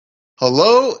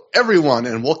Hello, everyone,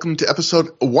 and welcome to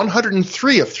episode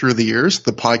 103 of ThROH The Years,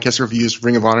 the podcast reviews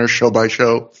Ring of Honor show by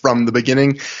show from the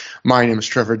beginning. My name is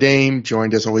Trevor Dame,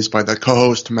 joined as always by the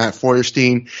co-host Matt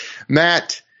Feuerstein.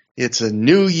 Matt, it's a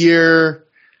new year.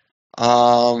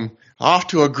 Off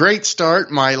to a great start.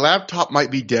 My laptop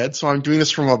might be dead, so I'm doing this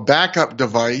from a backup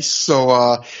device. So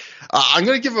I'm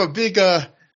going to give a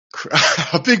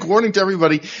big warning to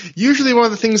everybody. Usually one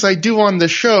of the things I do on the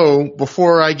show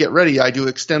before I get ready, I do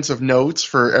extensive notes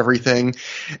for everything,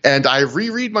 and I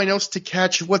reread my notes to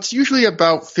catch what's usually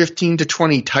about 15 to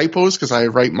 20 typos because I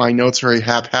write my notes very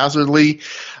haphazardly.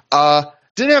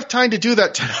 Didn't have time to do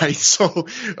that tonight, so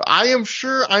I am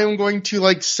sure I am going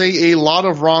to say a lot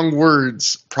of wrong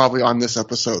words probably on this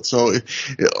episode. So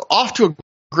off to a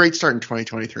great start in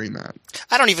 2023, Matt.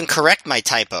 I don't even correct my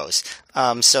typos.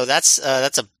 So that's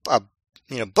a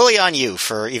bully on you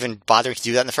for even bothering to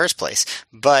do that in the first place.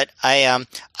 But I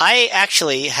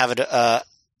actually have I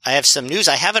have some news.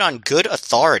 I have it on good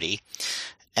authority,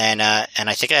 and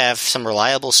I think I have some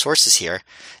reliable sources here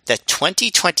that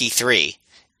 2023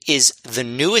 is the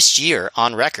newest year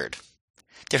on record.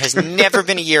 There has never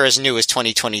been a year as new as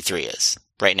 2023 is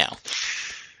right now.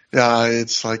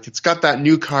 It's got that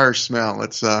new car smell.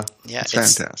 It's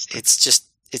fantastic. It's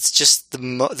just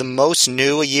the most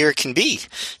new a year can be.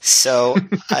 So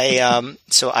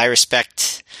I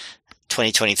respect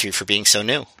 2023 for being so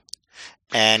new,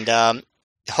 and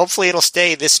hopefully it'll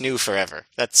stay this new forever.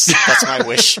 That's my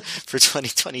wish for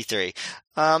 2023.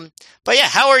 But yeah,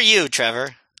 how are you,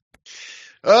 Trevor?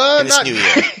 In this new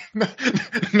year?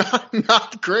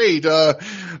 Not great.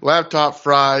 Laptop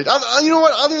fried. You know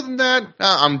what? Other than that,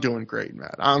 I'm doing great,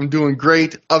 Matt. I'm doing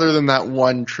great. Other than that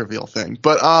one trivial thing,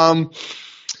 but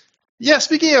yeah.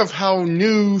 Speaking of how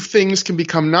new things can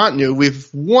become not new, we've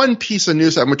one piece of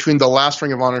news between the last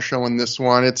Ring of Honor show and this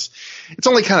one. It's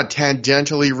only kind of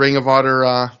tangentially Ring of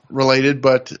Honor related,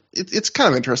 but it's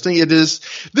kind of interesting. This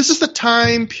is the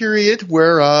time period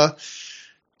where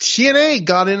TNA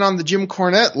got in on the Jim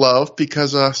Cornette love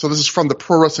because, so this is from the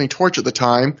Pro Wrestling Torch at the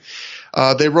time.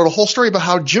 They wrote a whole story about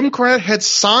how Jim Cornette had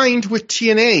signed with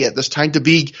TNA at this time to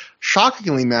be,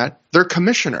 shockingly, Matt, their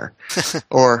commissioner,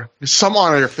 or some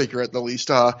honor figure at the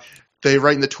least. They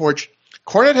write in the Torch,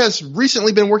 Cornette has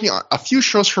recently been working on a few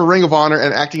shows for Ring of Honor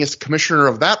and acting as commissioner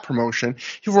of that promotion.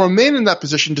 He will remain in that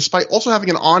position despite also having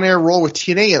an on-air role with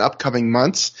TNA in upcoming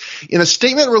months. In a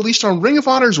statement released on Ring of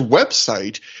Honor's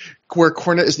website, where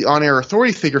Cornette is the on-air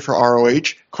authority figure for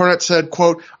ROH, Cornette said,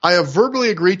 quote, I have verbally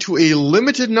agreed to a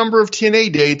limited number of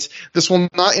TNA dates. This will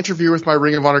not interfere with my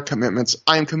Ring of Honor commitments.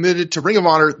 I am committed to Ring of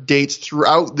Honor dates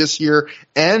throughout this year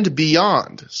and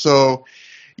beyond. So,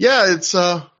 yeah, it's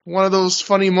one of those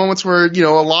funny moments where,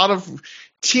 a lot of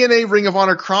TNA Ring of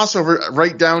Honor crossover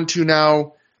right down to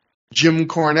now Jim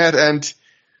Cornette. And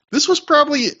this was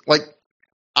probably,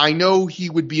 I know he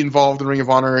would be involved in Ring of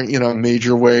Honor in a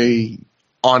major way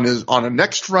on a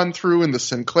next run through in the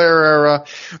Sinclair era,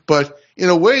 but in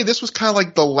a way this was kind of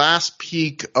like the last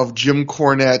peak of Jim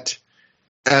Cornette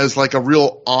as a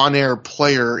real on-air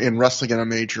player in wrestling in a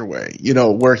major way,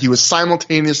 where he was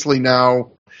simultaneously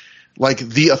now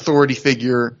the authority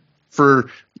figure for,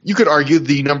 you could argue,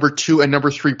 the number 2 and number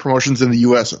 3 promotions in the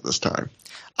US at this time.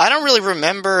 I don't really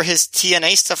remember his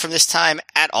TNA stuff from this time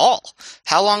at all.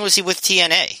 How long was he with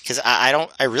TNA? Because I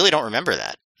really don't remember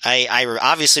that. I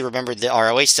obviously remembered the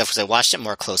ROH stuff because I watched it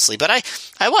more closely, but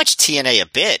I watched TNA a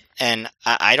bit, and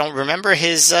I don't remember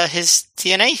his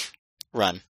TNA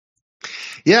run.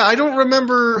 Yeah, I don't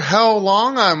remember how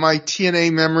long. My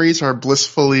TNA memories are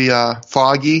blissfully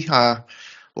foggy. A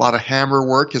lot of hammer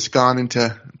work has gone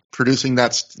into producing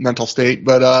that mental state,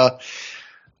 but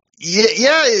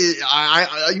yeah.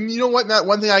 You know what, Matt?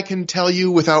 One thing I can tell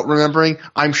you without remembering,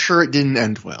 I'm sure it didn't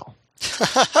end well.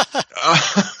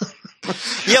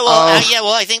 Yeah,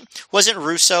 well, I think, wasn't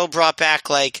Russo brought back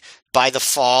by the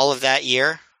fall of that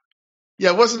year?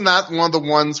 Yeah, wasn't that one of the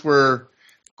ones where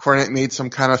Cornette made some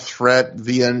kind of threat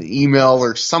via an email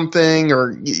or something?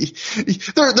 Or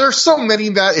there are so many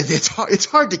that it's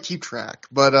hard to keep track.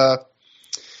 But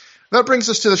that brings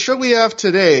us to the show we have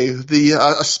today.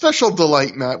 A special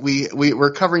delight, Matt.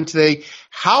 We're covering today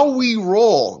How We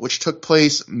Roll, which took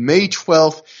place May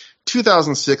 12th.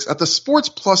 2006 at the Sports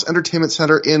Plus Entertainment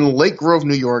Center in Lake Grove,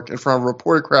 New York, in front of a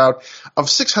reported crowd of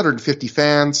 650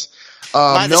 fans.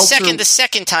 The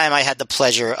second time I had the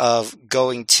pleasure of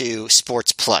going to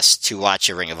Sports Plus to watch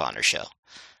a Ring of Honor show.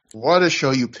 What a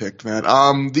show you picked, man.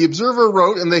 The Observer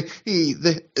wrote, and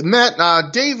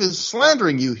Dave is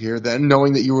slandering you here then,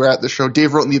 knowing that you were at the show.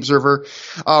 Dave wrote in the Observer,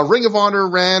 Ring of Honor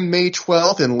ran May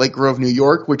 12th in Lake Grove, New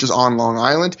York, which is on Long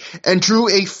Island, and drew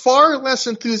a far less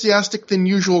enthusiastic than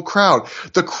usual crowd.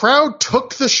 The crowd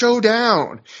took the show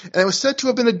down, and it was said to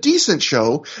have been a decent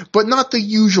show, but not the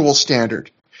usual standard.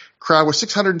 Crowd was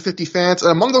 650 fans,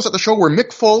 and among those at the show were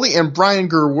Mick Foley and Brian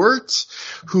Gerwertz,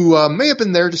 who may have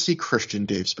been there to see Christian,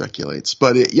 Dave speculates.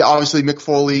 But obviously Mick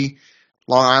Foley,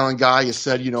 Long Island guy, you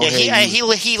said,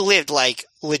 he lived like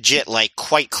legit, like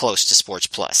quite close to Sports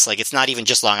Plus. Like it's not even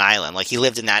just Long Island. Like he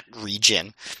lived in that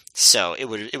region, so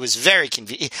it was very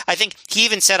convenient. I think he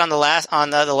even said on the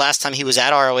last time he was at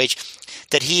ROH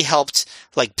that he helped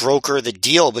like broker the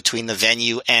deal between the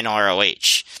venue and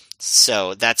ROH.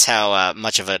 So that's how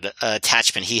much of an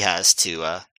attachment he has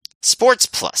to Sports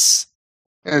Plus.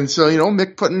 And so,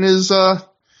 Mick putting his, there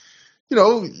was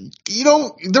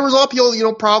a lot of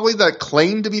people, probably that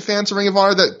claimed to be fans of Ring of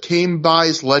Honor that came by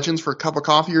as legends for a cup of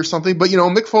coffee or something. But,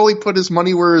 Mick Foley put his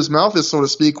money where his mouth is, so to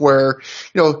speak, where,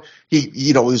 his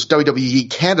WWE, he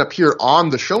can't appear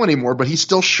on the show anymore, but he's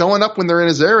still showing up when they're in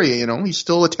his area, he's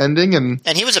still attending. And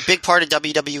he was a big part of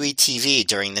WWE TV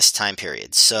during this time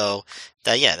period. So,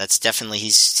 that's definitely,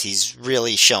 he's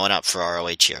really showing up for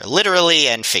ROH here, literally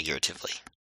and figuratively.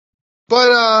 But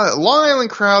Long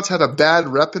Island crowds had a bad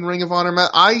rep in Ring of Honor,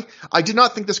 Matt. I did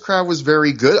not think this crowd was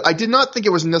very good. I did not think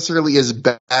it was necessarily as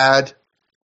bad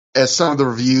as some of the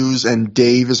reviews and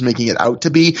Dave is making it out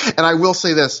to be. And I will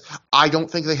say this, I don't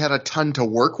think they had a ton to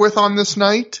work with on this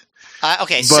night.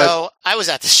 So I was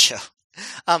at this show.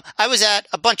 I was at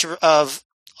a bunch of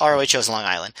ROH shows in Long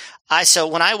Island. So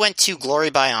when I went to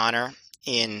Glory by Honor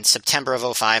in September of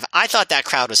 2005, I thought that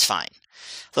crowd was fine.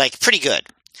 Like, pretty good.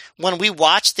 When we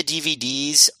watched the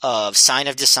DVDs of Sign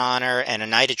of Dishonor and A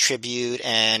Night of Tribute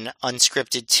and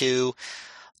Unscripted 2,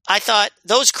 I thought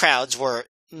those crowds were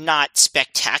not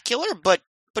spectacular, but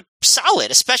solid,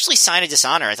 especially Sign of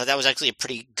Dishonor. I thought that was actually a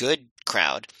pretty good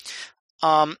crowd.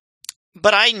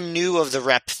 But I knew of the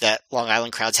rep that Long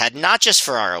Island crowds had, not just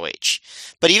for ROH,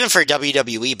 but even for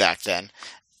WWE back then.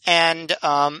 And,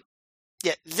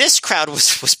 this crowd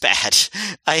was bad.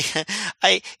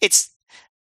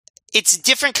 It's a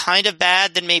different kind of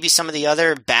bad than maybe some of the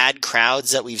other bad crowds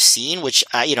that we've seen, which,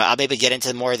 I'll maybe get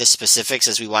into more of the specifics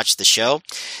as we watch the show.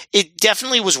 It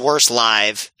definitely was worse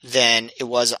live than it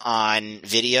was on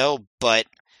video, but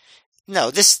no,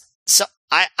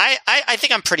 I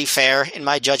think I'm pretty fair in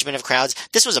my judgment of crowds.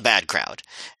 This was a bad crowd.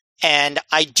 And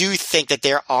I do think that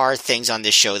there are things on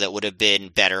this show that would have been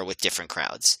better with different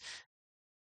crowds.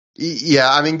 Yeah,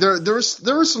 I mean, there were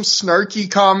some snarky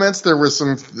comments. There were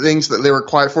some things that they were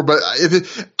quiet for, but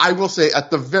I will say at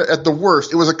the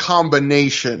worst, it was a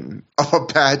combination of a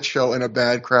bad show and a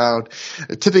bad crowd.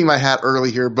 Tipping my hat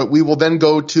early here, but we will then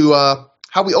go to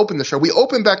how we open the show. We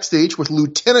open backstage with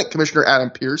Lieutenant Commissioner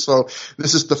Adam Pearce. So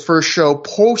this is the first show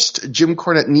post Jim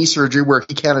Cornette knee surgery where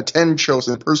he can't attend shows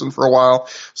in person for a while.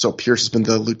 So Pearce has been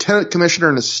the Lieutenant Commissioner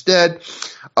instead.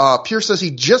 Pearce says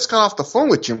he just got off the phone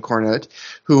with Jim Cornette,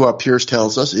 who Pearce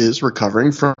tells us is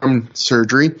recovering from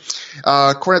surgery.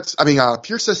 Pearce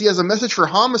says he has a message for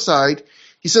Homicide.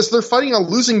 He says they're fighting a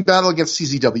losing battle against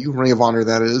CZW, Ring of Honor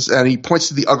that is, and he points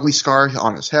to the ugly scar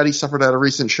on his head he suffered at a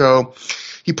recent show.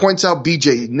 He points out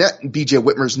BJ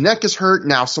Whitmer's neck is hurt.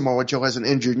 Now Samoa Joe has an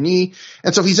injured knee.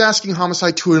 And so he's asking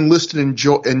Homicide to enlist and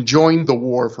join the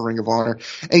war for Ring of Honor.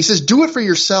 And he says, do it for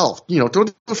yourself. Don't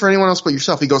do it for anyone else but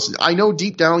yourself. He goes, I know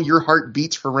deep down your heart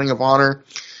beats for Ring of Honor.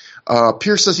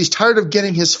 Pearce says he's tired of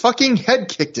getting his fucking head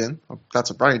kicked in. That's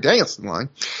a Bryan Danielson line.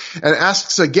 And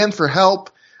asks again for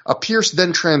help. Pearce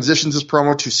then transitions his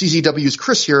promo to CZW's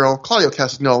Chris Hero, Claudio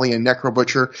Castagnoli, and Necro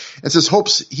Butcher, and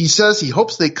he says he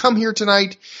hopes they come here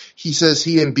tonight. He says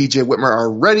he and BJ Whitmer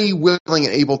are ready, willing,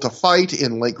 and able to fight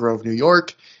in Lake Grove, New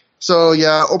York. So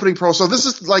yeah, opening promo. So this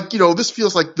is this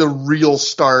feels like the real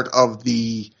start of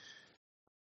the.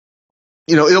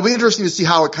 It'll be interesting to see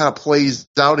how it kind of plays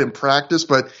out in practice,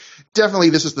 but definitely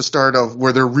this is the start of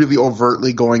where they're really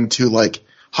overtly going to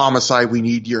Homicide, we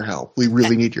need your help. We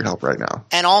really need your help right now.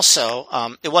 And also,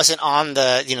 it wasn't on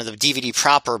the the DVD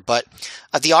proper, but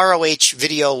the ROH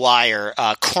Video Wire,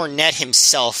 Cornette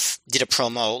himself did a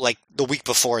promo the week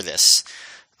before this,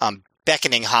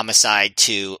 beckoning Homicide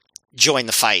to join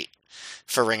the fight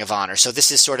for Ring of Honor. So this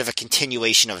is sort of a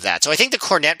continuation of that. So I think the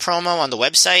Cornette promo on the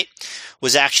website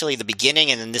was actually the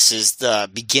beginning, and then this is the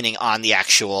beginning on the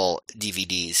actual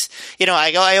DVDs.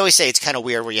 I always say it's kind of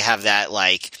weird where you have that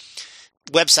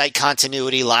website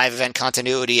continuity, live event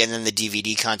continuity, and then the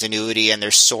DVD continuity, and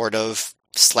they're sort of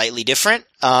slightly different.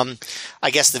 I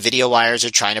guess the video wires are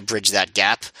trying to bridge that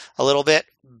gap a little bit,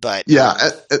 but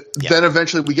then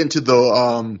eventually we get into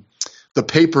the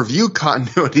pay-per-view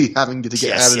continuity having to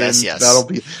get added in. Yes.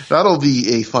 That'll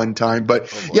be a fun time. But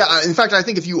in fact, I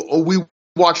think we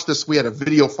watched this, we had a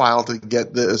video file to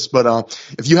get this, but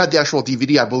if you had the actual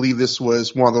DVD, I believe this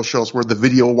was one of those shows where the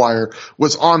video wire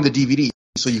was on the DVD.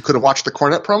 So you could have watched the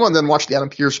Cornette promo and then watched the Adam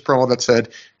Pearce promo that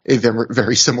said a very,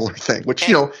 very similar thing, which,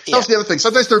 that was the other thing.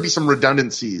 Sometimes there'd be some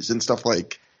redundancies and stuff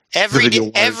like every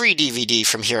DVD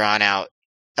from here on out,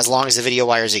 as long as the video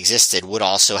wires existed, would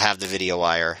also have the video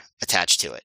wire attached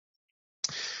to it.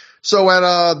 So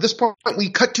at this point, we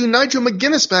cut to Nigel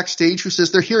McGuinness backstage, who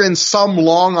says they're here in some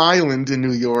Long Island in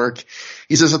New York.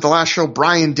 He says at the last show,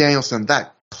 Bryan Danielson,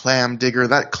 that clam digger,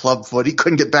 that clubfoot, he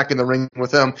couldn't get back in the ring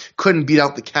with him, couldn't beat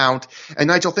out the count. And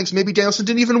Nigel thinks maybe Danielson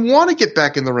didn't even want to get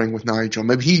back in the ring with Nigel.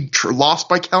 Maybe he lost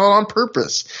by count on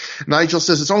purpose. Nigel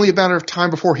says it's only a matter of time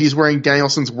before he's wearing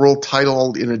Danielson's world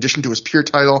title in addition to his pure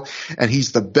title, and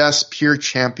he's the best pure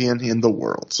champion in the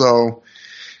world. So,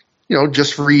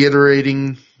 just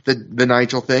reiterating the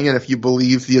Nigel thing. And if you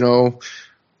believe,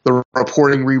 the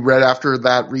reporting we read after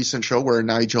that recent show where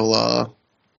Nigel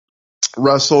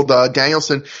wrestled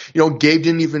Danielson, Gabe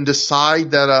didn't even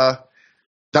decide that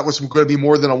that was going to be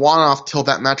more than a one-off till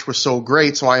that match was so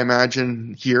great. So I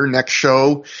imagine here, next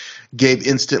show, Gabe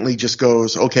instantly just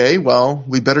goes, okay, well,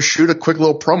 we better shoot a quick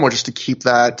little promo just to keep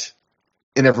that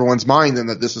in everyone's mind and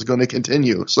that this is going to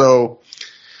continue. So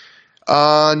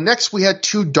next we had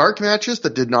 2 dark matches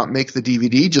that did not make the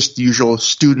DVD, just the usual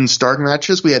students dark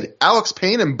matches. We had Alex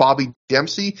Payne and Bobby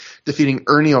Dempsey defeating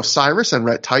Ernie Osiris and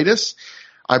Rhett Titus.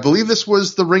 I believe this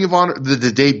was the Ring of Honor, the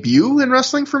debut in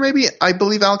wrestling for I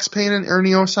believe Alex Payne and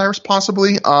Ernie Osiris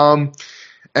possibly. And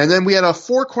then we had a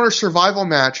 4-corner survival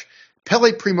match.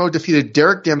 Pele Primo defeated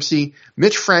Derek Dempsey,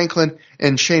 Mitch Franklin,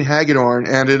 and Shane Hagedorn.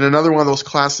 And in another one of those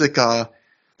classic, the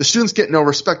students get no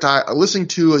respect. Listening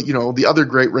to, the other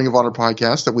great Ring of Honor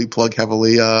podcast that we plug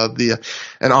heavily, an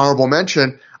honorable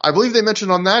mention. I believe they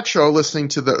mentioned on that show, listening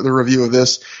to the review of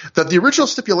this, that the original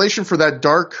stipulation for that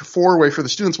dark 4-way for the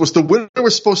students was the winner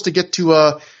was supposed to get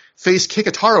to face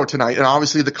Kikutaro tonight, and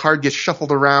obviously the card gets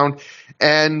shuffled around,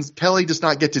 and Pele does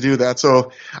not get to do that.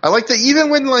 So I like that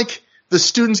even when the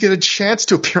students get a chance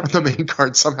to appear on the main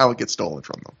card, somehow it gets stolen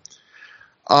from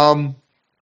them.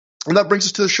 And that brings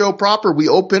us to the show proper. We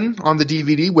open on the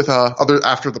DVD with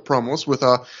after the promos with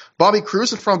Bobby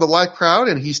Cruz in front of the live crowd,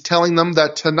 and he's telling them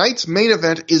that tonight's main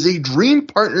event is a Dream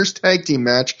Partners tag team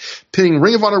match pitting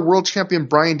Ring of Honor World Champion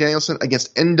Bryan Danielson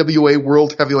against NWA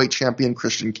World Heavyweight Champion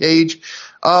Christian Cage.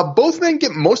 Both men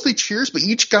get mostly cheers, but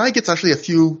each guy gets actually a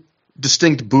few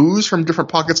distinct boos from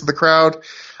different pockets of the crowd.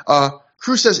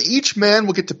 Cruz says each man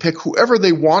will get to pick whoever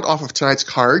they want off of tonight's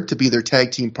card to be their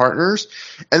tag team partners.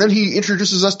 And then he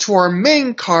introduces us to our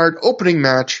main card opening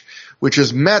match, which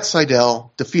is Matt Sydal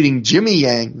defeating Jimmy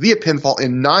Yang via pinfall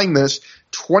in 9 minutes,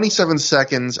 27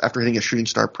 seconds after hitting a shooting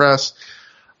star press.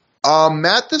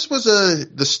 Matt, this was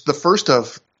the first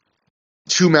of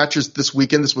 2 matches this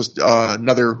weekend. This was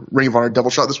another Ring of Honor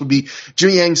double shot. This would be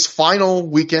Jimmy Yang's final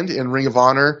weekend in Ring of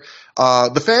Honor.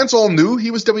 The fans all knew he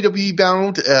was WWE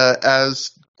bound, as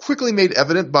quickly made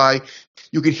evident by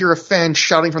you could hear a fan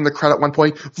shouting from the crowd at one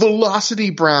point,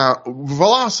 velocity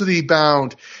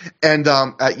bound, and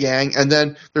at Yang, and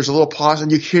then there's a little pause,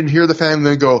 and you can hear the fan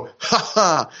then go, ha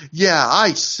ha, yeah,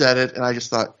 I said it, and I just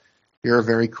thought, you're a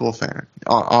very cool fan,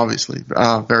 obviously,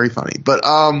 very funny. But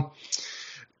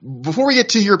before we get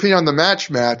to your opinion on the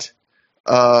match, Matt,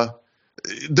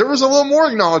 there was a little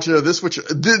more acknowledgement of this, which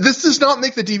this does not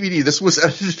make the DVD. This was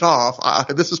edited off.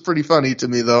 This is pretty funny to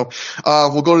me, though.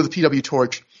 We'll go to the PW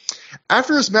Torch.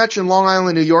 After his match in Long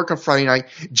Island, New York on Friday night,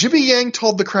 Jimmy Yang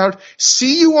told the crowd,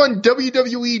 "See you on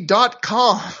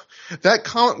WWE.com." That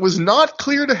comment was not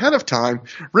cleared ahead of time.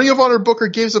 Ring of Honor booker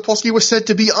Gabe Sapolsky was said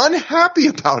to be unhappy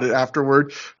about it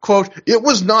afterward. Quote, "It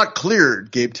was not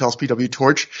cleared," Gabe tells PW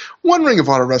Torch. One Ring of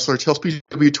Honor wrestler tells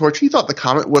PW Torch he thought the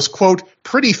comment was, quote,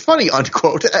 "pretty funny,"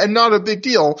 unquote, and not a big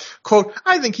deal. Quote,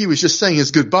 "I think he was just saying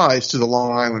his goodbyes to the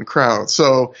Long Island crowd."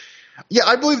 So, yeah,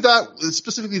 I believe that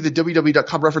specifically the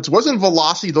WWE.com reference was in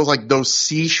Velocity, those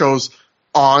C shows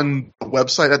on the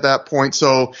website at that point.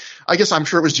 So I guess I'm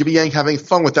sure it was Jimmy Yang having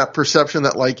fun with that perception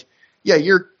that yeah,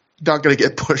 you're not going to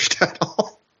get pushed at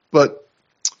all. But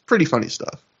pretty funny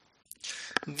stuff.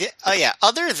 Yeah,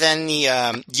 other than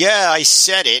the, yeah, I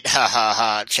said it, ha ha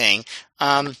ha, thing,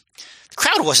 the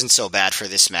crowd wasn't so bad for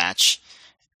this match.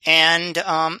 And,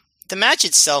 the match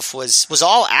itself was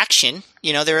all action.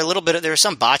 There were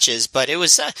some botches, but it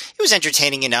was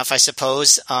entertaining enough, I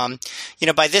suppose.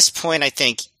 By this point, I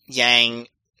think Yang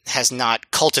has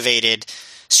not cultivated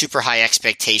super high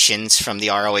expectations from the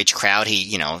ROH crowd.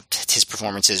 His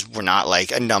performances were not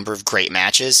like a number of great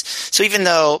matches. So even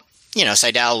though,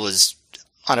 Seidel was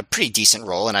on a pretty decent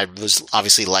roll, and I was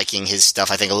obviously liking his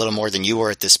stuff, I think a little more than you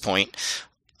were at this point.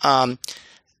 I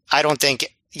don't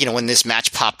think, when this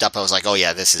match popped up, I was like, oh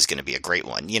yeah, this is going to be a great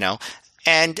one,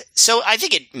 And so I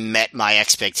think it met my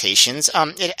expectations.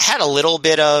 It had a little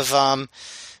bit of,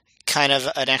 kind of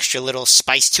an extra little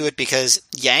spice to it because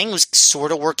Yang was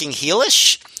sort of working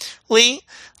heelishly.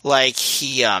 Like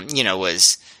he,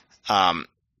 was,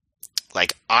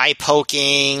 like eye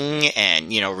poking and,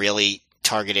 really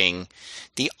targeting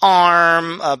the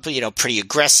arm, pretty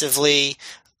aggressively.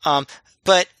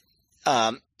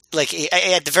 Like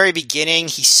at the very beginning,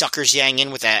 he suckers Yang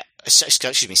in with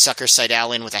suckers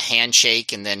Seidel in with a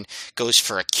handshake and then goes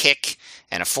for a kick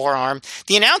and a forearm.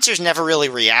 The announcers never really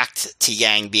react to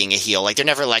Yang being a heel. Like they're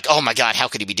never like, oh my God, how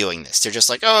could he be doing this? They're just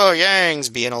like, oh, Yang's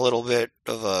being a little bit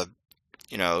of a,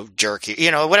 jerky,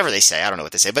 whatever they say. I don't know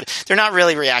what they say, but they're not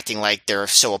really reacting like they're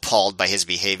so appalled by his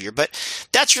behavior. But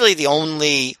that's really the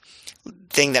only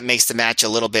thing that makes the match a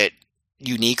little bit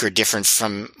unique or different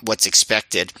from what's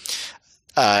expected.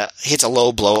 Hits a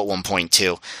low blow at one point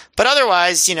too, but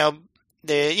otherwise,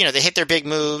 they hit their big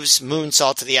moves,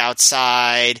 moonsault to the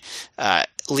outside,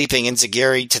 leaping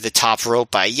enziguri to the top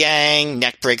rope by Yang,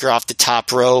 neckbreaker off the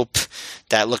top rope.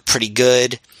 That looked pretty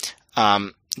good.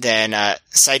 Then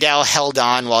Seidel held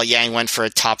on while Yang went for a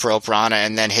top rope Rana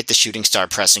and then hit the shooting star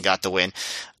press and got the win.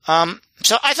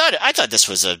 So I thought this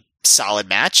was a solid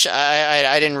match.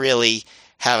 I didn't really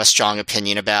have a strong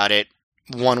opinion about it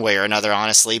one way or another,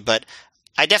 honestly, but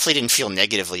I definitely didn't feel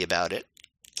negatively about it.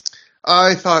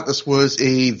 I thought this was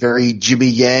a very Jimmy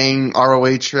Yang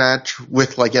ROH match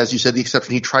with, like, as you said, the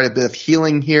exception he tried a bit of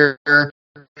healing here. It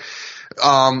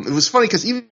was funny because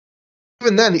even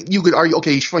then you could argue,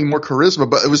 okay, he's showing more charisma,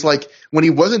 but it was like when he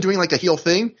wasn't doing like a heel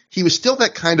thing, he was still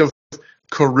that kind of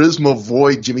charisma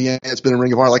void Jimmy Yang has been in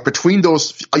Ring of Honor. Like between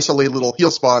those isolated little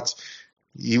heel spots,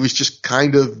 he was just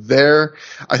kind of there.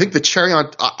 I think the cherry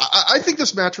on, I think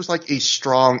this match was like a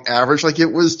strong average. Like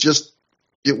it was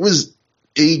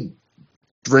a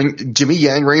Jimmy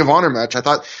Yang Ring of Honor match. I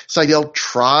thought Seidel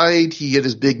tried. He hit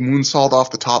his big moonsault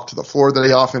off the top to the floor that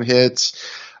he often hits.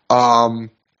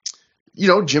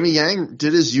 Jimmy Yang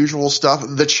did his usual stuff.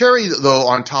 The cherry, though,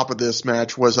 on top of this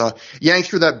match was Yang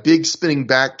threw that big spinning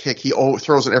back kick he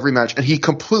throws in every match, and he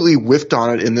completely whiffed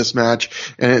on it in this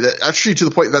match, and actually to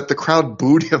the point that the crowd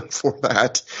booed him for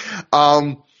that.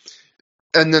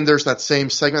 And then there's that same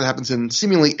segment that happens in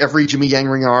seemingly every Jimmy Yang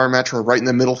Ring of Honor match, where right in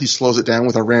the middle he slows it down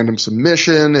with a random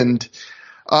submission, and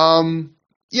I'm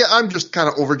just kind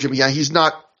of over Jimmy Yang. He's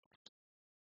not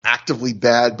actively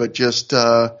bad, but just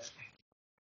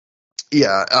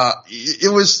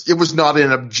it was not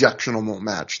an objectionable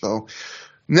match, though.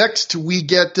 Next, we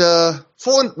get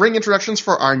full ring introductions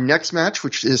for our next match,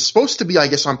 which is supposed to be, I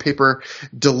guess, on paper,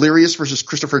 Delirious versus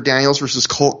Christopher Daniels versus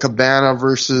Colt Cabana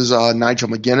versus Nigel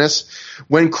McGuinness.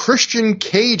 When Christian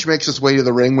Cage makes his way to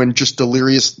the ring, when just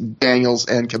Delirious, Daniels,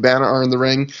 and Cabana are in the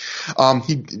ring,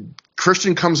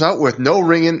 Christian comes out with no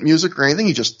ring music or anything.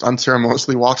 He just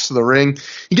unceremoniously walks to the ring.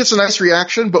 He gets a nice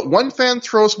reaction, but one fan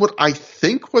throws what I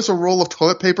think was a roll of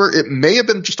toilet paper. It may have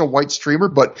been just a white streamer,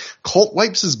 but Colt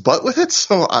wipes his butt with it.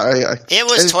 So it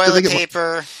was toilet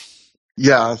paper.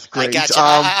 Yeah, that's great. I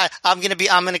gotcha.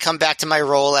 I'm gonna come back to my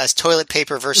role as toilet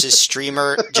paper versus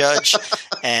streamer judge,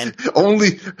 and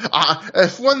only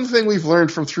if one thing we've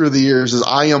learned from through the years is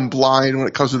I am blind when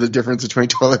it comes to the difference between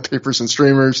toilet papers and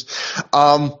streamers.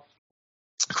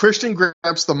 Christian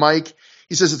grabs the mic.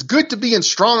 He says it's good to be in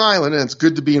Strong Island and it's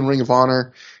good to be in Ring of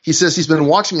Honor. He says he's been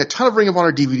watching a ton of Ring of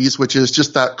Honor DVDs, which is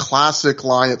just that classic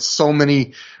line that so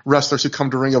many wrestlers who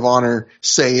come to Ring of Honor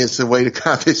say is a way to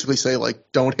kind of basically say,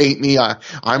 like, don't hate me.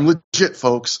 I'm legit,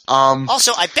 folks.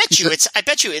 Also, I bet you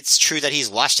it's true that he's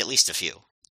watched at least a few.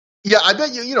 Yeah, I bet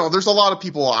there's a lot of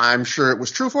people I'm sure it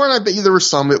was true for, and I bet you there were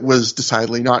some it was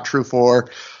decidedly not true for.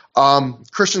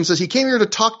 Christian says he came here to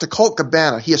talk to Colt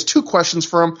Cabana. He has two questions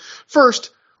for him.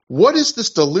 First, what is this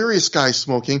Delirious guy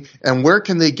smoking, and where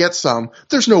can they get some?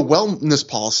 There's no wellness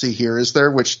policy here, is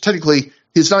there? Which technically,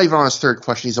 he's not even on his third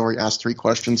question. He's already asked three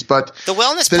questions. But the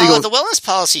wellness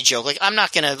policy joke, like, I'm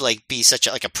not gonna like be such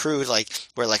a prude, like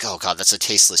we're like, oh god, that's a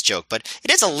tasteless joke. But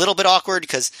it is a little bit awkward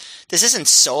because this isn't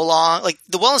so long. Like,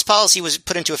 the wellness policy was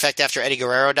put into effect after Eddie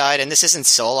Guerrero died, and this isn't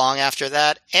so long after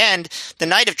that. And the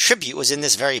night of tribute was in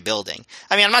this very building.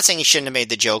 I mean, I'm not saying he shouldn't have made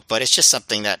the joke, but it's just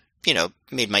something that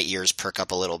made my ears perk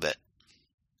up a little bit.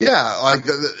 Yeah, like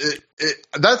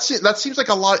that seems like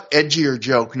a lot edgier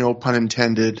joke, no pun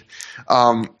intended.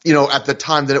 At the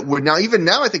time that it would. Now, even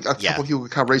now, I think a couple of people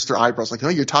would kind of raise their eyebrows, like,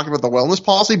 you're talking about the wellness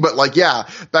policy, but like, yeah,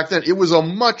 back then it was a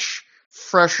much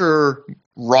fresher,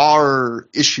 rawer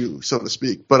issue, so to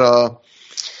speak. But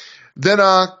then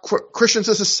Christian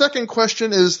says his second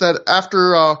question is that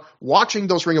after watching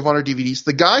those Ring of Honor DVDs,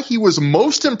 the guy he was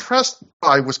most impressed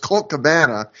by was Colt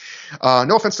Cabana.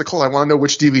 No offense to Colt, I want to know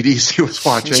which DVDs he was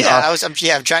watching. Yeah,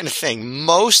 I'm trying to think.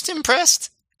 Most impressed?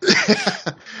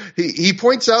 He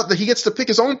points out that he gets to pick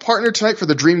his own partner tonight for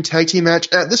the Dream Tag Team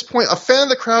match. At this point, a fan of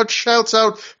the crowd shouts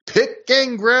out, "Pick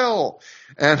Gangrel!"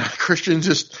 And Christian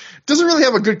just doesn't really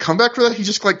have a good comeback for that. He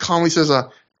just like calmly says,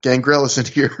 "Gangrel isn't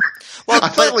here." Well,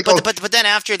 but then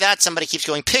after that, somebody keeps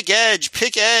going, pick Edge,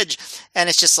 and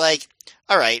it's just like,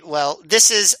 all right, well,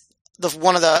 this is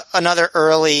another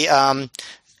early kind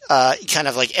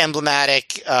of like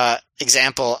emblematic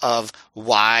example of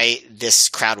why this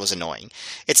crowd was annoying.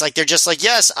 It's like they're just like,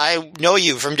 yes, I know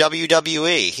you from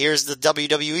WWE. Here's the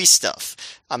WWE stuff.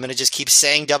 I'm gonna just keep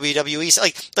saying WWE.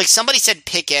 Like somebody said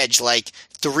pick Edge like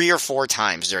 3 or 4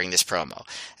 times during this promo,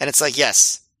 and it's like,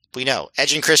 yes. We know.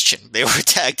 Edge and Christian, they were a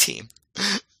tag team.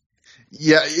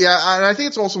 Yeah, and I think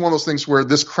it's also one of those things where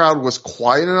this crowd was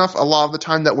quiet enough a lot of the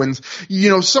time that when,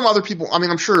 some other people, I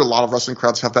mean, I'm sure a lot of wrestling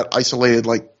crowds have that isolated,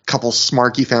 like, couple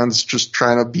smarky fans just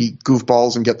trying to be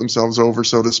goofballs and get themselves over,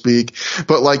 so to speak.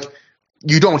 But, like,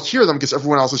 you don't hear them because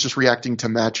everyone else is just reacting to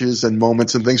matches and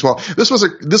moments and things. Well, this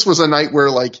was a night where,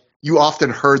 like, you often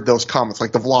heard those comments,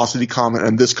 like the Velocity comment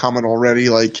and this comment already,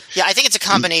 like. Yeah, I think it's a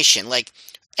combination. Like,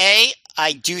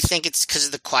 I do think it's because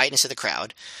of the quietness of the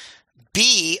crowd.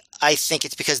 B, I think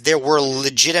it's because there were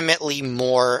legitimately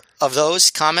more of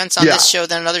those comments on this show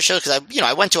than on other shows. Because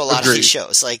I went to a lot of these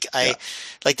shows. Like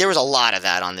there was a lot of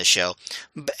that on this show.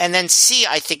 And then C,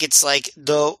 I think it's like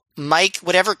the mic,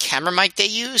 whatever camera mic they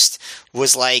used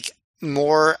was like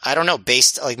more, I don't know,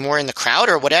 based like more in the crowd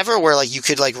or whatever, where like you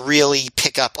could like really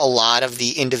pick up a lot of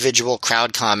the individual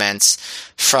crowd comments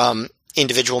from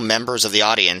individual members of the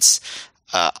audience.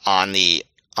 On the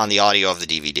audio of the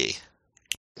DVD.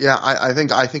 Yeah, I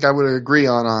think I would agree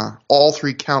on all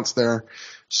 3 counts there.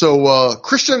 So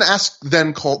Christian asks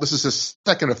then Colt, this is his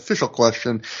second official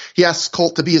question, he asks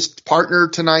Colt to be his partner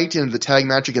tonight in the tag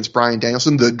match against Bryan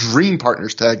Danielson, the Dream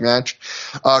Partners tag match.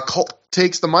 Colt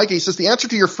takes the mic and he says, the answer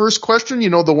to your first question,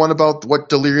 the one about what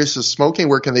Delirious is smoking,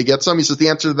 where can they get some? He says the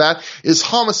answer to that is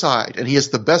Homicide, and he has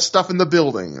the best stuff in the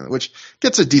building, which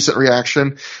gets a decent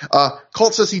reaction.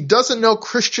 Colt says he doesn't know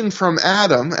Christian from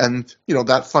Adam, and,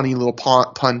 that funny little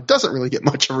pun doesn't really get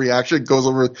much of a reaction. It goes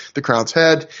over the crowd's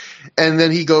head. And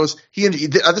then at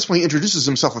this point, he introduces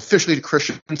himself officially to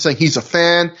Christian, saying he's a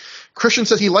fan. Christian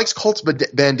says he likes Colt's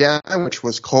bandana, which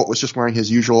was Colt was just wearing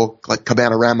his usual, like,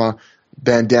 Cabanarama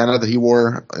bandana that he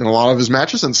wore in a lot of his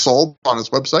matches and sold on his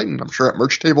website, and I'm sure at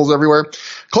merch tables everywhere.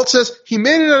 Colt says he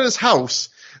made it at his house.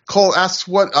 Colt asks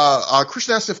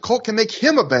Christian asks if Colt can make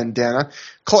him a bandana.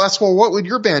 Colt asks, well, what would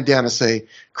your bandana say?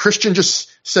 Christian just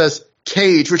says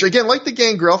Cage, which again, like the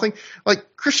Gangrel thing,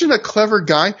 like Christian, a clever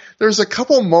guy. There's a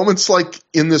couple moments like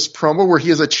in this promo where he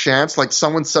has a chance, like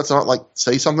someone sets him out, like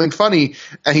say something funny,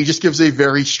 and he just gives a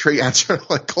very straight answer.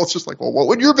 Like Colt's just like, well, what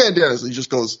would your bandana say? He just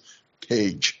goes,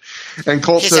 Cage. And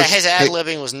Colt says his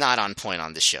ad-libbing was not on point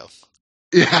on this show.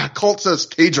 Yeah, Colt says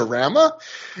Cage-orama,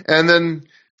 and then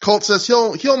Colt says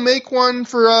he'll make one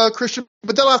for Christian,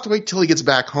 but they'll have to wait till he gets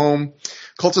back home.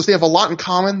 Colt says they have a lot in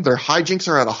common. Their hijinks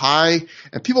are at a high,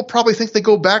 and people probably think they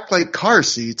go back like car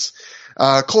seats.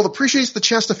 Colt appreciates the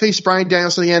chance to face Bryan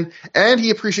Danielson again, and he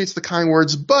appreciates the kind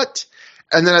words,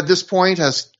 and then at this point,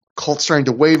 as Colt's starting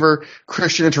to waver,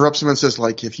 Christian interrupts him and says,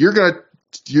 like, if you're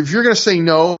gonna say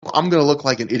no, I'm gonna look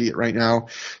like an idiot right now.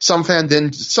 Some fans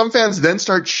then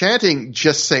start chanting,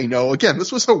 just say no. Again,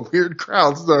 this was a weird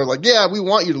crowd. So they're like, yeah, we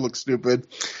want you to look stupid.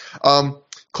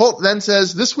 Colt then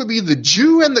says this would be the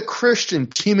Jew and the Christian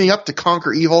teaming up to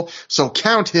conquer evil, so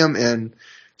count him in.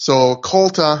 So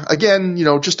Colt, again,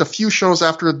 just a few shows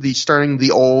after starting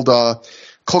the old,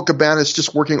 Colt Cabana is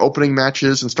just working opening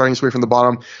matches and starting his way from the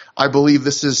bottom. I believe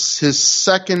this is his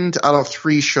second out of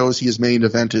 3 shows he has main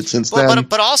evented since then.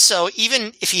 But also,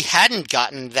 even if he hadn't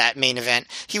gotten that main event,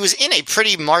 he was in a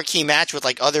pretty marquee match with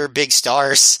like other big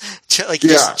stars,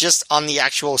 just on the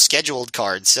actual scheduled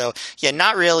card. So yeah,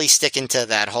 not really sticking to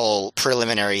that whole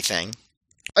preliminary thing.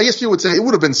 I guess you would say it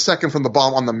would have been second from the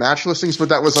bottom on the match listings, but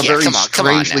that was a very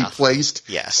strangely placed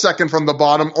second from the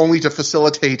bottom, only to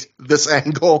facilitate this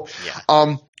angle.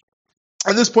 Yeah.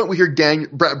 At this point, we hear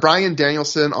Bryan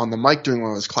Danielson on the mic doing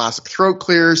one of his classic throat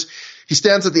clears. He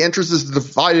stands at the entrance as the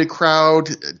divided crowd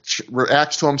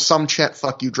reacts to him. Some chant,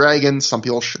 "Fuck you, Dragon." Some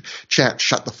people chant,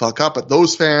 "Shut the fuck up," at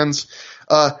those fans.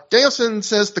 Danielson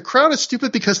says the crowd is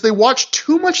stupid because they watch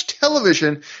too much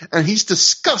television, and he's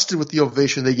disgusted with the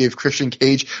ovation they gave Christian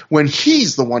Cage when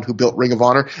he's the one who built Ring of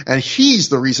Honor, and he's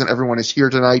the reason everyone is here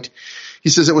tonight. He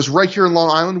says it was right here in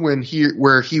Long Island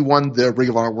where he won the Ring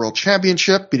of Honor World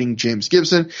Championship, beating James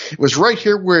Gibson. It was right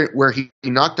here where he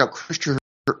knocked out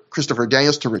Christopher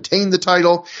Daniels to retain the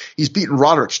title. He's beaten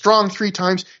Roderick Strong 3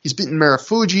 times. He's beaten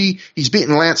Marufuji. He's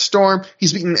beaten Lance Storm.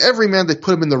 He's beaten every man they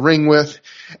put him in the ring with,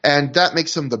 and that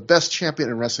makes him the best champion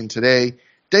in wrestling today.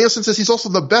 Danielson says he's also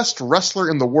the best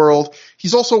wrestler in the world.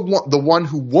 He's also the one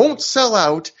who won't sell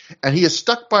out, and he is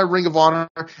stuck by Ring of Honor,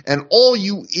 and all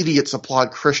you idiots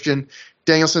applaud Christian.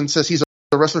 Danielson says he's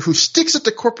a wrestler who sticks it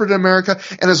to corporate America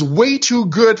and is way too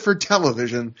good for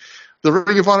television. The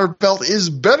Ring of Honor belt is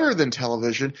better than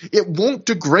television. It won't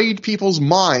degrade people's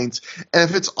minds. And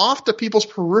if it's off to people's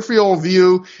peripheral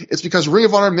view, it's because Ring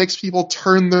of Honor makes people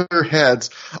turn their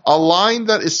heads. A line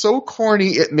that is so corny,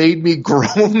 it made me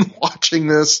groan watching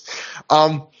this.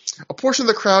 A portion of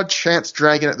the crowd chants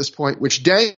Dragon at this point, which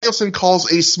Danielson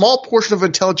calls a small portion of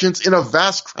intelligence in a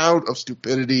vast crowd of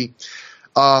stupidity.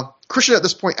 Christian at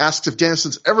this point asks if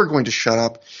Danielson's ever going to shut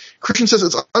up. Christian says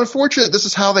it's unfortunate this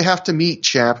is how they have to meet,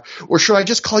 champ. Or should I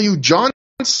just call you John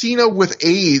Cena with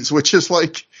AIDS, which is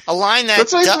like a line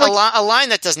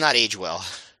that does not age well.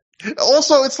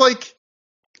 Also, it's like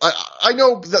I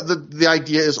know that the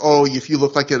idea is, if you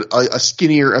look like a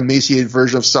skinnier, emaciated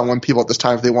version of someone, people at this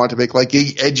time, if they want to make like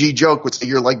a edgy joke, would say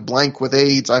you're like blank with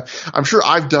AIDS. I'm sure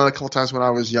I've done it a couple times when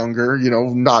I was younger,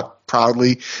 not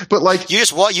proudly, but like you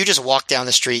just walk down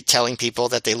the street telling people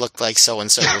that they look like so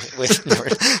and so.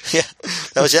 Yeah,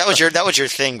 that was your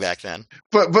thing back then.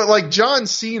 But like John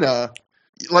Cena.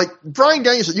 Like, Bryan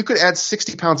Danielson, you could add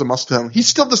 60 pounds of muscle to him. He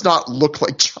still does not look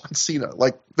like John Cena.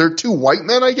 Like, they're two white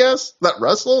men, I guess, that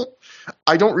wrestle.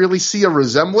 I don't really see a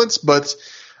resemblance, but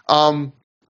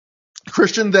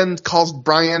Christian then calls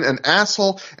Bryan an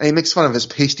asshole, and he makes fun of his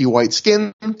pasty white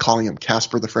skin, calling him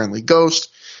Casper the Friendly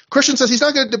Ghost. Christian says he's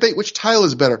not going to debate which title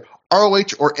is better,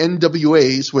 ROH or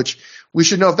NWA's, which we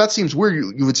should know. If that seems weird,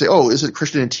 you would say, is it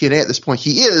Christian in TNA at this point?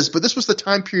 He is, but this was the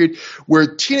time period where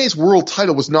TNA's world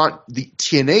title was not the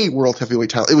TNA World Heavyweight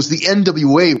title. It was the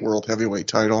NWA World Heavyweight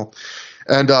title.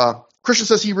 And Christian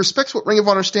says he respects what Ring of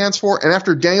Honor stands for, and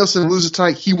after Danielson loses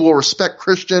tonight, he will respect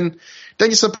Christian.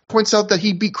 Danielson points out that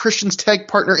he beat Christian's tag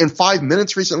partner in 5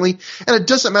 minutes recently, and it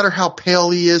doesn't matter how pale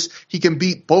he is, he can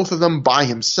beat both of them by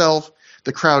himself.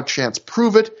 The crowd chants,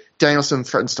 "Prove it." Danielson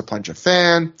threatens to punch a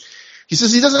fan. He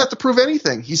says he doesn't have to prove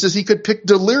anything. He says he could pick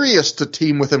Delirious to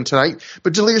team with him tonight,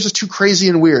 but Delirious is too crazy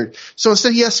and weird. So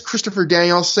instead he asks Christopher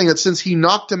Daniels, saying that since he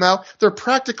knocked him out, they're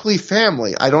practically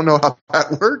family. I don't know how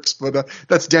that works, but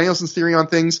that's Danielson's theory on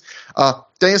things.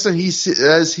 Danielson,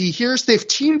 as he hears they've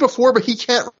teamed before, but he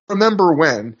can't remember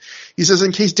when. He says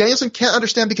in case Danielson can't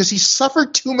understand because he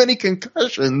suffered too many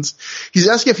concussions, he's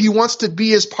asking if he wants to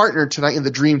be his partner tonight in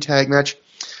the Dream Tag match.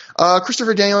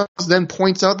 Christopher Daniels then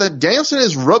points out that Danielson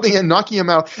is rubbing and knocking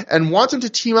him out and wants him to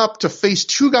team up to face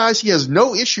 2 guys he has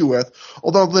no issue with,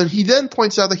 although then he then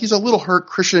points out that he's a little hurt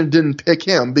Christian didn't pick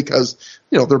him because,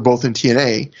 they're both in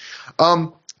TNA.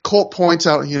 Colt points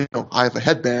out, I have a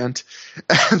headband.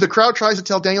 The crowd tries to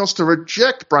tell Daniels to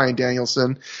reject Bryan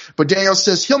Danielson, but Daniels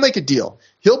says he'll make a deal.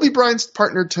 He'll be Bryan's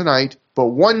partner tonight, but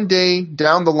one day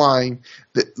down the line,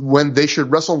 when they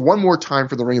should wrestle one more time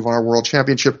for the Ring of Honor World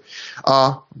Championship,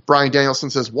 Bryan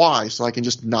Danielson says, "Why? So I can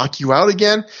just knock you out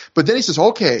again?" But then he says,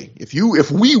 "Okay,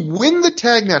 if we win the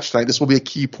tag match tonight, this will be a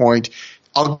key point.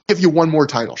 I'll give you one more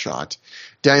title shot."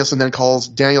 Danielson then calls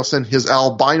Danielson his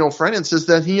albino friend and says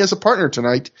that he has a partner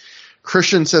tonight.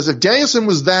 Christian says if Danielson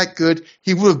was that good,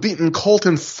 he would have beaten Colt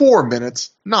in 4 minutes,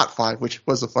 not 5, which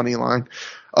was a funny line.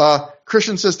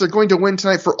 Christian says they're going to win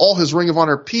tonight for all his Ring of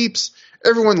Honor peeps.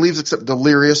 Everyone leaves except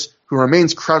Delirious, who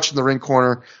remains crouched in the ring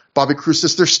corner. Bobby Cruz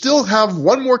says they still have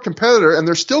one more competitor, and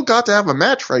they're still got to have a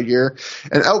match right here.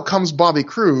 And out comes Bobby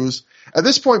Cruz. At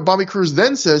this point, Bobby Cruz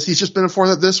then says he's just been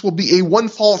informed that this will be a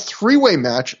one-fall 3-way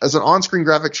match, as an on-screen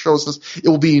graphic shows us it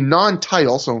will be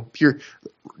non-title, so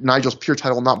Nigel's pure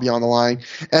title will not be on the line.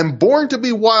 And Born to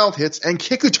Be Wild hits, and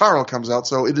Kikutaro comes out,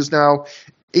 so it is now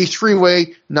a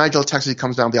 3-way. Nigel Taxi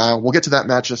comes down the aisle. We'll get to that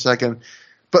match in a second.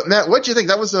 But Matt, what do you think?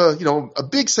 That was a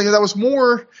big segment. That was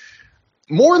more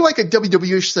like a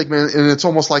WWE segment, and it's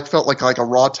almost felt like a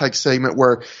Raw type segment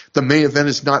where the main event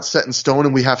is not set in stone,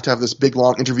 and we have to have this big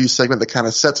long interview segment that kind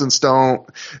of sets in stone,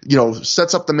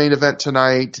 sets up the main event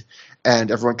tonight,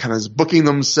 and everyone kind of is booking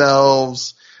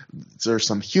themselves. There's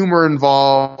some humor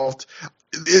involved.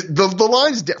 the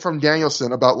lines from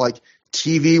Danielson about like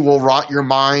TV will rot your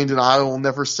mind and I will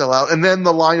never sell out, and then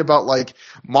the line about like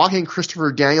mocking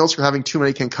Christopher Daniels for having too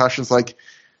many concussions, like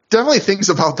definitely things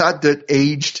about that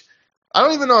aged. I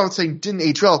don't even know. I would say didn't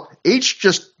age well. Aged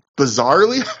just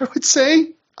bizarrely, I would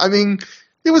say. I mean,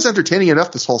 it was entertaining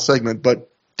enough, this whole segment,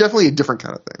 but definitely a different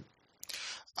kind of thing.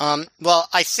 Well,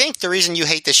 I think the reason you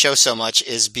hate the show so much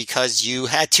is because you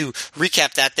had to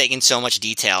recap that thing in so much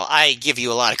detail. I give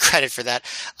you a lot of credit for that.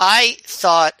 I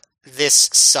thought this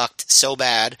sucked so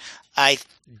bad. I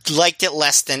liked it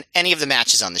less than any of the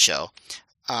matches on the show.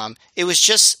 It was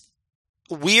just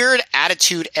weird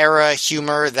attitude era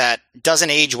humor that doesn't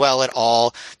age well at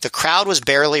all. The crowd was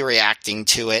barely reacting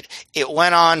to it. It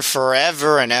went on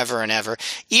forever and ever and ever.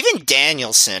 Even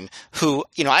Danielson, who,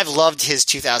 I've loved his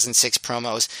 2006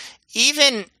 promos,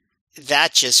 even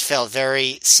that just felt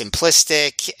very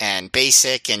simplistic and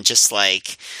basic and just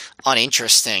like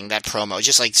uninteresting, that promo.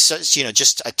 Just like,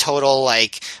 just a total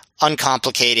like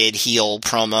uncomplicated heel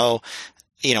promo.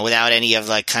 Without any of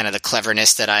like kind of the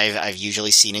cleverness that I've usually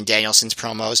seen in Danielson's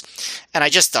promos. And I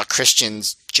just thought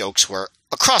Christian's jokes were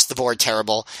across the board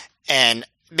terrible and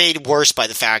made worse by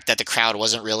the fact that the crowd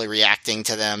wasn't really reacting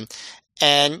to them.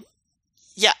 And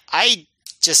yeah, I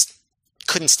just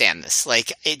couldn't stand this.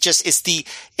 Like, it's the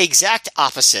exact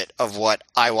opposite of what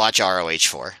I watch ROH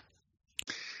for.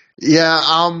 Yeah,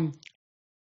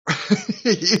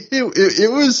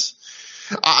 it was,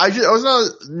 I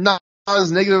was not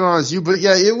as negative on as you, but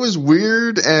yeah, it was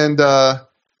weird, and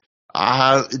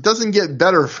it doesn't get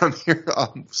better from here.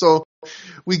 So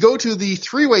we go to the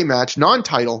three-way match,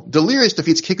 non-title. Delirious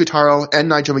defeats Kikutaro and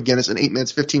Nigel McGuinness in 8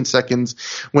 minutes 15 seconds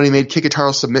when he made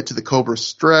Kikutaro submit to the Cobra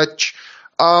stretch.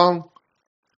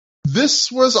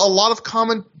 This was a lot of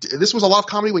comedy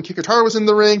when Kikutaro was in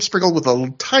the ring, sprinkled with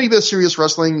a tiny bit of serious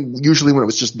wrestling, usually when it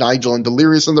was just Nigel and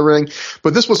Delirious in the ring.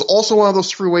 But this was also one of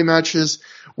those three-way matches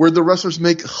where the wrestlers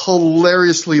make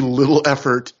hilariously little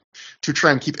effort to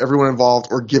try and keep everyone involved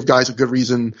or give guys a good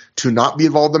reason to not be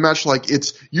involved in the match. Like,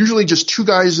 it's usually just two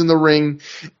guys in the ring,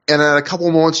 and at a couple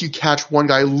of moments you catch one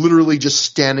guy literally just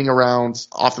standing around,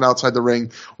 often outside the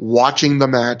ring, watching the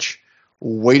match,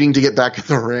 waiting to get back in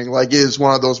the ring. Like, it is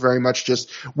one of those very much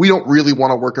just, we don't really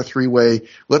want to work a three-way.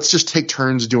 Let's just take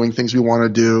turns doing things we want to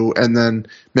do, and then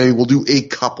maybe we'll do a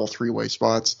couple three-way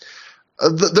spots.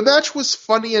 The match was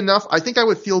funny enough. I think I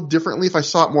would feel differently if I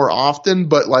saw it more often,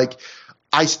 but like,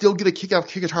 I still get a kick out of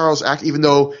Kikutaro's act, even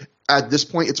though at this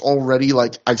point it's already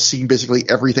like I've seen basically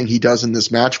everything he does in this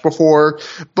match before.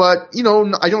 But,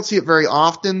 I don't see it very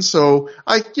often, so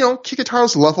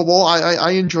Kikutaro's lovable.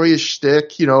 I enjoy his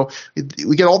shtick.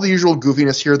 We get all the usual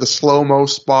goofiness here, the slow-mo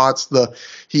spots,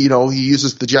 he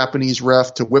uses the Japanese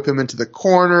ref to whip him into the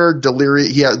corner.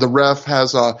 The ref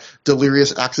has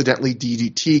Delirious accidentally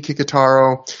DDT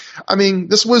Kikutaro. I mean,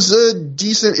 this was a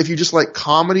decent, if you just like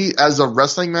comedy as a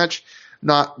wrestling match,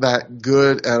 not that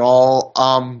good at all.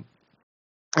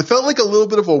 I felt like a little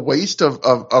bit of a waste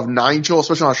of Nigel,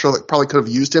 especially on a show that probably could have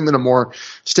used him in a more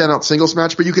standout singles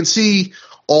match. But you can see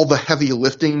all the heavy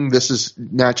lifting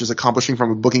match is accomplishing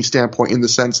from a booking standpoint, in the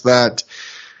sense that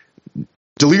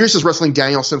Delirious is wrestling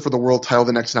Danielson for the world title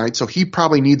the next night, so he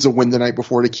probably needs a win the night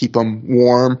before to keep him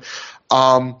warm.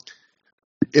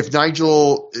 If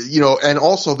Nigel, and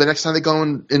also the next time they go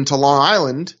into Long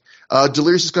Island,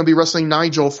 Delirious is going to be wrestling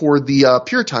Nigel for the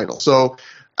Pure title. So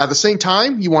at the same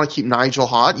time, you want to keep Nigel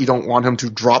hot. You don't want him to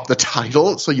drop the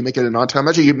title, so you make it a non-title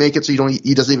match. You make it so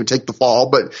he doesn't even take the fall,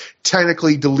 but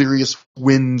technically Delirious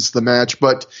wins the match.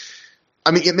 But,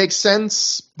 I mean, it makes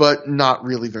sense, but not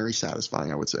really very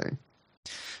satisfying, I would say.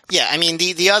 Yeah, I mean,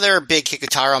 the other big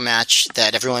Kikutaro match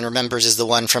that everyone remembers is the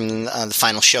one from the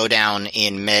Final Showdown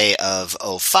in May of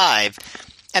 2005.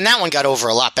 And that one got over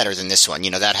a lot better than this one.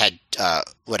 That had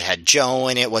had Joe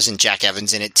in it, wasn't Jack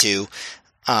Evans in it too.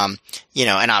 And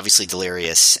obviously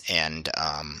Delirious and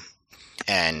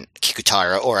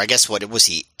Kikutaro, or I guess what was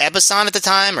he, Ebasan at the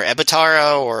time, or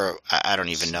Ebataro, or I don't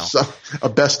even know. So,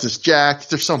 Abestus Jack,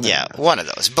 there's something. Yeah, one of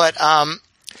those. But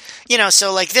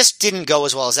so like this didn't go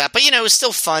as well as that, but it was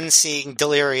still fun seeing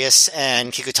Delirious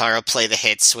and Kikutaro play the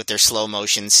hits with their slow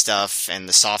motion stuff and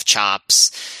the soft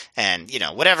chops and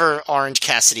whatever Orange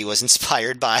Cassidy was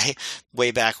inspired by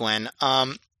way back when.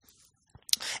 And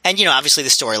obviously the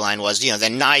storyline was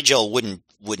then Nigel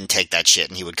wouldn't take that shit,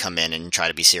 and he would come in and try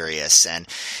to be serious, and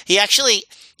he actually.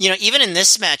 Even in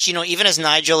this match, even as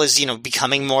Nigel is,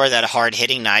 becoming more that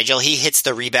hard-hitting Nigel, he hits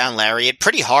the rebound lariat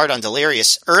pretty hard on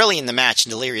Delirious early in the match,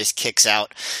 and Delirious kicks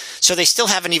out. So they still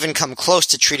haven't even come close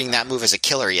to treating that move as a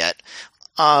killer yet.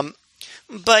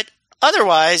 But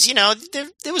otherwise,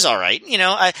 it was all right.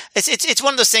 It's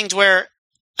one of those things where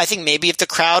I think maybe if the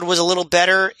crowd was a little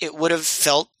better, it would have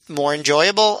felt more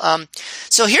enjoyable.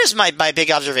 So here's my big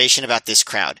observation about this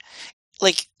crowd.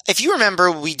 Like, if you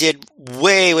remember, we did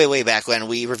way back when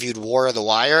we reviewed War of the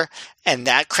Wire, and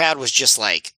that crowd was just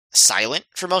like silent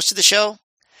for most of the show.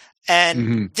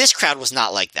 And this crowd was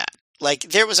not like that. Like,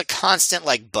 there was a constant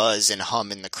like buzz and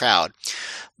hum in the crowd.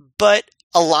 But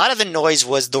a lot of the noise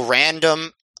was the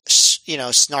random,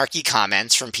 snarky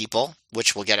comments from people,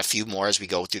 which we'll get a few more as we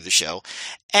go through the show.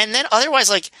 And then otherwise,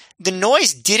 like, the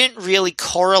noise didn't really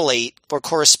correlate or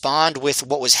correspond with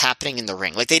what was happening in the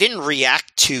ring. Like, they didn't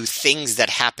react to things that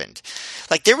happened.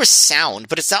 Like, there was sound,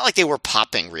 but it's not like they were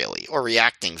popping really or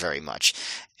reacting very much.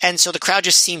 And so the crowd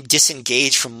just seemed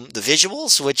disengaged from the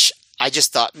visuals, which I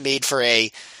just thought made for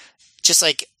just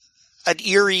like an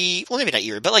eerie, well, maybe not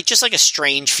eerie, but like just like a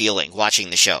strange feeling watching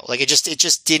the show. Like, it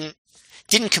just didn't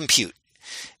compute.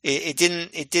 It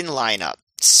didn't line up.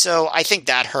 So I think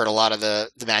that hurt a lot of the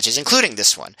matches, including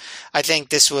this one. I think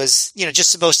this was,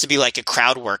 just supposed to be like a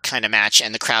crowd work kind of match,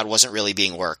 and the crowd wasn't really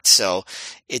being worked. So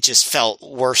it just felt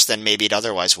worse than maybe it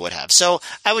otherwise would have. So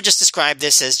I would just describe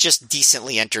this as just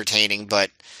decently entertaining,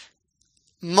 but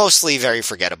mostly very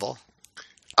forgettable.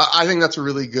 I think that's a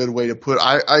really good way to put it.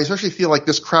 I especially feel like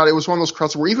this crowd, it was one of those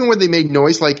crowds where even when they made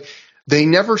noise, like, they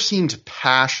never seemed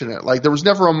passionate. Like, there was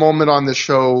never a moment on this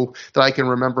show that I can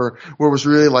remember where it was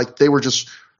really like they were just,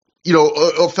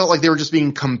 it felt like they were just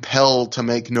being compelled to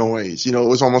make noise. It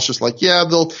was almost just like, yeah,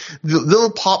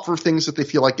 they'll pop for things that they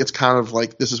feel like it's kind of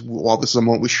like, this is a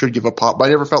moment we should give a pop. But I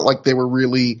never felt like they were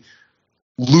really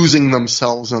losing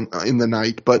themselves in the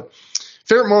night. But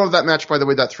favorite moment of that match, by the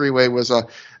way, that three-way was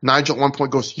Nigel at one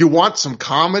point goes, "You want some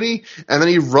comedy?" And then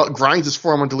he grinds his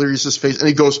forearm on Delirious's face, and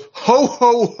he goes, "Ho,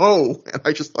 ho, ho." And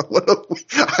I just thought,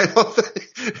 I love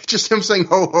that. Just him saying,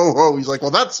 "Ho, ho, ho." He's like,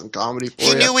 well, that's some comedy for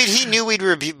you. He knew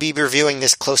we'd be reviewing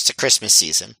this close to Christmas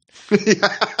season.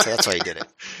 Yeah. So that's why he did it.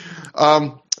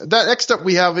 Next up,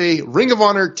 we have a Ring of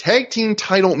Honor Tag Team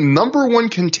Title #1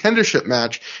 contendership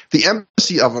match. The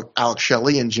embassy of Alex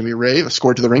Shelley and Jimmy Rave,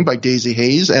 escorted to the ring by Daisy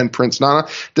Hayes and Prince Nana,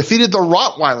 defeated the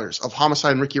Rottweilers of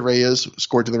Homicide and Ricky Reyes,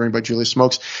 escorted to the ring by Julia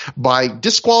Smokes, by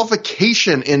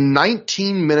disqualification in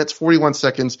 19 minutes, 41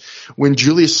 seconds, when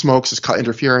Julia Smokes is caught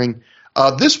interfering.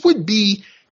 This would be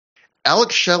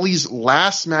Alex Shelley's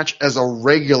last match as a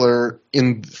regular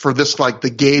for this, like,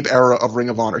 the Gabe era of Ring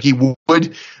of Honor. He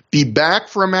would be back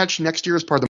for a match next year as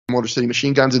part of the Motor City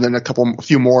Machine Guns, and then a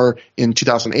few more in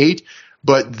 2008.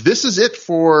 But this is it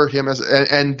for him,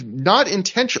 and not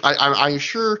intentional. I'm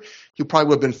sure he probably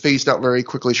would have been phased out very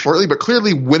quickly shortly, but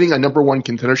clearly winning a #1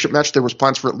 contendership match, there was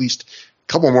plans for at least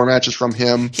a couple more matches from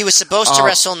him. He was supposed to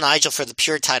wrestle Nigel for the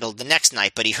Pure title the next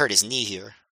night, but he hurt his knee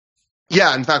here.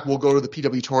 Yeah, in fact, we'll go to the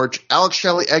PW Torch. Alex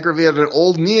Shelley aggravated an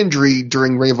old knee injury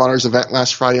during Ring of Honor's event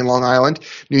last Friday in Long Island,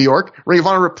 New York. Ring of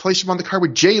Honor replaced him on the card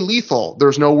with Jay Lethal.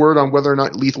 There's no word on whether or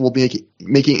not Lethal will be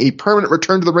making a permanent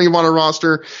return to the Ring of Honor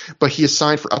roster, but he is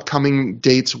signed for upcoming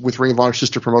dates with Ring of Honor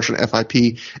sister promotion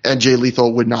FIP, and Jay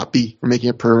Lethal would not be making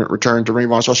a permanent return to Ring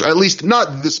of Honor's roster, at least not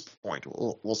at this point,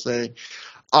 we'll say.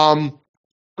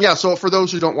 Yeah, so for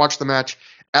those who don't watch the match,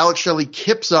 Alex Shelley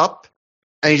kips up,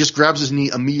 and he just grabs his knee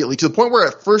immediately, to the point where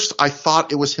at first I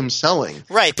thought it was him selling.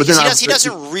 Right, but he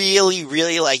doesn't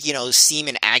really, like, seem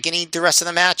in agony the rest of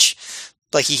the match.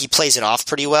 Like, he plays it off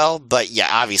pretty well, but yeah,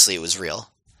 obviously it was real.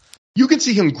 You can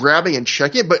see him grabbing and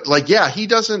checking, but, like, yeah, he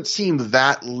doesn't seem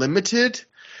that limited.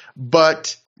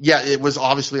 But, yeah, it was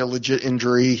obviously a legit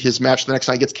injury. His match the next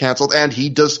night gets canceled, and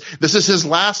this is his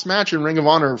last match in Ring of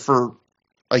Honor for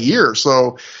a year.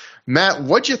 So, Matt,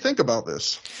 what'd you think about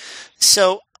this?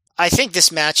 So, I think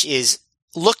this match is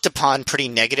looked upon pretty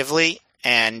negatively,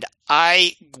 and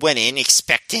I went in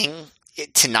expecting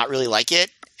to not really like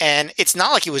it, and it's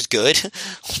not like it was good,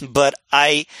 but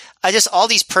I just, all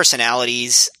these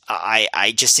personalities,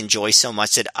 I just enjoy so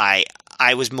much that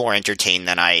I was more entertained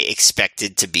than I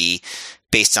expected to be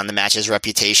based on the match's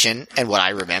reputation and what I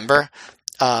remember.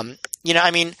 I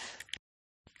mean,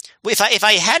 if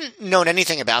I hadn't known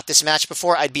anything about this match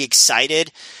before, I'd be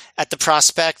excited at the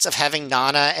prospects of having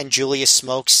Nana and Julia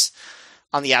Smokes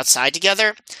on the outside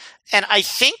together. And I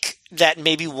think that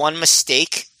maybe one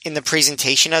mistake in the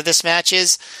presentation of this match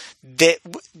is that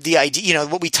the idea,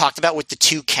 what we talked about with the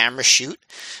 2-camera shoot,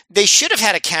 they should have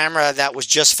had a camera that was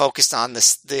just focused on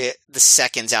the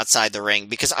seconds outside the ring,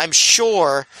 because I'm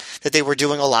sure that they were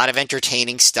doing a lot of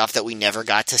entertaining stuff that we never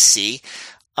got to see.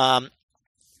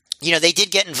 They did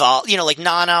get involved, like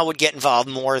Nana would get involved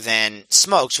more than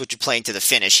Smokes, which would play into the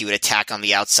finish. He would attack on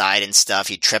the outside and stuff.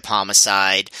 He'd trip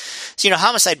Homicide. So,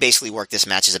 Homicide basically worked this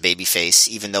match as a babyface,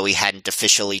 even though he hadn't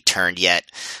officially turned yet.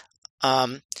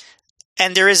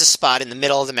 And there is a spot in the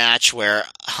middle of the match where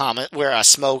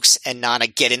Smokes and Nana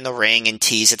get in the ring and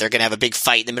tease that they're going to have a big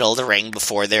fight in the middle of the ring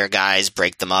before their guys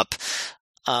break them up.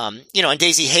 And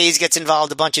Daisy Hayes gets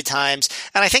involved a bunch of times.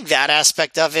 And I think that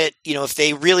aspect of it, if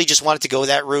they really just wanted to go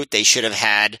that route, they should have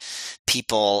had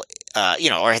people,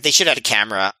 or they should have had a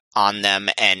camera on them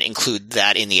and include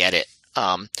that in the edit.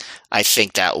 I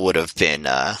think that would have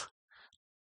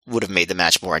made the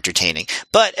match more entertaining.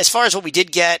 But as far as what we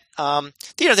did get,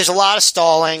 there's a lot of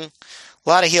stalling, a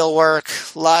lot of heel work,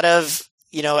 a lot of,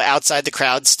 outside the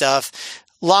crowd stuff.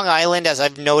 Long Island, as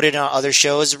I've noted on other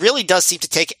shows, really does seem to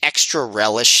take extra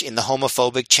relish in the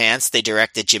homophobic chants they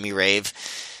direct at Jimmy Rave.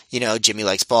 Jimmy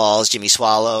likes balls, Jimmy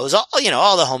swallows, all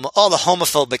the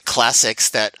homophobic classics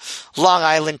that Long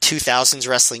Island 2000s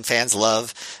wrestling fans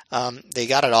love. They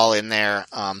got it all in there.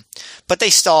 But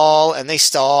they stall and they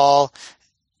stall.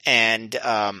 And,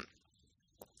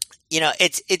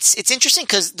 it's interesting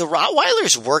because the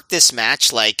Rottweilers work this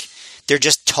match like they're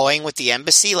just toying with the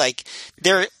embassy. Like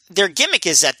their gimmick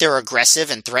is that they're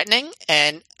aggressive and threatening.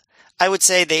 And I would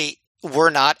say they were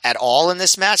not at all in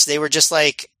this match. They were just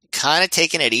like kind of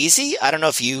taking it easy. I don't know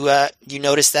if you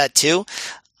noticed that too.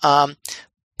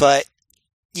 But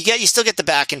you still get the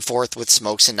back and forth with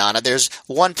Smokes and Nana. There's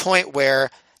one point where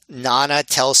Nana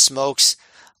tells Smokes,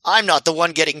 "I'm not the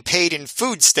one getting paid in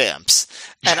food stamps."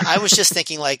 And I was just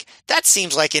thinking, like, that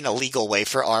seems like an illegal way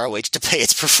for ROH to pay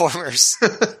its performers.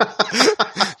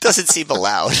 Doesn't seem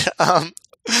allowed.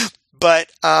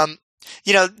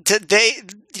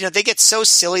 They get so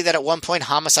silly that at one point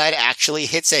Homicide actually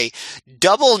hits a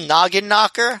double noggin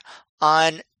knocker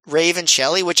on Rave and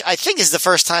Shelley, which I think is the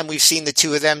first time we've seen the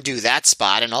two of them do that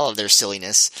spot in all of their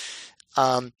silliness.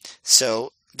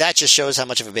 So that just shows how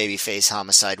much of a babyface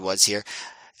Homicide was here.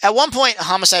 At one point,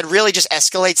 Homicide really just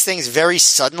escalates things very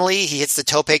suddenly. He hits the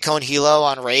Tope Con Hilo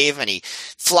on Rave, and he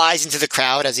flies into the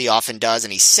crowd, as he often does,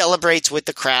 and he celebrates with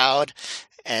the crowd.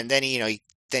 And then he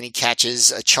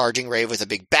catches a charging Rave with a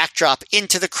big backdrop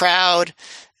into the crowd.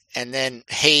 And then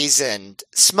Hayes and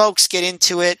Smokes get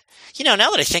into it. Now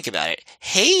that I think about it,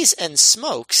 Hayes and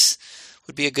Smokes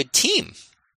would be a good team.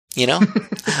 Didn't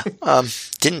occur to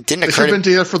me. They should have been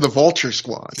together for the Vulture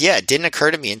Squad. Yeah, it didn't occur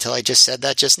to me until I just said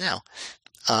that just now.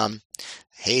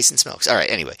 Hayes and Smokes. All right.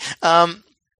 Anyway. But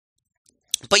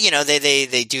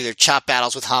they do their chop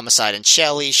battles with Homicide and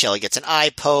Shelley. Shelley gets an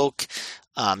eye poke.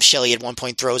 Shelley at one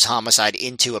point throws Homicide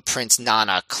into a Prince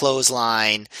Nana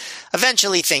clothesline.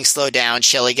 Eventually things slow down.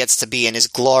 Shelley gets to be in his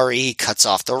glory. He cuts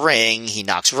off the ring. He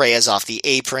knocks Reyes off the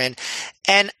apron.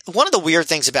 And one of the weird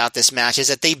things about this match is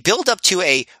that they build up to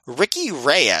a Ricky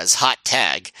Reyes hot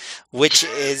tag, which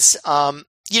is,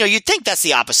 you'd think that's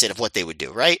the opposite of what they would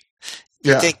do, right?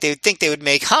 Yeah. They would think they would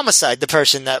make Homicide the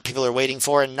person that people are waiting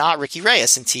for and not Ricky Reyes,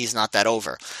 since he's not that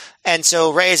over. And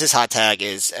so Reyes' hot tag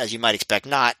is, as you might expect,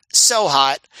 not so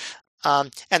hot.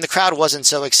 And the crowd wasn't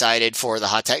so excited for the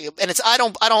hot tag. And I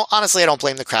don't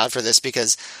blame the crowd for this,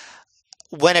 because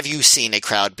when have you seen a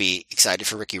crowd be excited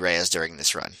for Ricky Reyes during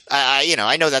this run?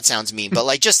 I know that sounds mean,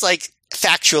 but just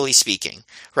factually speaking,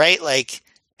 right? Like,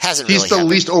 hasn't really happened. He's the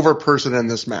least over person in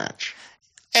this match.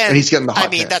 And he's getting the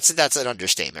hot tag. That's an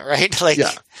understatement, right?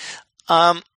 Yeah.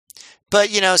 But,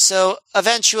 so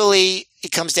eventually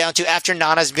it comes down to, after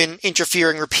Nana's been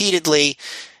interfering repeatedly,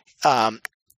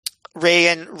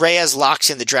 Reyes locks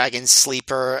in the Dragon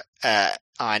Sleeper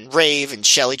on Rave, and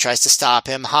Shelley tries to stop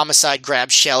him. Homicide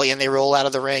grabs Shelley, and they roll out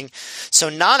of the ring. So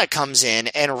Nana comes in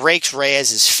and rakes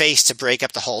Reyes' face to break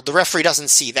up the hold. The referee doesn't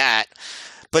see that.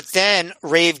 But then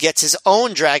Rave gets his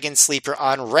own Dragon Sleeper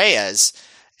on Reyes,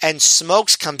 and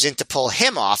Smokes comes in to pull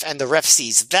him off, and the ref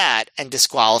sees that and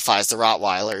disqualifies the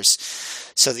Rottweilers.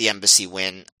 So the Embassy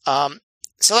win.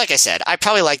 So like I said, I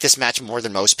probably like this match more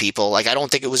than most people. I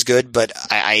don't think it was good, but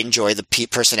I enjoy the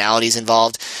personalities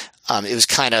involved. It was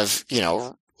kind of,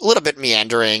 a little bit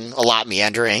meandering, a lot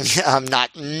meandering,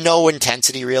 no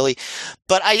intensity really.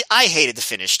 But I hated the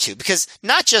finish too, because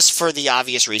not just for the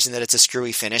obvious reason that it's a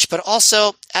screwy finish, but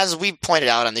also, as we pointed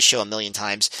out on this show a million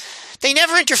times, they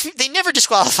never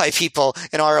disqualify people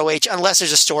in ROH unless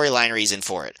there's a storyline reason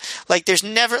for it. There's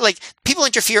never, people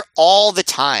interfere all the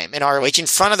time in ROH in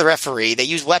front of the referee. They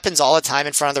use weapons all the time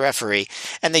in front of the referee,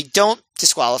 and they don't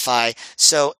disqualify.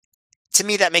 So to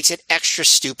me, that makes it extra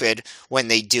stupid when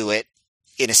they do it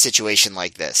in a situation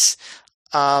like this.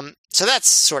 So that's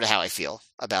sort of how I feel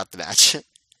about the match.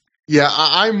 Yeah,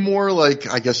 I'm more like,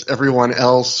 I guess, everyone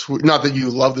else. Not that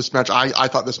you love this match. I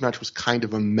thought this match was kind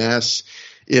of a mess.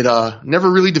 It never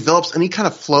really develops any kind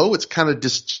of flow. It's kind of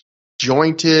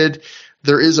disjointed.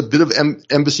 There is a bit of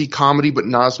embassy comedy, but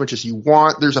not as much as you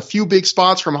want. There's a few big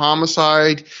spots from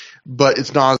Homicide, but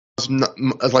it's not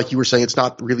like you were saying, it's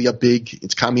not really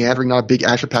it's kind of meandering, not a big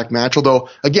action-packed match. Although,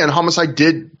 again, Homicide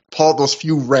did pull out those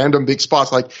few random big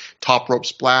spots like top rope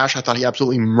splash. I thought he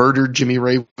absolutely murdered Jimmy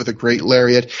Ray with a great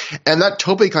lariat. And that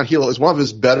tope con hilo is one of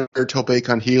his better tope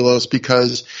con hilos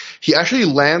because he actually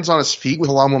lands on his feet with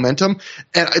a lot of momentum.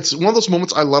 And it's one of those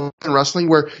moments I love in wrestling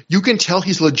where you can tell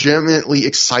he's legitimately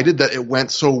excited that it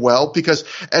went so well, because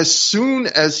as soon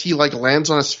as he like lands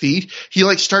on his feet, he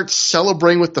like starts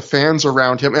celebrating with the fans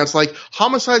around him. And it's like,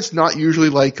 Homicide's not usually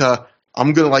like, I'm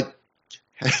going to like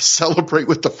celebrate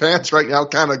with the fans right now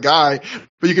kind of guy,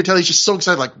 but you can tell he's just so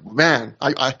excited, like, man,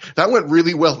 I that went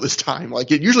really well this time. Like,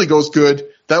 it usually goes good.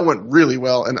 That went really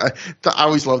well. And I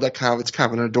always love that it's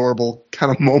kind of an adorable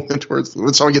kind of moment where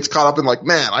when someone gets caught up in like,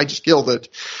 man, I just killed it.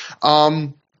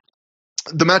 The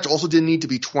match also didn't need to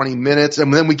be 20 minutes.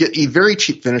 And then we get a very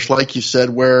cheap finish, like you said,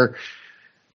 where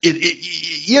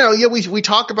we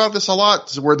talk about this a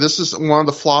lot, where this is one of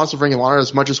the flaws of Ring of Honor.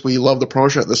 As much as we love the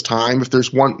promotion at this time, if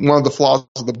there's one of the flaws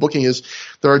of the booking is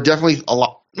there are definitely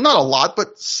not a lot,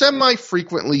 but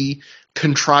semi-frequently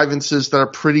contrivances that are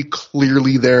pretty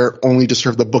clearly there only to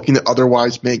serve the booking that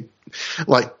otherwise make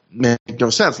no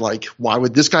sense. Like, why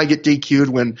would this guy get DQ'd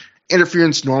when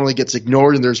interference normally gets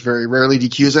ignored and there's very rarely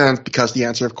DQs? And because the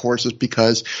answer, of course, is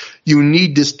because you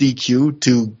need this DQ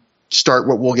to start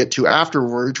what we'll get to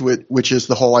afterwards, which is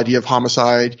the whole idea of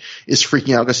Homicide is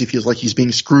freaking out because he feels like he's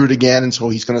being screwed again, and so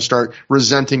he's going to start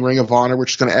resenting Ring of Honor,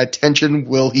 which is going to add tension.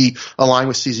 Will he align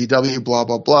with CZW? Blah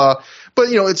blah blah. But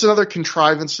it's another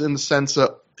contrivance in the sense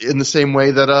of, in the same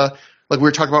way that like we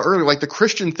were talking about earlier, like the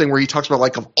Christian thing where he talks about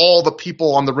like of all the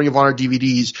people on the Ring of Honor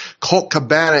DVDs, Colt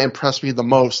Cabana impressed me the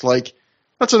most. Like,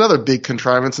 that's another big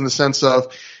contrivance in the sense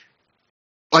of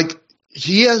like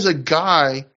he has a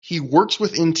guy he works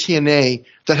with in TNA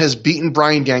that has beaten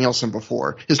Bryan Danielson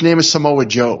before. His name is Samoa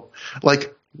Joe.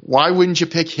 Like, why wouldn't you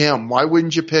pick him? Why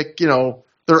wouldn't you pick, there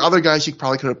are other guys you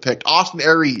probably could have picked. Austin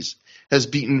Aries has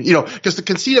beaten, because the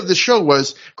conceit of the show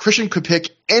was Christian could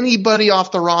pick anybody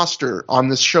off the roster on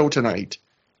this show tonight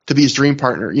to be his dream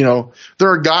partner. There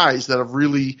are guys that have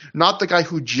really, not the guy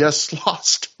who just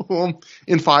lost to him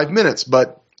in 5 minutes,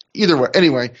 but either way.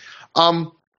 Anyway,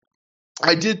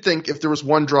 I did think if there was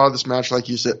one draw of this match, like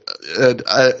you said,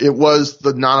 it was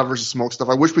the Nana versus Smoke stuff.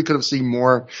 I wish we could have seen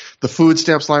more. The food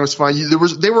stamps line was fine.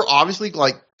 They were obviously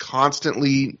like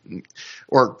constantly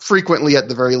or frequently at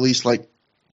the very least like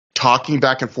talking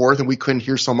back and forth, and we couldn't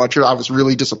hear so much of it. I was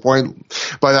really disappointed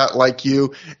by that, like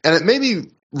you. And it made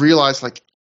me realize, like,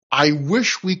 I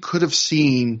wish we could have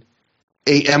seen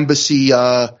a Embassy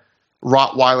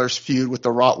Rottweilers feud with the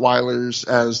Rottweilers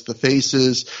as the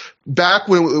faces back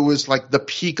when it was like the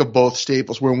peak of both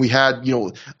staples, when we had,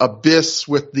 Abyss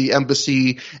with the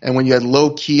Embassy and when you had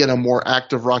Low Key and a more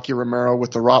active Rocky Romero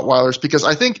with the Rottweilers, because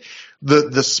I think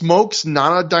the Smokes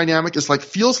Nana dynamic is like,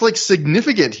 feels like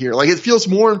significant here. Like, it feels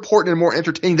more important and more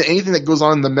entertaining than anything that goes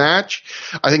on in the match.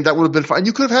 I think that would have been fun. And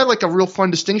you could have had like a real fun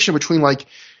distinction between like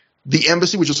the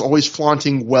Embassy, which is always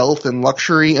flaunting wealth and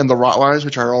luxury, and the Rottweilers,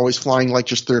 which are always flying like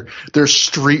just their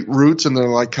street roots and their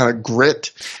like kind of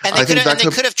grit. And they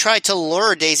could have tried to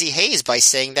lure Daisy Hayes by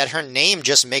saying that her name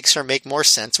just makes her make more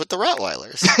sense with the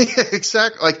Rottweilers.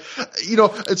 Exactly. Like,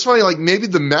 it's funny. Like, maybe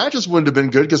the matches wouldn't have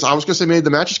been good, because I was going to say maybe the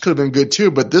matches could have been good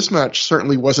too, but this match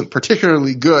certainly wasn't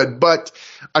particularly good. But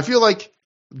I feel like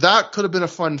that could have been a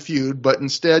fun feud. But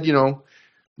instead,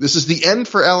 this is the end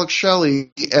for Alex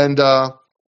Shelley, and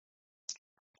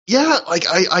yeah, like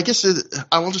I guess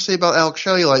I will just say about Alex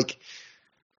Shelley, like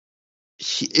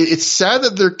it's sad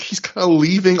that he's kind of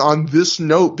leaving on this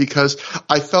note, because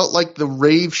I felt like the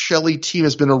Rave Shelley team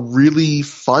has been a really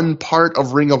fun part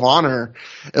of Ring of Honor,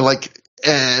 and like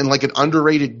an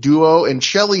underrated duo. And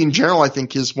Shelley in general, I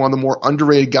think, is one of the more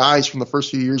underrated guys from the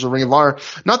first few years of Ring of Honor.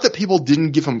 Not that people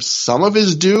didn't give him some of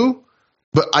his due,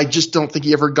 but I just don't think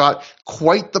he ever got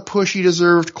quite the push he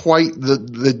deserved, quite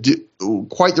the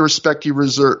respect he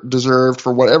deserved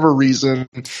for whatever reason.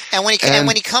 And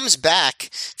when he comes back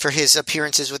for his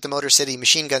appearances with the Motor City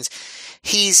Machine Guns,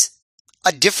 he's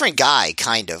a different guy,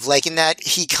 kind of, like, in that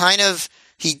he kind of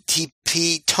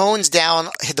he tones down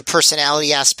the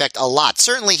personality aspect a lot.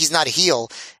 Certainly, he's not a heel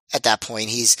at that point.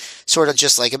 He's sort of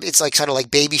just like, it's like sort of like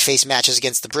babyface matches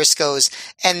against the Briscoes,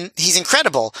 and he's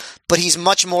incredible, but he's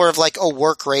much more of like a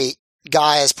work rate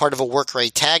guy as part of a work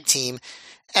rate tag team.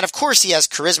 And of course he has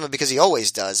charisma, because he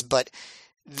always does, but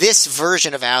this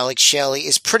version of Alex Shelley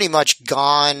is pretty much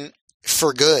gone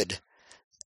for good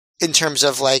in terms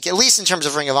of like, at least in terms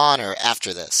of Ring of Honor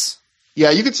after this.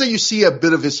 Yeah, you could say you see a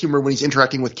bit of his humor when he's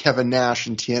interacting with Kevin Nash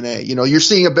in TNA. You're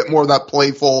seeing a bit more of that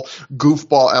playful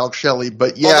goofball Alex Shelley.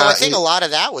 But yeah, although I think a lot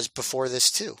of that was before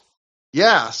this too.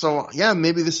 Yeah, so yeah,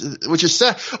 maybe this is, which is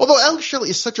sad. Although Alex Shelley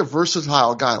is such a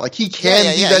versatile guy, like he can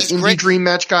be that He's indie great. dream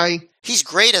match guy. He's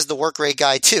great as the work rate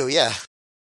guy too. Yeah.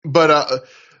 But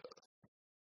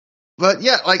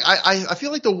yeah, like I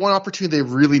feel like the one opportunity they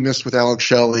really missed with Alex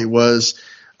Shelley was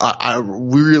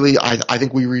I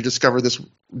think we rediscovered this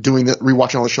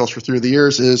rewatching all the shows for 3 of the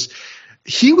years is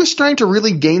he was starting to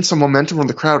really gain some momentum from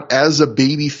the crowd as a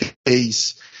baby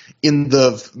face in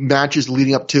the matches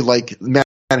leading up to like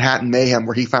Manhattan Mayhem,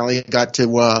 where he finally got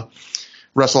to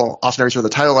wrestle Austin Aries for the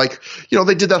title. Like, you know,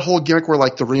 they did that whole gimmick where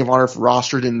like the Ring of Honor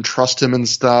roster didn't trust him and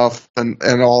stuff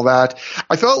and all that.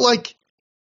 I felt like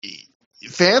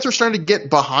fans are starting to get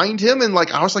behind him, and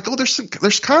like I was like, oh,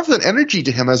 there's kind of an energy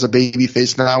to him as a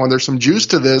babyface now, and there's some juice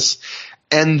to this.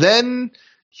 And then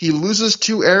he loses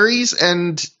to Aries,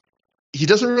 and he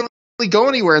doesn't really go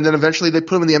anywhere. And then eventually they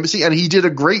put him in the embassy, and he did a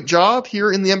great job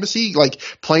here in the embassy, like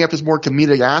playing up his more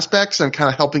comedic aspects and kind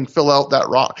of helping fill out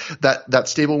that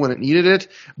stable when it needed it.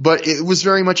 But it was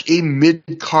very much a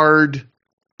mid-card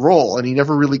role, and he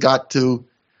never really got to.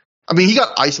 I mean, he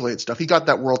got isolated stuff. He got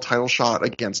that world title shot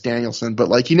against Danielson, but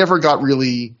like he never got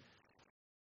his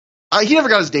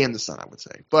day in the sun, I would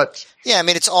say. But yeah, I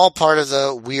mean, it's all part of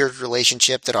the weird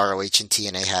relationship that ROH and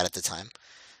TNA had at the time.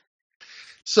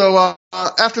 So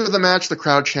after the match, the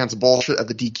crowd chants bullshit at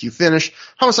the DQ finish.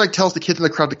 Homicide tells the kids in the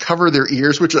crowd to cover their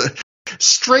ears, which is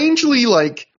strangely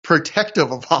like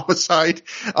protective of Homicide.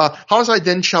 Homicide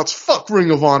then shouts, "Fuck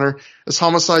Ring of Honor." As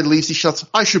Homicide leaves, he shouts,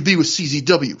 "I should be with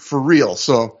CZW for real."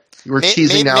 So we're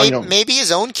teasing now. Maybe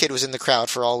his own kid was in the crowd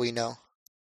for all we know.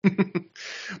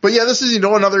 But yeah, this is,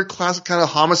 another classic kind of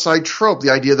Homicide trope.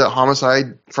 The idea that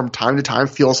Homicide from time to time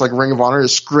feels like Ring of Honor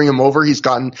is screwing him over. He's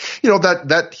gotten,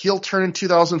 that heel turn in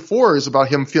 2004 is about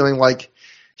him feeling like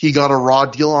he got a raw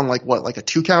deal on like a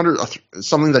 2 counter,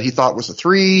 something that he thought was a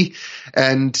 3.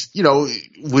 And,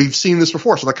 we've seen this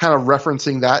before. So they're kind of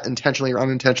referencing that intentionally or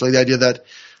unintentionally, the idea that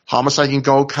Homicide can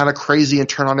go kind of crazy and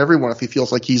turn on everyone if he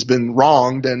feels like he's been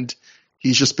wronged, and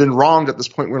he's just been wronged at this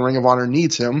point when Ring of Honor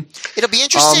needs him. It'll be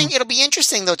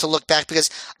interesting though to look back, because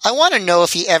I want to know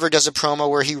if he ever does a promo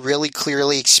where he really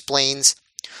clearly explains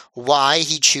why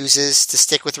he chooses to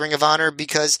stick with Ring of Honor,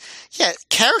 because yeah,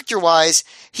 character-wise,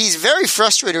 he's very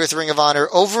frustrated with Ring of Honor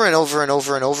over and over and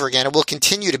over and over again, and will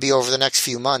continue to be over the next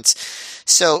few months.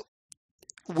 So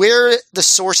where the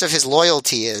source of his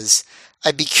loyalty is,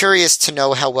 I'd be curious to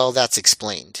know how well that's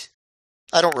explained.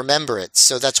 I don't remember it,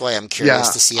 so that's why I'm curious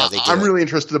to see how they do it. I'm really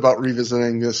interested about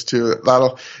revisiting this too.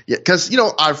 Because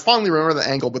I fondly remember the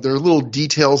angle, but there are little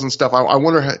details and stuff. I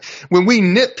wonder when we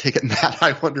nitpick at Matt,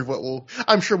 I wonder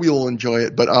I'm sure we will enjoy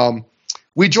it. But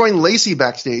we join Lacey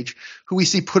backstage, who we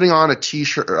see putting on a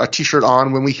t-shirt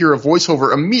on when we hear a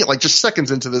voiceover immediately, like just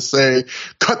seconds into this, say,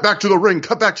 "Cut back to the ring,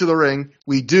 cut back to the ring."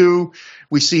 We do.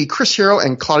 We see Chris Hero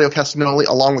and Claudio Castagnoli,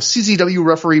 along with CZW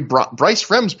referee Bryce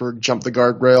Remsburg, jump the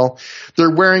guardrail. They're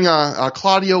wearing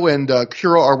Claudio and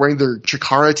Hero are wearing their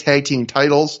Chikara tag team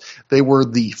titles. They were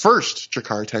the first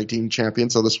Chikara tag team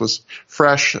champions, so this was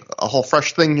fresh, a whole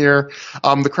fresh thing here.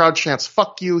 The crowd chants,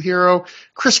 "Fuck you, Hero."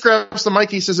 Chris grabs the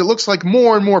mic. He says, "It looks like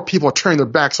more and more people are turning their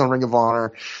backs on Ring of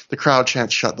Honor." The crowd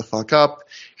chants, "Shut the fuck up."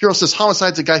 Hero says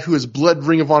Homicide's a guy who has bled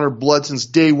Ring of Honor blood since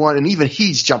day one, and even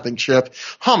he's jumping ship.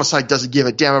 Homicide doesn't give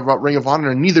a damn about Ring of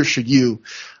Honor, and neither should you.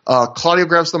 Claudio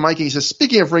grabs the mic and he says,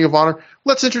 "Speaking of Ring of Honor,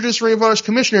 let's introduce Ring of Honor's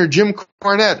commissioner, Jim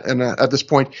Cornette." And at this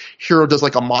point, Hero does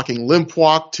like a mocking limp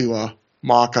walk to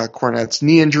mock Cornette's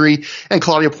knee injury. And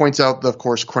Claudio points out that, of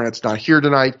course, Cornette's not here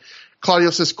tonight. Claudio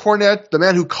says Cornette, the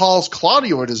man who calls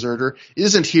Claudio a deserter,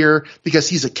 isn't here because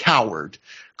he's a coward.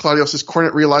 Claudio says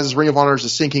Cornette realizes Ring of Honor is a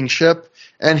sinking ship.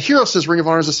 And Hero says Ring of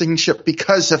Honor is a sinking ship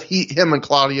because of him and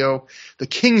Claudio. The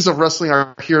kings of wrestling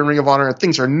are here in Ring of Honor, and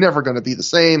things are never going to be the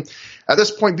same. At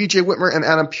this point, BJ Whitmer and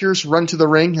Adam Pearce run to the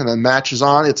ring, and the match is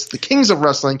on. It's the kings of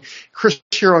wrestling, Chris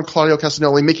Hero and Claudio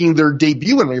Castagnoli, making their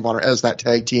debut in Ring of Honor as that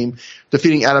tag team,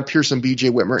 defeating Adam Pearce and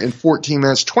BJ Whitmer in 14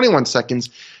 minutes, 21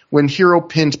 seconds, when Hero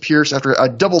pinned Pearce after a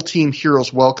double-team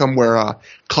Hero's Welcome, where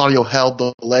Claudio held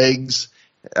the legs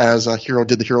as Hero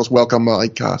did the Hero's Welcome,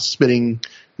 spinning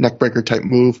neckbreaker type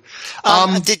move.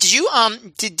 Did you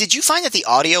find that the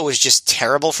audio was just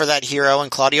terrible for that Hero and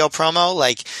Claudio promo?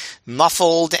 Like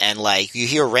muffled, and like you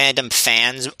hear random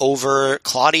fans over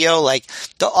Claudio. Like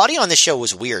the audio on the show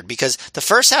was weird, because the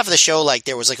first half of the show, like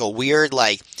there was like a weird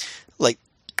like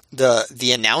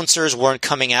the announcers weren't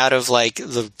coming out of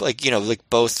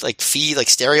both feed, like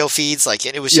stereo feeds, like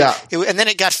it was and then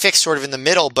it got fixed sort of in the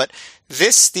middle. But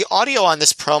the audio on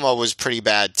this promo was pretty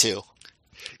bad too.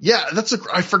 Yeah,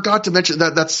 I forgot to mention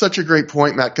that. That's such a great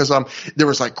point, Matt, because there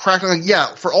was like crackling. Like,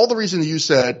 yeah, for all the reasons you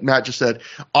said, Matt just said,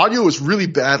 audio was really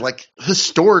bad, like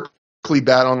historically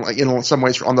bad on like in some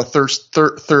ways on the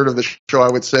third of the show,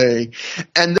 I would say.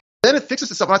 And then it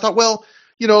fixes itself. And I thought, well,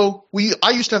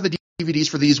 I used to have the DVDs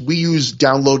for these. We use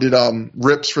downloaded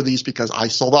rips for these because I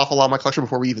sold off a lot of my collection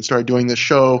before we even started doing this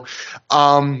show.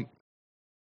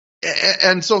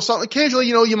 And so occasionally,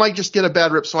 you might just get a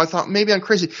bad rip. So I thought maybe I'm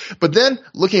crazy. But then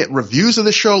looking at reviews of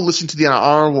the show, listening to the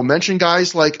honorable mention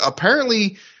guys, like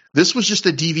apparently this was just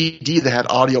a DVD that had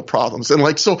audio problems. And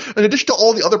like, so in addition to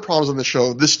all the other problems on the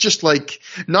show, this just like,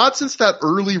 not since that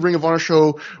early Ring of Honor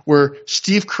show where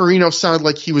Steve Corino sounded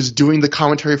like he was doing the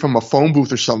commentary from a phone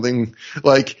booth or something,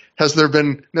 like has there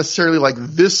been necessarily like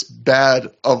this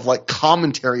bad of like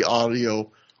commentary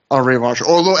audio on Ring of Honor show.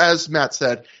 Although as Matt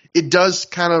said, it does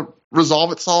kind of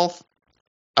resolve itself.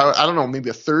 I don't know, maybe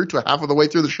a third to a half of the way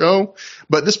through the show,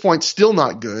 but at this point, still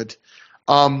not good.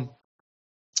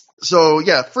 So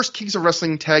yeah, first Kings of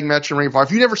Wrestling tag match in Ring of Honor.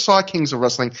 If you never saw Kings of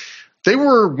Wrestling, they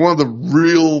were one of the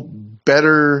real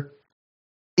better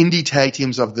indie tag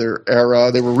teams of their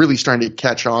era. They were really starting to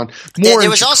catch on. There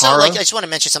was also like, I just want to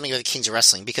mention something about the Kings of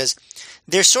Wrestling because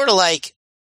they're sort of like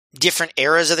different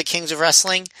eras of the Kings of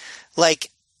Wrestling. Like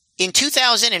in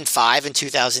 2005 and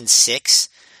 2006,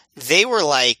 they were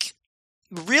like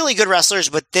really good wrestlers,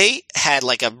 but they had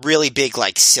like a really big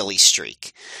like silly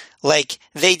streak. Like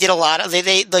they did a lot of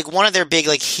they like one of their big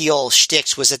like heel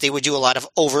shticks was that they would do a lot of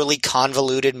overly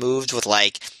convoluted moves with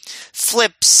like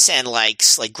flips and like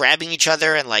grabbing each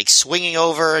other and like swinging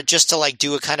over just to like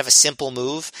do a kind of a simple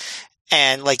move.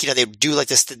 And like, they would do like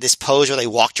this pose where they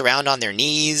walked around on their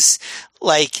knees.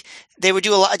 Like they would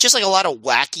do a lot of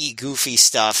wacky, goofy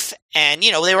stuff. And,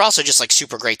 they were also just like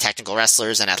super great technical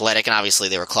wrestlers and athletic. And obviously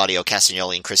they were Claudio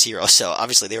Castagnoli and Chris Hero. So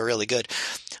obviously they were really good.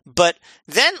 But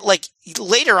then like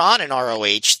later on in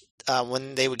ROH,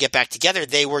 when they would get back together,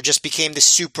 they became the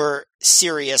super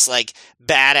serious, like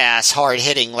badass, hard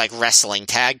hitting, like wrestling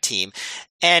tag team.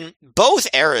 And both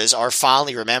eras are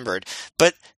fondly remembered,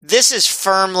 but this is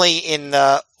firmly in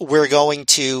the we're going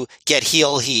to get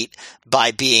heel heat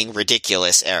by being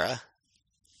ridiculous era.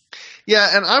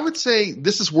 Yeah, and I would say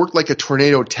this has worked like a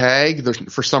tornado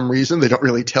tag. For some reason, they don't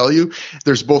really tell you.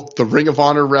 There's both the Ring of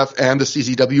Honor ref and the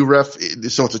CZW ref,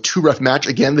 so it's a 2-ref match.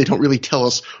 Again, they don't really tell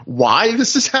us why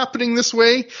this is happening this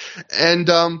way. And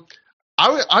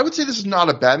I would say this is not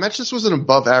a bad match. This was an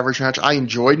above-average match. I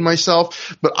enjoyed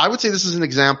myself, but I would say this is an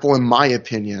example, in my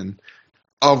opinion,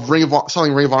 of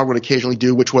something Ring of Honor would occasionally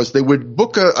do, which was they would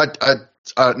book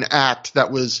an act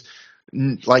that was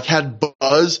like had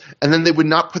buzz, and then they would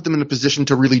not put them in a position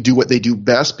to really do what they do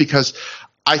best, because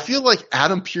I feel like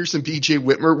Adam Pearce and BJ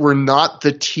Whitmer were not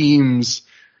the teams.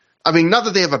 I mean, not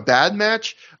that they have a bad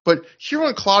match, but Hero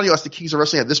and Claudio as the Kings of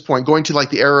Wrestling at this point, going to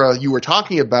like the era you were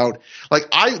talking about, like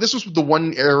this was the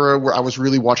one era where I was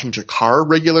really watching Jakar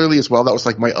regularly as well. That was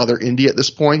like my other indie at this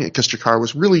point, because Jakar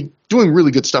was really doing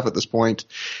really good stuff at this point.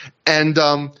 And,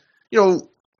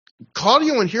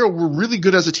 Claudio and Hero were really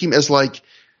good as a team as like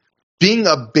being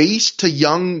a base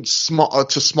to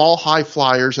small high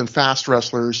flyers and fast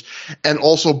wrestlers, and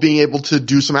also being able to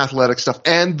do some athletic stuff,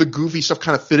 and the goofy stuff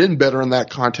kind of fit in better in that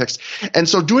context. And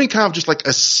so doing kind of just like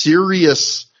a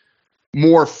serious,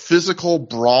 more physical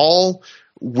brawl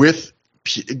with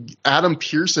Adam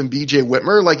Pearce and BJ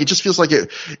Whitmer, like it just feels like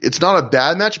it's not a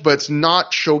bad match, but it's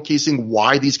not showcasing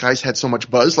why these guys had so much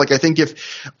buzz. Like I think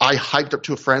if I hyped up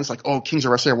to a friend, like, oh, Kings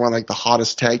of Wrestling are one of like the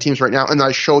hottest tag teams right now, and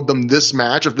I showed them this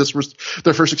match, if this was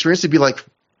their first experience, they'd be like,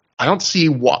 I don't see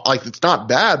why. Like it's not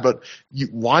bad, but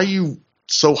why are you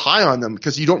so high on them?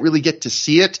 Because you don't really get to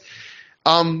see it.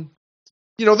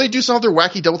 They do some of their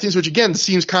wacky double teams, which again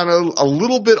seems kind of a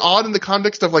little bit odd in the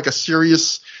context of like a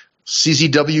serious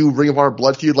CZW Ring of Honor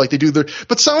blood feud, like they do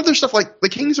but some of their stuff, like the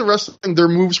Kings of Wrestling, their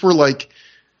moves were like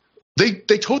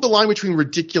they towed the line between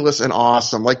ridiculous and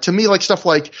awesome. Like to me, like stuff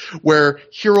like where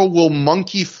Hero will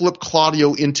monkey flip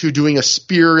Claudio into doing a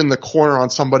spear in the corner on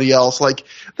somebody else, like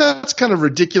that's kind of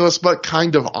ridiculous but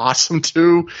kind of awesome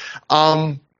too.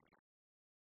 And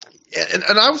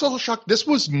I was also shocked.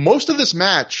 Most of this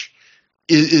match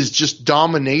is just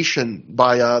domination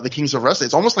by the Kings of Wrestling.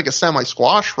 It's almost like a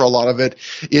semi-squash for a lot of it.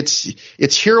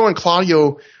 It's Hero and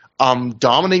Claudio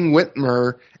dominating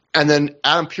Whitmer, and then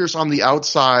Adam Pearce on the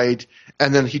outside,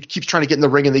 and then he keeps trying to get in the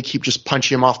ring, and they keep just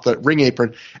punching him off the ring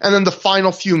apron. And then the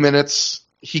final few minutes,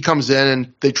 he comes in,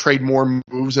 and they trade more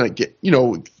moves, and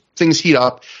things heat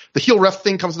up. The heel ref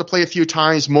thing comes into play a few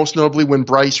times, most notably when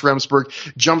Bryce Remsburg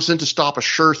jumps in to stop a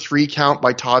sure 3 count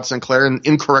by Todd Sinclair and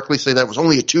incorrectly say that it was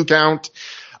only a 2 count.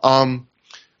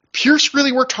 Pierce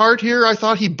really worked hard here. I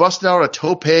thought he busted out a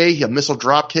tope, a missile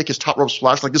drop kick, his top rope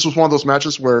splash. Like, this was one of those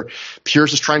matches where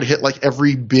Pierce is trying to hit like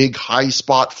every big high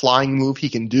spot flying move he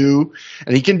can do.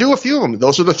 And he can do a few of them.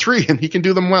 Those are the three, and he can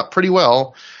do them pretty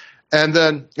well. And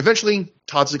then eventually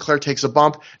Todd Sinclair takes a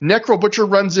bump. Necro Butcher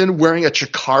runs in wearing a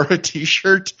Chikara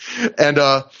t-shirt, and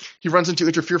he runs in to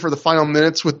interfere for the final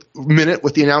minute with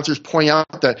the announcers pointing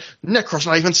out that Necro's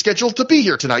not even scheduled to be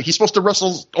here tonight. He's supposed to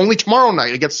wrestle only tomorrow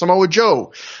night against Samoa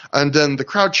Joe. And then the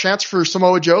crowd chants for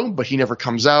Samoa Joe, but he never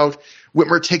comes out.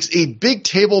 Whitmer takes a big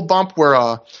table bump where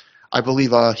I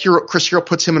believe Chris Hero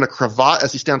puts him in a cravat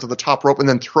as he stands on the top rope and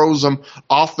then throws him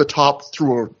off the top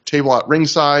through a table at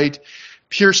ringside.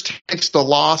 Pierce takes the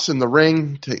loss in the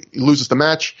ring. He loses the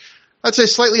match. I'd say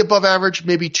slightly above average,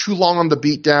 maybe too long on the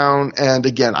beatdown. And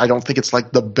again, I don't think it's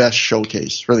like the best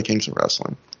showcase for the Kings of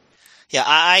Wrestling. Yeah,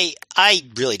 I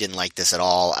really didn't like this at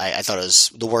all. I thought it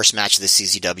was the worst match of the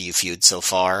CZW feud so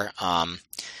far.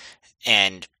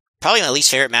 And probably my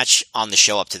least favorite match on the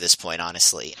show up to this point,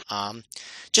 honestly.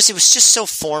 It was just so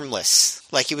formless.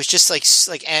 Like, it was just like,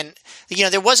 and, you know,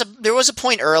 there was a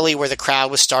point early where the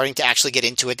crowd was starting to actually get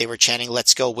into it. They were chanting,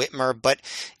 "Let's go Whitmer," but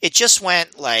it just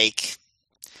went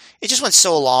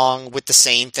so long with the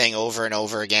same thing over and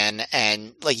over again.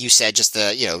 And like you said, just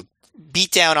the, you know,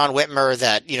 beat down on Whitmer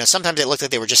that, you know, sometimes it looked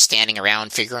like they were just standing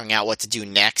around figuring out what to do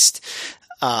next.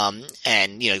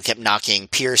 And, you know, kept knocking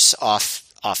Pierce off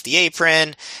the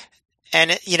apron.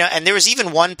 And, you know, and there was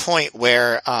even one point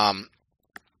where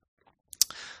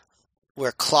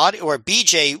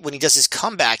BJ, when he does his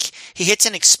comeback, he hits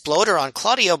an exploder on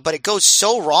Claudio, but it goes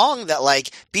so wrong that like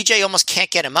BJ almost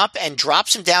can't get him up and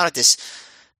drops him down at this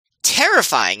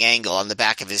terrifying angle on the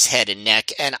back of his head and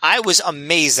neck. And I was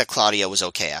amazed that Claudio was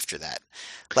okay after that.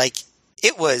 Like,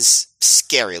 it was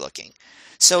scary looking.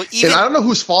 So even, and I don't know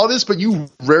whose fault it is, but you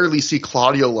rarely see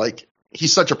Claudio, like,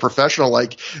 he's such a professional.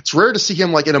 Like, it's rare to see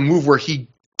him like in a move where he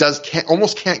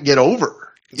almost can't get over.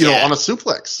 You know, on a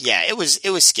suplex. Yeah, it was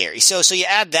scary. So you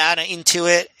add that into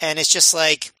it, and it's just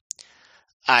like,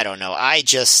 I don't know. I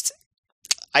just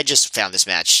found this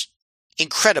match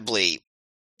incredibly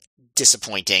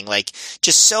disappointing. Like,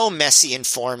 just so messy and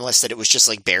formless that it was just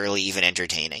like barely even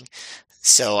entertaining.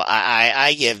 So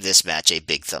I give this match a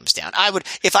big thumbs down.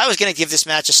 If I was going to give this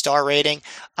match a star rating,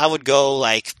 I would go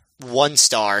like 1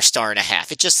 star,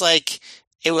 1.5. It just like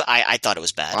I thought it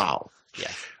was bad. Wow.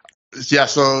 Yeah. Yeah,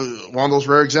 so one of those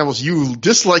rare examples. You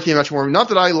disliking it much more. Not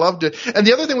that I loved it. And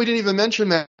the other thing we didn't even mention,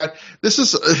 Matt, this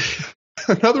is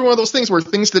another one of those things where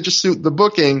things that just suit the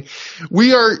booking.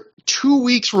 We are 2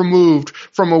 weeks removed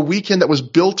from a weekend that was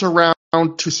built around,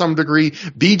 to some degree,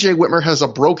 BJ Whitmer has a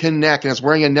broken neck and is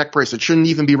wearing a neck brace that shouldn't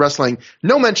even be wrestling.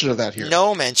 No mention of that here.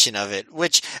 No mention of it,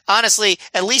 which honestly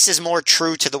at least is more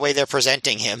true to the way they're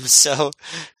presenting him. So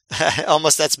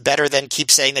almost that's better than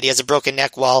keep saying that he has a broken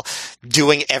neck while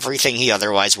doing everything he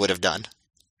otherwise would have done.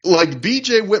 Like,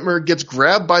 BJ Whitmer gets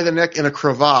grabbed by the neck in a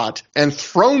cravat and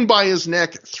thrown by his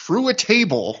neck through a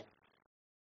table.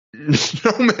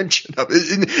 No mention of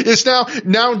it. It's now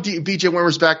BJ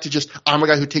Whitmer's back to just, I'm a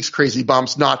guy who takes crazy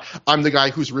bumps, not I'm the guy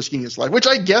who's risking his life, which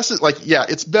I guess is like, yeah,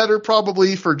 it's better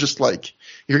probably for just like,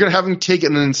 you're going to have him take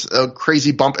a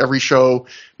crazy bump every show.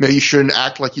 Maybe you shouldn't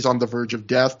act like he's on the verge of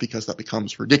death because that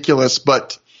becomes ridiculous,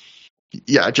 but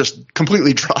yeah, just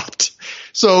completely dropped.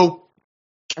 So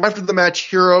after the match,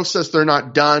 Hero says they're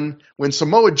not done when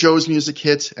Samoa Joe's music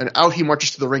hits, and out he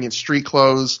marches to the ring in street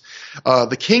clothes.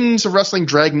 The Kings of Wrestling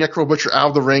drag Necro Butcher out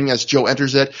of the ring as Joe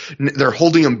enters it. They're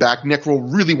holding him back. Necro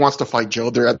really wants to fight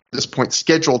Joe. They're at this point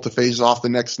scheduled to face off the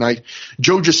next night.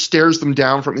 Joe just stares them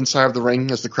down from inside of the ring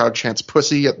as the crowd chants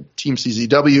 "pussy" at Team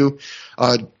CZW.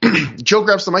 Joe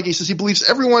grabs the mic. He says he believes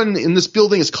everyone in this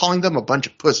building is calling them a bunch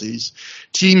of pussies.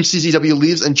 Team CZW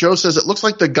leaves, and Joe says it looks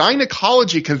like the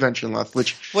gynecology convention left.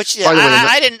 Which yeah,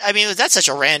 I didn't. I mean, that's such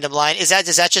a random line. Does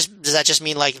that just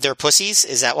mean like they're pussies?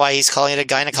 Is that why he's calling it a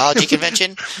gynecology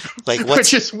convention? Like,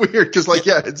 which is weird because like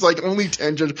it's like only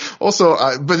tangent. Also,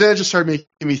 but then it just started making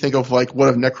me think of like, what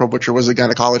if Necro Butcher was a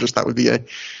gynecologist? That would be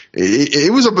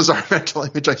it was a bizarre mental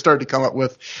image I started to come up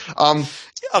with.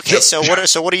 Okay, so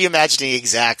what are you imagining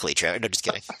exactly, Trevor? No, just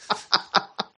kidding.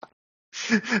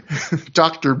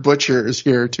 Dr. Butcher is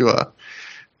here to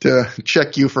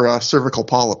check you for cervical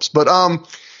polyps. But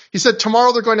he said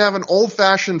tomorrow they're going to have an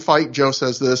old-fashioned fight. Joe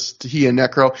says this to he and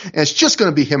Necro, and it's just going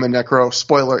to be him and Necro.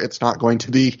 Spoiler, it's not going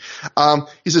to be.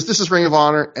 He says this is Ring of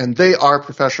Honor, and they are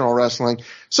professional wrestling.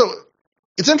 So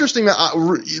it's interesting that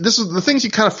this is the things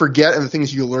you kind of forget and the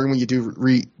things you learn when you do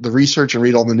the research and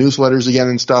read all the newsletters again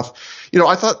and stuff.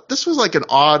 I thought this was like an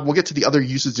odd, we'll get to the other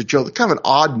usage of Joe, kind of an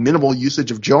odd, minimal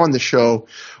usage of Joe on the show.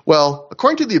 Well,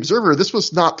 according to The Observer, this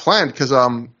was not planned because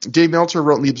Dave Meltzer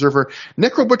wrote in The Observer,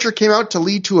 Necro Butcher came out to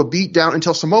lead to a beatdown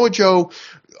until Samoa Joe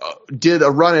did a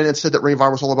run-in and said that Ring of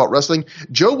Honor was all about wrestling.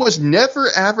 Joe was never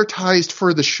advertised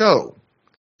for the show.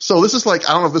 So this is like,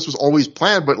 I don't know if this was always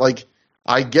planned, but like,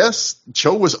 I guess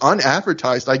Joe was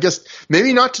unadvertised. I guess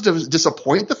maybe not to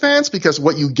disappoint the fans, because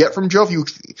what you get from Joe, if you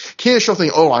can't show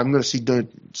thing, oh, I'm going to see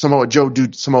Samoa Joe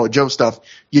do Samoa Joe stuff,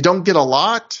 you don't get a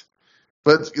lot.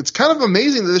 But it's kind of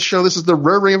amazing that this is the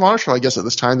rare Ring of Honor show, I guess, at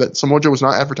this time that Samoa Joe was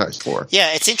not advertised for.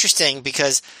 Yeah, it's interesting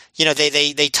because,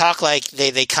 they talk like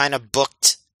they kind of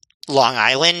booked Long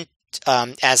Island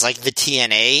as like the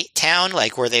TNA town,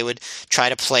 like where they would try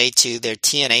to play to their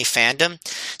TNA fandom.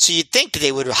 So you'd think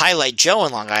they would highlight Joe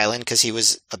in Long Island because he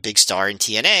was a big star in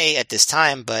TNA at this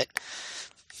time, but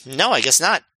no, I guess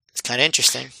not. It's kind of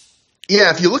interesting.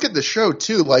 Yeah, if you look at the show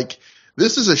too, like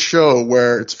this is a show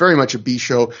where it's very much a B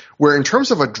show, where in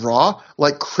terms of a draw,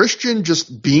 like Christian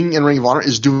just being in Ring of Honor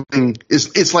is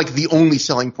like the only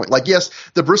selling point. Like, yes,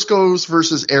 the Briscoes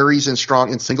versus Aries and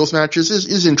Strong in singles matches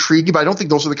is intriguing, but I don't think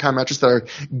those are the kind of matches that are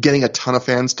getting a ton of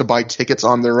fans to buy tickets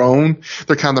on their own.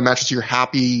 They're kind of the matches you're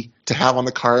happy to have on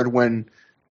the card when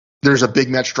there's a big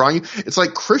match drawing you. It's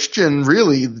like Christian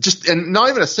really and not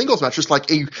even a singles match, just like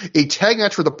a tag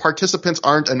match where the participants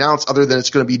aren't announced other than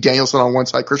it's going to be Danielson on one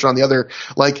side, Christian on the other.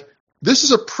 Like, this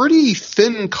is a pretty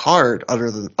thin card other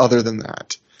than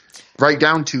that. Right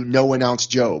down to no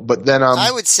announced Joe. But then,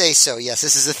 I would say so. Yes,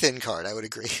 this is a thin card. I would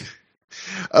agree.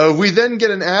 We then get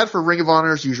an ad for Ring of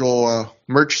Honor's usual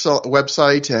merch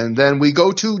website, and then we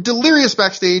go to Delirious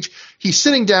backstage. He's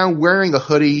sitting down wearing a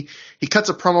hoodie. He cuts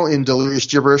a promo in Delirious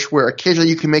gibberish where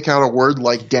occasionally you can make out a word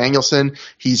like Danielson.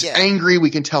 He's angry. We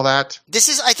can tell that. This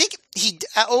is, I think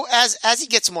as he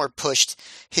gets more pushed,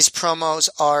 his promos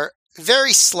are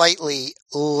very slightly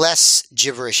less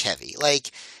gibberish heavy.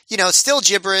 Like, still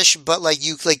gibberish, but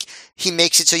he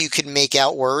makes it so you can make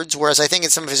out words. Whereas I think in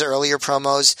some of his earlier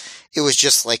promos, it was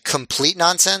just like complete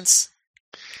nonsense.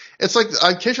 It's like,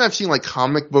 occasionally I've seen like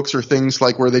comic books or things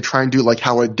like where they try and do like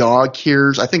how a dog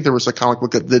hears. I think there was a comic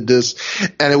book that did this,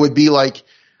 and it would be like,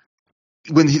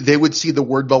 when they would see the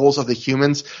word bubbles of the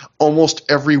humans, almost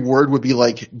every word would be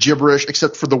like gibberish,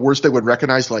 except for the words they would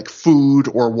recognize, like food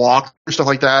or walk or stuff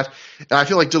like that. And I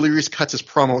feel like Delirious cuts his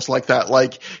promos like that.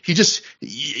 Like, he just,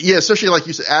 especially like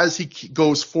you said, as he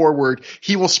goes forward,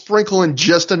 he will sprinkle in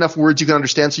just enough words you can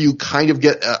understand, so you kind of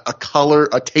get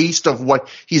a taste of what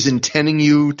he's intending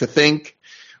you to think.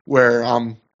 Where,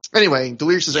 anyway,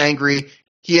 Delirious is angry.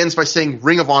 He ends by saying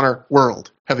Ring of Honor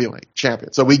World Heavyweight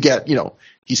Champion. So we get,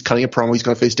 he's cutting a promo. He's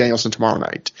going to face Danielson tomorrow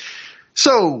night.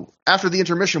 So after the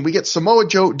intermission, we get Samoa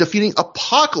Joe defeating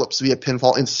Apocalypse via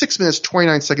pinfall in 6 minutes,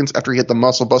 29 seconds after he hit the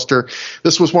Muscle Buster.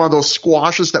 This was one of those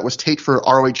squashes that was taped for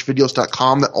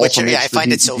ROHvideos.com that also makes I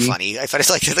find it so funny. I find it's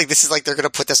like this is like they're going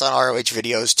to put this on ROH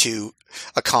videos to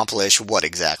accomplish what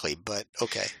exactly, but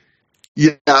okay.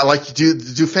 Yeah, like,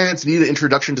 do fans need an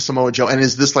introduction to Samoa Joe? And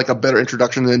is this like a better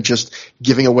introduction than just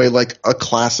giving away like a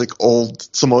classic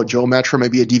old Samoa Joe match for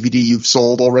maybe a DVD you've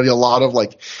sold already a lot of,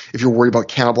 like if you're worried about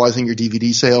cannibalizing your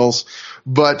DVD sales?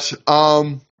 But,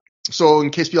 so in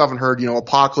case people haven't heard,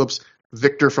 Apocalypse,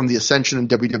 Victor from the Ascension in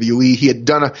WWE, he had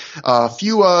done a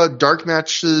few dark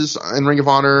matches in Ring of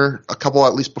Honor, a couple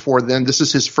at least before then. This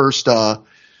is his first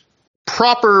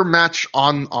proper match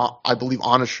on, I believe,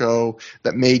 on a show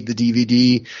that made the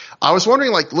DVD. I was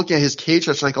wondering, like, looking at his cage,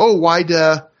 I was like, oh, why do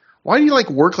you like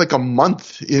work like a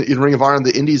month in Ring of Honor in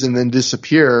the Indies and then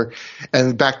disappear?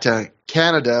 And back to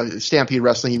Canada, Stampede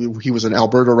Wrestling, he was an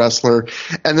Alberta wrestler.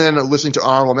 And then listening to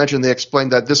Honorable Mention, they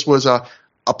explained that this was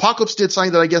Apocalypse did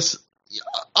something that I guess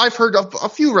I've heard of a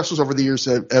few wrestlers over the years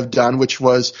have done, which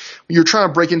was you're trying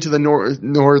to break into the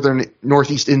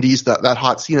northeast Indies, that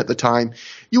hot scene at the time.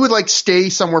 You would like stay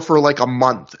somewhere for like a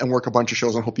month and work a bunch of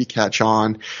shows and hope you catch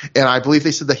on. And I believe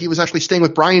they said that he was actually staying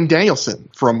with Bryan Danielson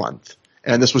for a month,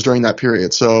 and this was during that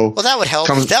period. So well, that would help.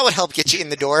 That would help get you in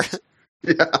the door.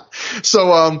 Yeah.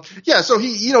 So, so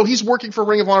he, he's working for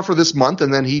Ring of Honor for this month,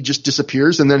 and then he just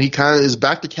disappears, and then he kind of is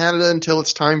back to Canada until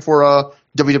it's time for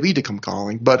WWE to come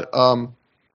calling. But,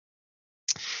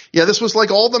 this was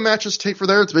like all the matches taped for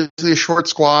there. It's basically a short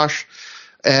squash.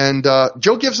 And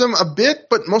Joe gives him a bit,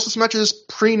 but most of the matches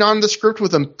pretty nondescript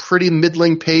with a pretty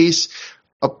middling pace.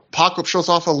 Apocalypse shows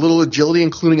off a little agility,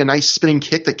 including a nice spinning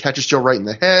kick that catches Joe right in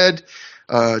the head.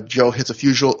 Joe hits a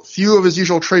few of his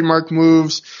usual trademark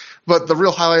moves. But the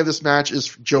real highlight of this match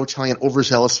is Joe telling an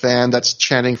overzealous fan that's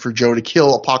chanting for Joe to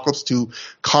kill Apocalypse to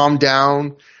calm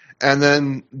down. And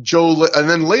then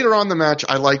later on in the match,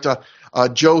 I liked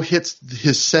Joe hits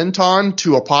his senton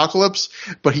to Apocalypse,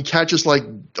 but he catches like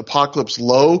Apocalypse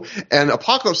low, and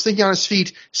Apocalypse, thinking on his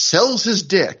feet, sells his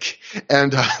dick.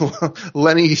 And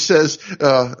Lenny says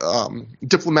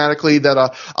diplomatically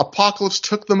that Apocalypse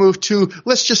took the move to,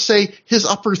 let's just say, his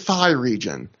upper thigh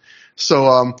region.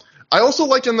 So I also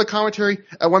liked in the commentary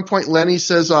at one point Lenny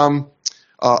says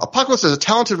Apocalypse is a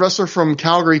talented wrestler from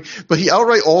Calgary, but he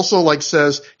outright also like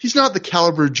says he's not the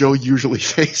caliber Joe usually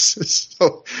faces.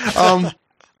 So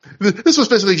this was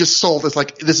basically just sold as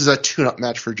like this is a tune-up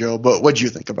match for Joe. But what do you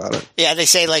think about it? Yeah, they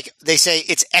say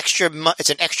it's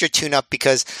an extra tune-up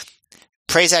because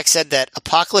Prazak said that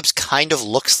Apocalypse kind of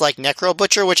looks like Necro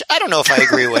Butcher, which I don't know if I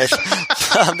agree with.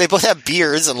 They both have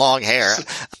beards and long hair,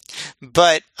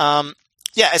 but I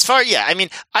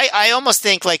almost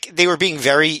think like they were being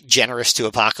very generous to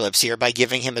Apocalypse here by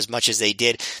giving him as much as they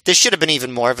did. This should have been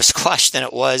even more of a squash than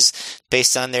it was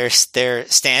based on their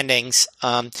standings.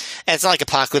 And it's not like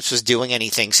Apocalypse was doing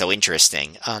anything so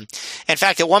interesting. In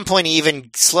fact, at one point he even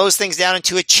slows things down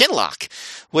into a chin lock,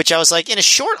 which I was like, in a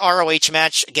short ROH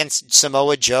match against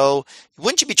Samoa Joe,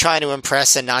 wouldn't you be trying to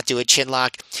impress and not do a chin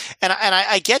lock? And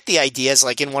I get the ideas,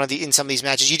 like in some of these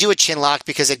matches, you do a chin lock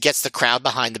because it gets the crowd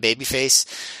behind the babyface.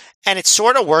 And it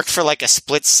sort of worked for like a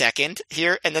split second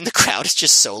here, and then the crowd is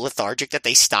just so lethargic that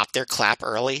they stop their clap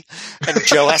early, and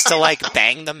Joe has to like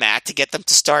bang the mat to get them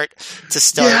to start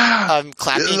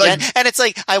clapping again. And it's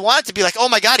like, I want it to be like, oh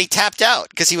my god, he tapped out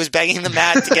because he was banging the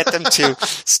mat to get them to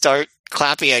start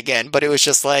clapping again. But it was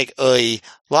just like, oy,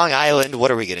 Long Island,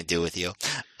 what are we gonna do with you?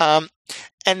 And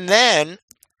then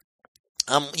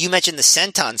you mentioned the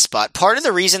senton spot. Part of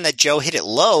the reason that Joe hit it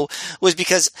low was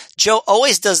because Joe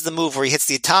always does the move where he hits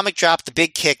the atomic drop, the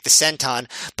big kick, the senton.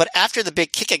 But after the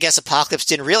big kick, I guess Apocalypse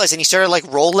didn't realize, and he started like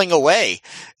rolling away.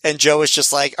 And Joe was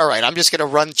just like, all right, I'm just going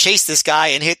to chase this guy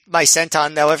and hit my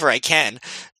senton however I can.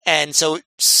 And so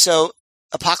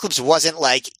Apocalypse wasn't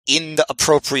like in the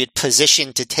appropriate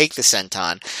position to take the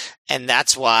senton. And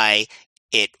that's why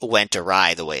it went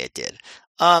awry the way it did.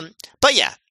 But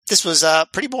yeah, this was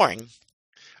pretty boring.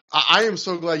 I am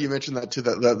so glad you mentioned that too,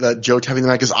 that Joe tapping the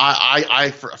mic, because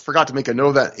I forgot to make a note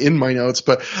of that in my notes,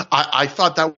 but I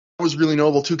thought that was really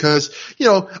noble too, because,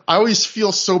 I always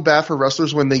feel so bad for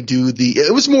wrestlers when they do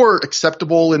it was more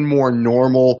acceptable and more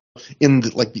normal in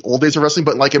the old days of wrestling,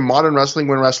 but like in modern wrestling,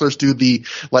 when wrestlers do the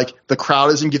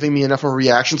crowd isn't giving me enough of a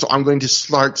reaction, so I'm going to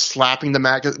start slapping the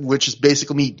mat, which is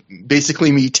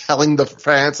basically me telling the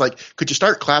fans, like, could you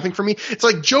start clapping for me? It's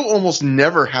like Joe almost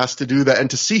never has to do that,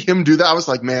 and to see him do that, I was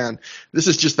like, man, this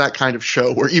is just that kind of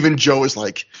show where even Joe is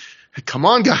like, come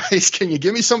on, guys, can you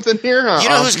give me something here? You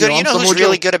know who's good? Who's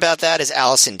really good about that is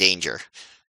Allison Danger.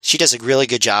 She does a really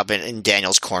good job in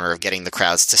Daniel's corner of getting the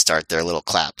crowds to start their little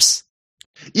claps.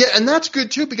 Yeah, and that's good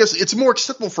too, because it's more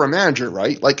acceptable for a manager,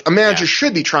 right? Like, a manager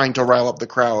should be trying to rile up the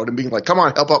crowd and being like, come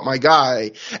on, help out my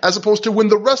guy, as opposed to when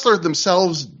the wrestler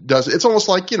themselves does it. It's almost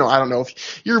like, I don't know,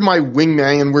 if you're my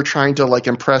wingman and we're trying to like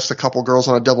impress a couple girls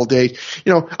on a double date,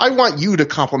 I want you to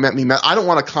compliment me, Matt. I don't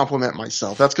want to compliment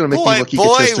myself. That's going to make me look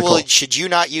egotistical. Should you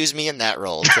not use me in that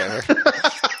role, Trevor?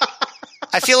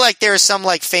 I feel like there are some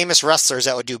like famous wrestlers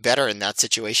that would do better in that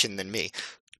situation than me.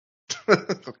 Oh,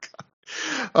 God.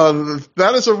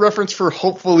 That is a reference for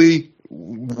hopefully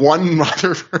one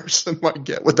other person might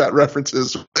get what that reference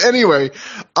is. Anyway,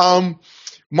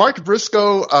 Mark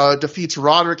Briscoe defeats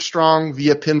Roderick Strong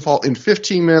via pinfall in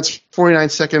 15 minutes, 49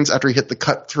 seconds after he hit the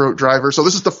cutthroat driver. So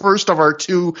this is the first of our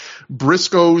two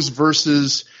Briscoes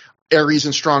versus Aries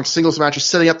and Strong singles matches,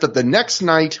 setting up that the next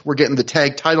night we're getting the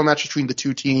tag title match between the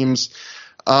two teams.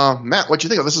 Matt, what do you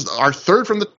think of this? Is our third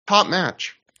from the top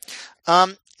match.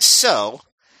 So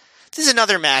this is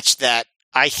another match that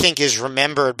I think is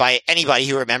remembered by anybody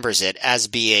who remembers it as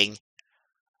being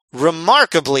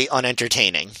remarkably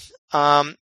unentertaining,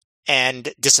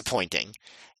 and disappointing.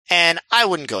 And I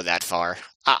wouldn't go that far.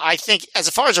 I think as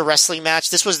far as a wrestling match,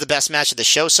 this was the best match of the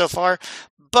show so far,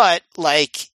 but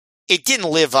like, it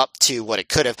didn't live up to what it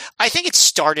could have. I think it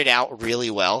started out really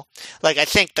well. Like, I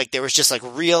think like there was just like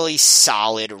really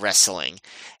solid wrestling.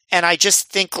 And I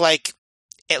just think like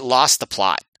it lost the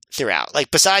plot throughout. Like,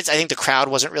 besides, I think the crowd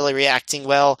wasn't really reacting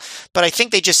well, but I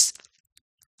think they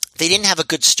didn't have a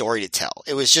good story to tell.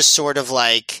 It was just sort of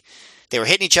like they were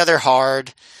hitting each other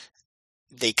hard.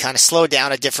 They kind of slowed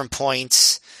down at different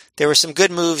points. There were some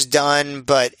good moves done,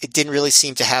 but it didn't really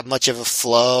seem to have much of a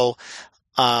flow.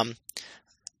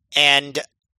 And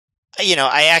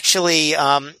I actually,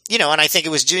 and I think it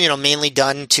was, mainly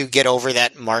done to get over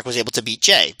that Mark was able to beat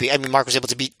Jay. I mean, Mark was able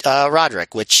to beat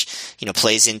Roderick, which,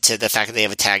 plays into the fact that they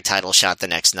have a tag title shot the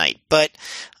next night. But,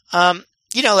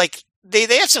 like,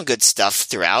 they have some good stuff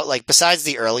throughout. Like, besides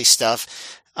the early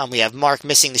stuff, we have Mark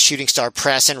missing the shooting star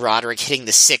press and Roderick hitting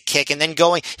the sick kick and then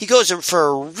he goes for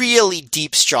a really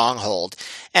deep stronghold.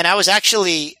 And I was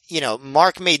actually,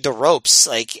 Mark made the ropes,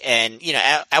 and,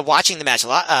 at watching the match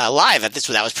live,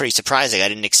 that was pretty surprising. I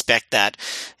didn't expect that.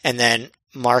 And then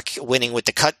Mark winning with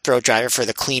the cutthroat driver for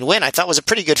the clean win, I thought was a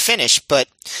pretty good finish, but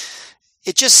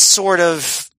it just sort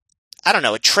of, I don't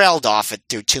know, it trailed off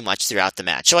too much throughout the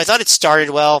match. So I thought it started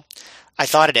well. I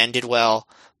thought it ended well.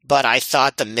 But I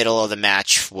thought the middle of the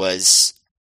match was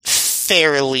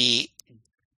fairly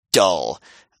dull,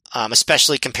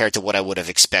 especially compared to what I would have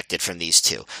expected from these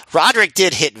two. Roderick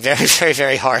did hit very, very,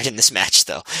 very hard in this match,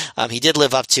 though. He did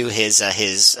live up to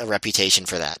his reputation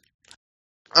for that.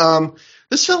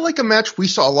 This felt like a match we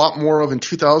saw a lot more of in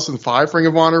 2005 Ring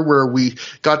of Honor, where we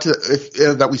got to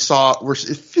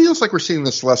it feels like we're seeing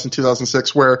this less in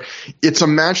 2006, where it's a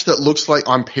match that looks like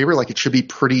on paper like it should be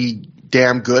pretty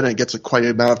damn good and it gets quite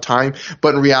an amount of time,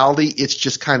 but in reality it's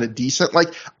just kind of decent.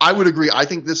 Like, I would agree. I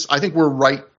think we're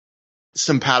right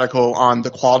simpatico on the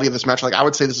quality of this match. Like, I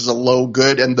would say this is a low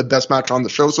good and the best match on the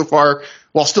show so far,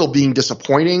 while still being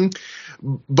disappointing.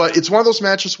 But it's one of those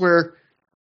matches where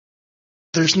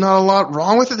there's not a lot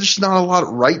wrong with it. There's just not a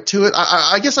lot right to it.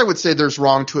 I guess I would say there's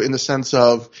wrong to it in the sense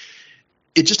of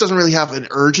it just doesn't really have an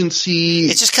urgency.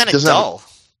 It's just kind of dull.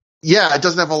 It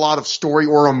doesn't have a lot of story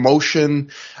or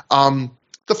emotion. The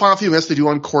final few minutes they do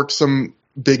uncork some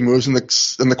big moves, and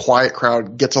the quiet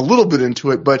crowd gets a little bit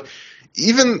into it. But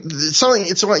it's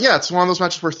one of those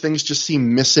matches where things just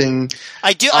seem missing.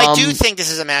 I do think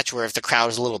this is a match where if the crowd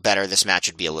was a little better, this match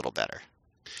would be a little better.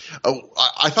 Oh,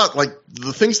 I thought, like,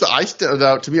 the things that I stood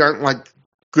out to me aren't, like,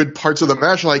 good parts of the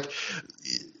match. Like,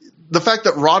 the fact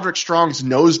that Roderick Strong's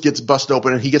nose gets busted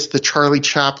open and he gets the Charlie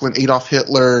Chaplin, Adolf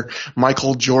Hitler,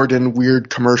 Michael Jordan weird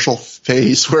commercial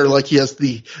face where, like, he has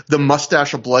the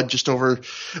mustache of blood just over.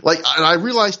 Like, and I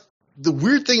realized the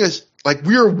weird thing is, like,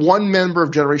 we are one member of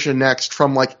Generation Next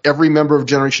from, like, every member of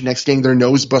Generation Next getting their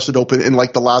nose busted open in,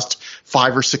 like, the last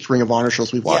 5 or 6 Ring of Honor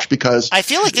shows we've watched, because I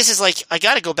feel like this is, like, I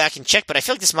gotta go back and check, but I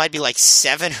feel like this might be, like,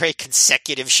 7 or 8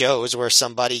 consecutive shows where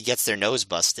somebody gets their nose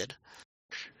busted.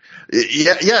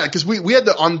 Yeah, because we had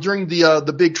during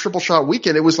the big triple shot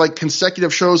weekend, it was like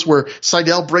consecutive shows where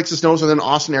Seidel breaks his nose and then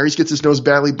Austin Aries gets his nose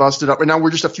badly busted up, and now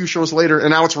we're just a few shows later,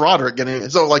 and now it's Roderick getting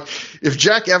it. So, like, if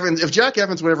Jack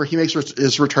Evans, whenever he makes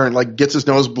his return, like, gets his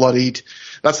nose bloodied,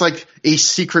 that's like a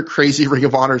secret crazy Ring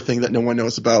of Honor thing that no one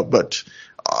knows about, but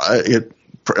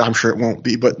I'm sure it won't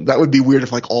be, but that would be weird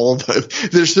if, like, all of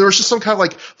there's just some kind of,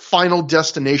 like, Final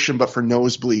Destination but for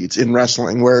nosebleeds in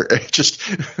wrestling where it just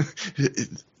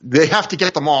they have to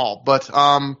get them all. But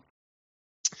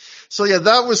so yeah,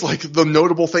 that was, like, the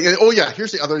notable thing. And,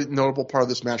 here's the other notable part of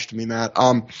this match to me, Matt.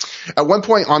 At one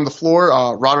point on the floor,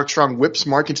 Roderick Strong whips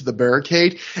Mark into the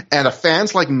barricade, and a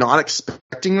fan's, like, not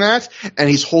expecting that, and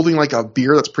he's holding, like, a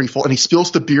beer that's pretty full, and he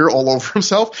spills the beer all over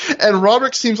himself, and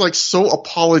Roderick seems, like, so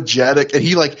apologetic, and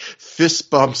he, like, fist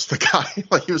bumps the guy.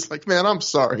 Like, he was like, man, I'm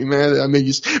sorry, man. I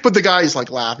mean, but the guy's, like,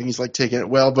 laughing. He's, like, taking it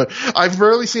well. But I've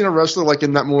rarely seen a wrestler, like,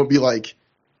 in that moment be, like,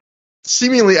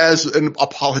 seemingly as an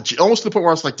apology, almost to the point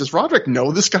where I was like, does Roderick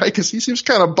know this guy? Because he seems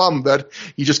kind of bummed that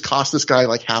he just cost this guy,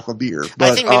 like, half a beer. But,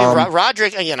 I think maybe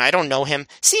Roderick, again, I don't know him,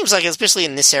 seems like, especially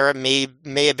in this era, may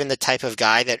have been the type of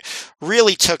guy that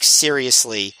really took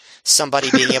seriously somebody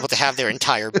being able to have their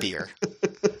entire beer.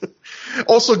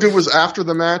 Also good was after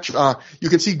the match, you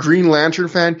can see Green Lantern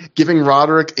fan giving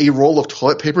Roderick a roll of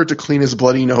toilet paper to clean his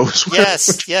bloody nose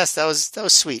with. Yes, that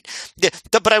was sweet.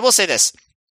 But I will say this.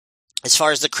 As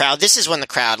far as the crowd, this is when the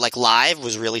crowd, like, live,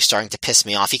 was really starting to piss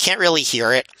me off. You can't really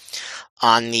hear it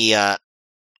on the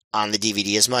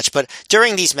DVD as much, but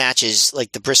during these matches,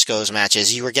 like the Briscoes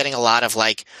matches, you were getting a lot of,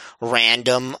 like,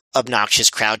 random obnoxious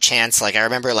crowd chants. Like, I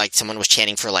remember, like, someone was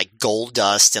chanting for, like, Gold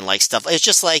Dust and, like, stuff. It's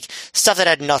just, like, stuff that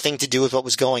had nothing to do with what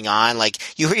was going on. Like,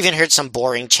 you even heard some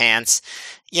boring chants.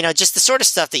 Just the sort of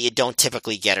stuff that you don't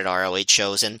typically get at ROH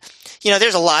shows. And,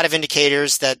 there's a lot of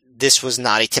indicators that this was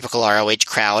not a typical ROH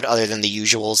crowd other than the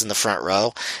usuals in the front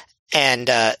row. And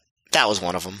that was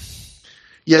one of them.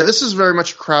 Yeah, this is very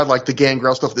much a crowd like the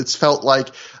Gangrel stuff. It's felt like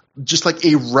just like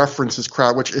a references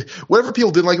crowd, which whatever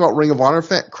people didn't like about Ring of Honor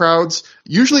crowds,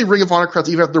 usually Ring of Honor crowds,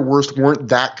 even at their worst, weren't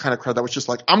that kind of crowd that was just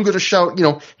like, I'm going to shout,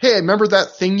 hey, remember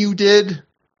that thing you did?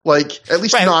 Like, at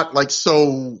least not like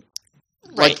so,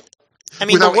 like, I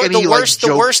mean, without any the jokes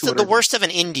worst of an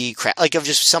indie crowd, like of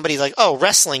just somebody like, oh,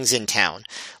 wrestling's in town.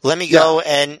 Let me go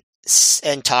and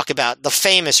talk about the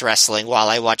famous wrestling while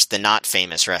I watch the not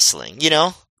famous wrestling. You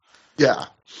know? Yeah.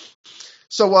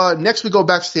 So next we go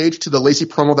backstage to the Lacey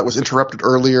promo that was interrupted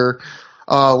earlier.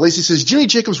 Lacey says Jimmy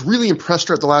Jacobs really impressed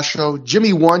her at the last show.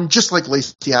 Jimmy won just like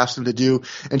Lacey asked him to do,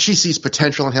 and she sees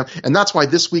potential in him, and that's why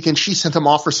this weekend she sent him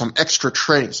off for some extra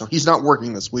training, so he's not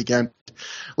working this weekend.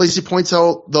 Lacey points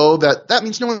out, though, that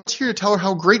means no one's here to tell her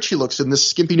how great she looks in this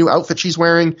skimpy new outfit she's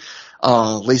wearing.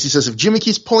 Lacey says if Jimmy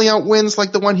keeps pulling out wins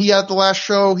like the one he had the last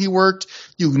show he worked,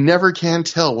 you never can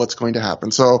tell what's going to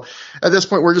happen. So at this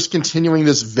point, we're just continuing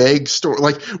this vague story.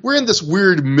 Like, we're in this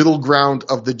weird middle ground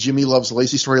of the Jimmy Loves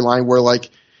Lacey storyline where, like,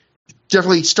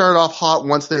 definitely started off hot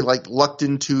once they, like, lucked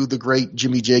into the great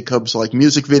Jimmy Jacobs, like,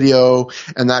 music video,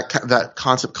 and that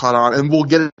concept caught on. And we'll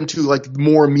get into, like,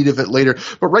 more meat of it later.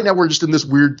 But right now, we're just in this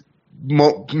weird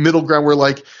middle ground where,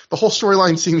 like, the whole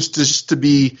storyline seems to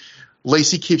be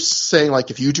Lacey keeps saying, like,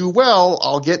 if you do well,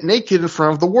 I'll get naked in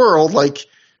front of the world, like,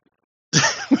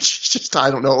 which is just,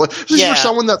 I don't know. This is for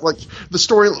someone that, like, the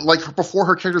story, like, before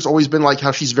her character's always been, like,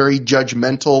 how she's very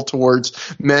judgmental towards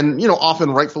men, you know, often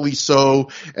rightfully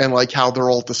so, and, like, how they're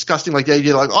all disgusting. Like, the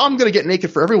idea, like, oh, I'm going to get naked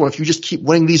for everyone if you just keep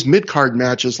winning these mid-card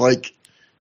matches, like,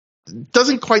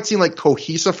 doesn't quite seem like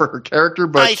cohesive for her character,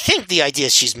 but I think the idea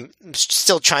is she's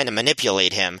still trying to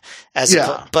manipulate him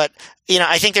but you know,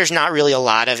 I think there's not really a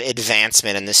lot of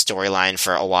advancement in this storyline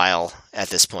for a while at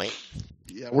this point.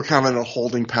 Yeah, we're kind of in a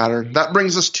holding pattern. That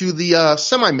brings us to the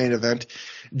semi-main event.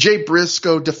 Jay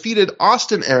Briscoe defeated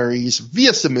Austin Aries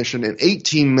via submission in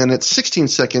 18 minutes, 16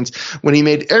 seconds when he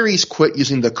made Aries quit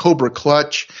using the Cobra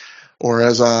Clutch, or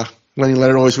as Lenny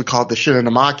Leonard always would call it, the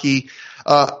Shinanamaki.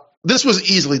 This was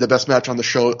easily the best match on the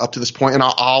show up to this point, and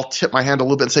I'll tip my hand a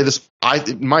little bit and say this.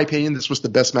 In my opinion, this was the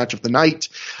best match of the night.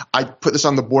 I put this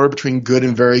on the board between good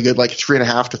and very good, like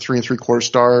 3.5 to 3 3/4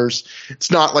 stars.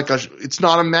 It's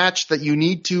not a match that you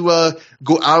need to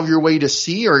go out of your way to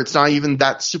see, or it's not even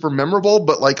that super memorable.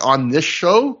 But like on this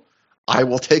show, I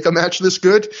will take a match this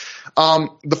good.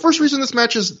 The first reason this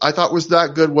match I thought was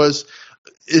that good was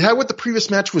it had what the previous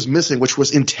match was missing, which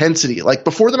was intensity. Like,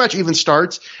 before the match even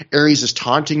starts, Aries is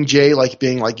taunting Jay, like,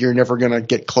 being like, you're never going to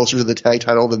get closer to the tag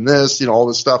title than this, you know, all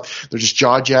this stuff. They're just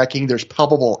jaw-jacking. There's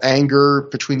palpable anger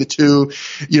between the two.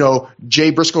 You know,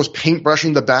 Jay Briscoe's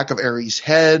paintbrushing the back of Aries'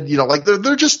 head. You know, like,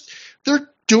 they're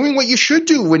doing what you should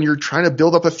do when you're trying to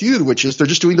build up a feud, which is they're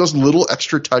just doing those little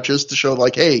extra touches to show,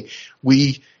 like, hey,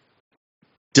 we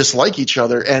dislike each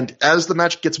other. And as the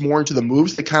match gets more into the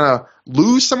moves, they kind of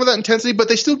lose some of that intensity, but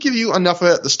they still give you enough of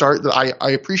it at the start that I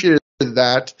appreciated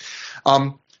that.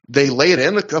 They lay it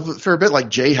in a fair bit. Like,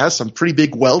 Jay has some pretty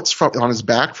big welts on his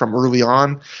back from early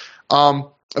on.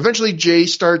 Eventually Jay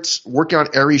starts working on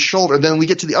Aries' shoulder. And then we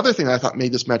get to the other thing that I thought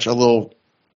made this match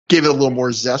gave it a little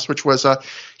more zest, which was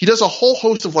he does a whole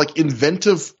host of, like,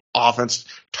 inventive offense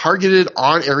targeted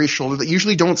on Aries' shoulder that you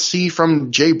usually don't see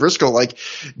from Jay Briscoe. Like,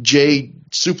 Jay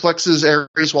suplexes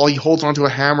Aries while he holds onto a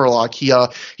hammerlock. He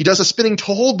does a spinning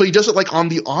toe hold, but he does it, like, on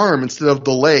the arm instead of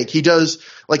the leg. He does,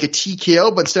 like, a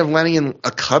TKO, but instead of landing in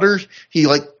a cutter, he,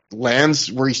 like, lands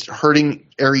where he's hurting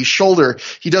Aries' shoulder.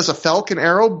 He does a Falcon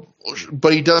Arrow,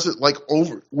 but he does it, like,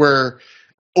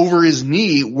 over his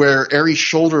knee, where Aries'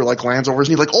 shoulder, like, lands over his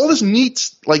knee. Like, all this neat,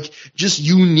 like, just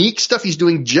unique stuff he's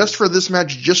doing just for this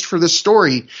match, just for this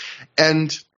story.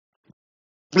 And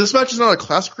this match is not a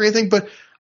classic or anything, but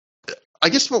I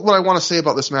guess what I want to say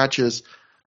about this match is,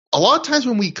 a lot of times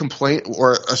when we complain,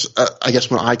 or I guess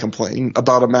when I complain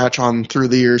about a match on Through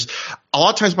the Years, a lot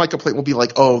of times my complaint will be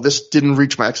like, oh, this didn't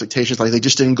reach my expectations, like, they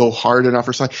just didn't go hard enough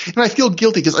or something. And I feel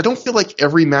guilty because I don't feel like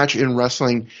every match in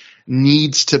wrestling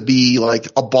needs to be like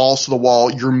a balls to the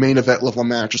wall, your main event level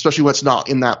match, especially when it's not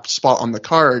in that spot on the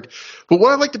card. But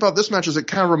what I liked about this match is it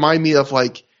kind of reminded me of,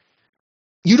 like,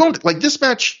 you don't, like, this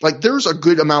match, like, there's a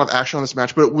good amount of action on this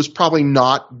match, but it was probably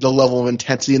not the level of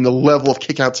intensity and the level of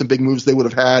kickouts and big moves they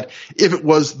would have had if it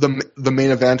was the main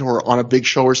event or on a big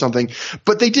show or something.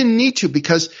 But they didn't need to,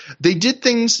 because they did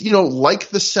things, you know, like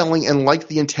the selling and like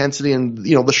the intensity and,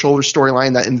 you know, the shoulder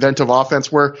storyline, that inventive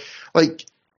offense where, like,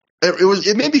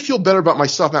 it made me feel better about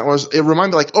myself. It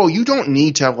reminded me, like, oh, you don't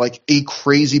need to have, like, a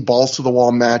crazy balls to the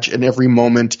wall match in every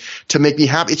moment to make me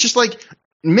happy. It's just, like,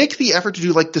 make the effort to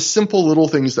do, like, the simple little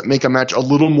things that make a match a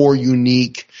little more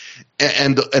unique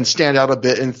and stand out a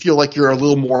bit and feel like you're a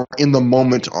little more in the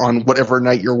moment on whatever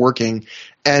night you're working.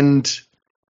 And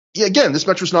yeah, again, this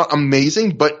match was not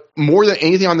amazing, but more than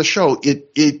anything on the show,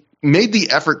 it made the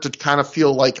effort to kind of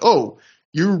feel like, oh,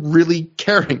 you're really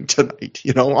caring tonight,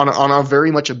 you know, on a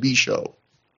very much a B show.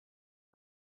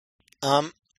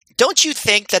 don't you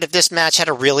think that if this match had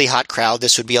a really hot crowd,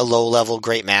 this would be a low-level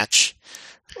great match?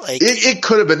 Like it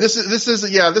could have been. This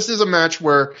is a match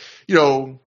where, you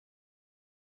know,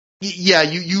 yeah,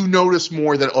 you notice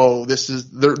more that, oh,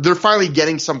 they're finally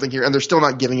getting something here, and they're still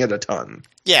not giving it a ton.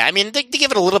 Yeah, I mean, they give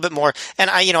it a little bit more,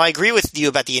 and I agree with you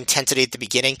about the intensity at the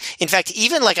beginning. In fact,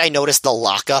 even like I noticed the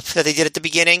lockup that they did at the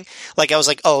beginning. Like I was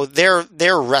like, oh,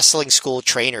 their wrestling school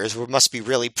trainers must be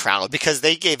really proud because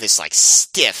they gave this like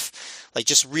stiff, like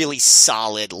just really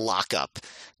solid lockup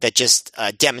that just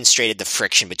demonstrated the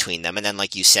friction between them. And then,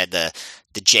 like you said, the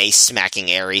Jay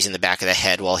smacking Aries in the back of the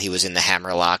head while he was in the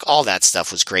hammerlock, all that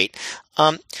stuff was great.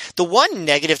 The one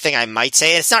negative thing I might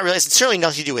say, and it's certainly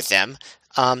nothing to do with them,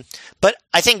 but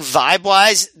I think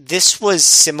vibe-wise, this was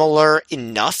similar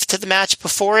enough to the match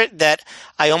before it that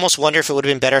I almost wonder if it would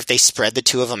have been better if they spread the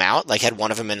two of them out, like had one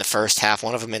of them in the first half,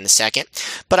 one of them in the second.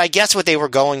 But I guess what they were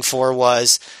going for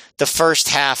was the first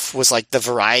half was like the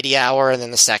variety hour, and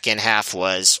then the second half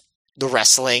was the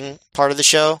wrestling part of the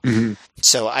show. Mm-hmm.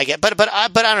 So I get, but I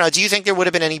don't know. Do you think there would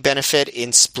have been any benefit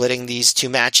in splitting these two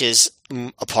matches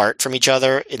apart from each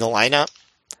other in the lineup?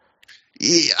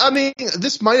 Yeah, I mean,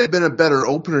 this might have been a better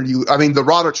opener. The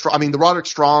Roderick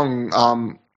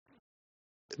Strong,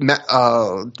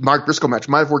 Mark Briscoe match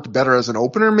might have worked better as an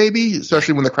opener, maybe,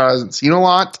 especially when the crowd hasn't seen a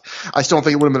lot. I still don't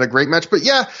think it would have been a great match, but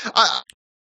yeah,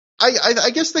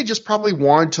 I guess they just probably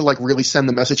wanted to like really send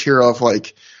the message here of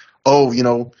like, oh, you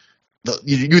know,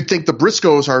 you'd think the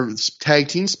Briscoes are tag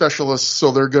team specialists, so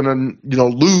they're gonna, you know,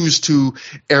 lose to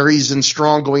Aries and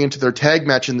Strong going into their tag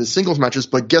match in the singles matches.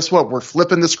 But guess what? We're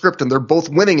flipping the script, and they're both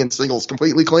winning in singles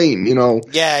completely clean. You know.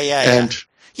 Yeah,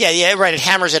 right. It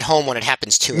hammers it home when it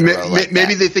happens two in a row.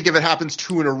 Maybe they think if it happens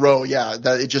two in a row, yeah,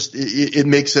 that it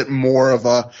makes it more of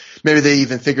a. Maybe they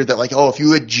even figured that like, oh, if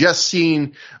you had just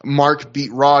seen Mark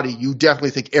beat Roddy, you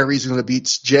definitely think Aries is going to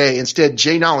beat Jay. Instead,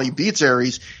 Jay not only beats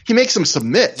Aries, he makes him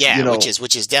submit. Yeah, you know?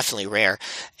 which is definitely rare.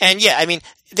 And yeah, I mean,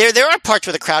 there are parts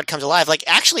where the crowd comes alive. Like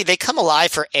actually, they come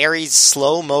alive for Aries'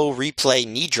 slow-mo replay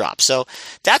knee drop. So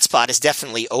that spot is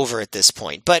definitely over at this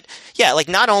point. But yeah, like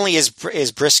not only is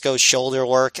Briscoe's shoulder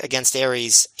work against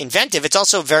Aries inventive, it's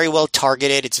also very well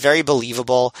targeted. It's very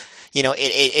believable. You know,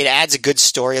 it adds a good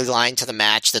storyline to the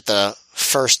match that the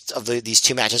first of these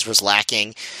two matches was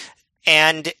lacking.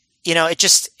 And, you know,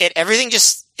 everything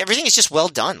is just well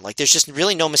done. Like there's just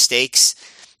really no mistakes.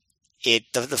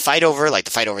 The fight over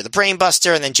the brain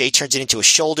buster, and then Jay turns it into a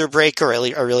shoulder breaker. I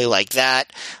really like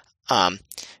that.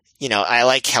 You know, I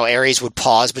like how Aries would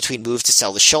pause between moves to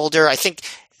sell the shoulder. I think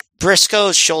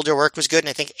Briscoe's shoulder work was good, and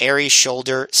I think Aries'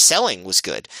 shoulder selling was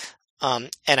good. And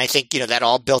I think, you know, that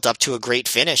all built up to a great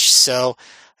finish. So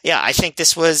yeah, I think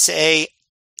this was a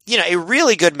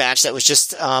really good match that was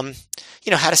just, you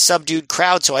know, had a subdued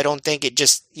crowd. So I don't think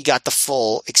you got the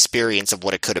full experience of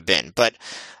what it could have been, but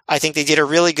I think they did a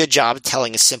really good job of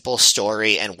telling a simple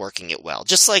story and working it well.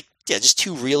 Just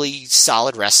two really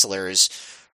solid wrestlers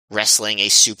wrestling a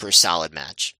super solid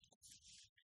match.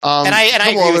 And I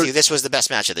agree with you. This was the best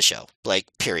match of the show, like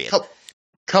period.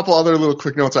 Couple other little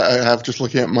quick notes I have just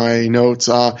looking at my notes.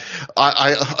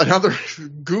 Another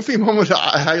goofy moment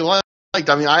I liked.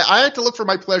 I mean, I had to look for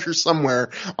my pleasure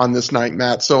somewhere on this night,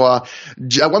 Matt. So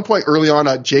at one point early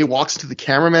on, Jay walks to the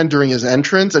cameraman during his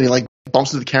entrance, and he like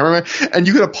bumps into the cameraman, and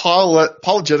you can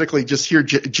apologetically just hear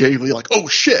Jay Lee like, "Oh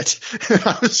shit!"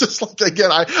 I was just like,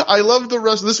 again, I love the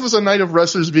rest. This was a night of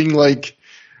wrestlers being like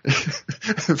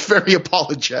very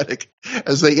apologetic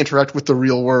as they interact with the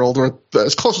real world, or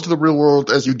as close to the real world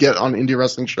as you get on an indie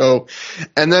wrestling show.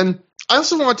 And then I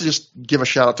also want to just give a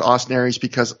shout out to Austin Aries,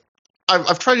 because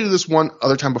I've tried to do this one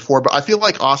other time before, but I feel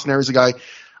like Austin Aries is a guy.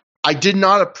 I did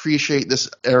not appreciate this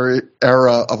era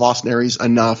of Austin Aries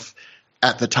enough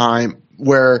at the time,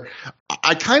 where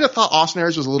I kind of thought Austin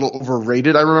Aries was a little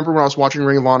overrated. I remember when I was watching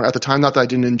Ring of Honor at the time, not that I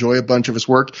didn't enjoy a bunch of his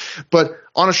work, but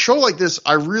on a show like this,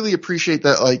 I really appreciate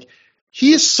that, like,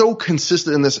 he is so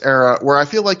consistent in this era, where I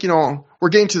feel like, you know, we're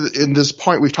getting to in this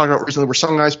point we've talked about recently, where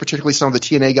some guys, particularly some of the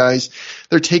TNA guys,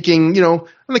 they're taking, you know,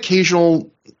 an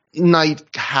occasional night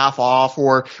half off,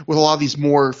 or with a lot of these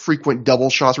more frequent double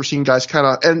shots, we're seeing guys kind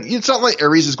of, and it's not like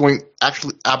Aries is going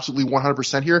actually absolutely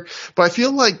 100% here, but I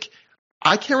feel like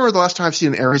I can't remember the last time I've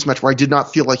seen an Aries match where I did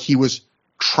not feel like he was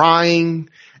trying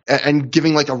and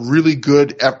giving like a really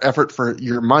good effort for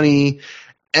your money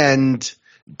and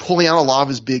pulling out a lot of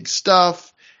his big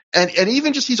stuff. And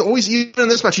even just, he's always, even in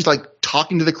this match, he's like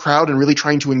talking to the crowd and really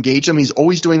trying to engage them. He's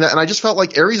always doing that. And I just felt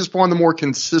like Aries is one of the more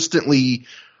consistently,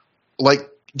 like,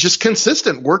 just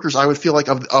consistent workers, I would feel like,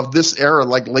 of this era,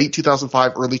 like late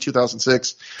 2005, early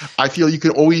 2006. I feel you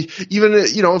can always, even,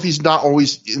 if he's not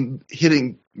always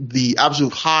hitting the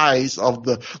absolute highs of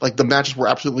the matches we're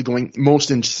absolutely going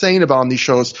most insane about on these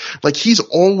shows, like he's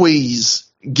always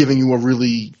giving you a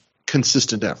really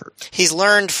consistent effort. He's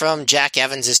learned from Jack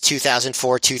Evans's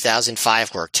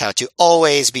 2004-2005 work how to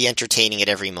always be entertaining at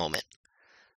every moment.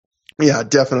 Yeah,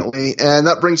 definitely. And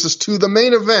that brings us to the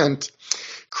main event.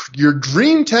 Your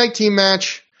dream tag team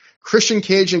match. Christian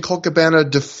Cage and Colt Cabana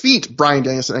defeat Bryan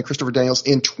Danielson and Christopher Daniels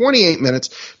in 28 minutes,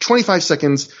 25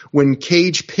 seconds when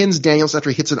Cage pins Daniels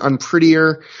after he hits an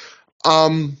unprettier.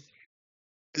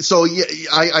 So yeah,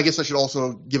 I guess I should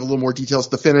also give a little more details.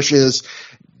 The finish is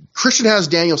Christian has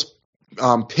Daniels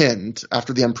pinned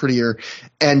after the unprettier,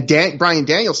 and Bryan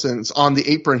Danielson's on the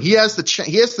apron. He has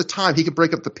the time. He could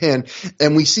break up the pin,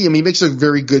 and we see him. He makes a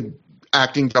very good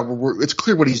acting job. It's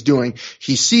clear what he's doing.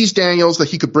 He sees Daniels that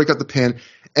he could break up the pin,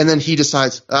 and then he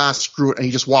decides, screw it, and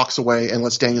he just walks away and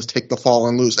lets Daniels take the fall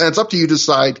and lose. And it's up to you to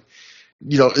decide,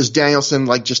 is Danielson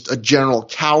like just a general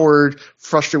coward,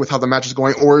 frustrated with how the match is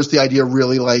going, or is the idea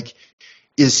really like,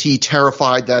 is he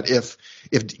terrified that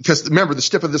because remember, the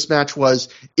stip of this match was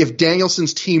if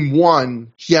Danielson's team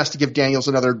won, he has to give Daniels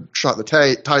another shot at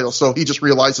the title. So he just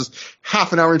realizes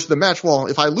half an hour into the match, well,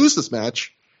 if I lose this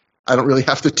match, I don't really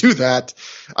have to do that.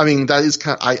 I mean, that is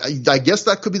kind of, I guess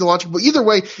that could be the logic, but either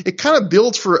way, it kind of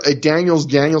builds for a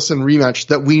Daniels-Danielson rematch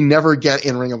that we never get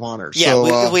in Ring of Honor. Yeah,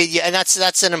 so, yeah, and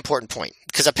that's an important point,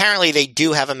 because apparently they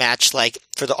do have a match like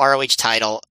for the ROH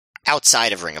title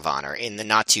outside of Ring of Honor in the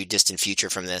not too distant future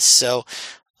from this. So,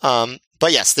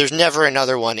 but yes, there's never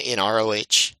another one in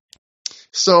ROH.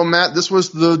 So, Matt, this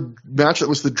was the match that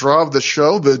was the draw of the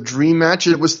show, the dream match.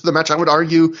 It was the match I would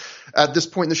argue at this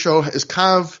point in the show is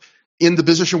kind of in the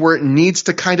position where it needs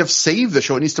to kind of save the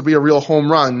show. It needs to be a real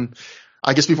home run.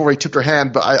 I guess before we tipped our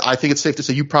hand, but I think it's safe to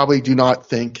say you probably do not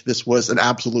think this was an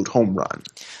absolute home run.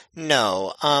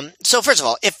 No. So first of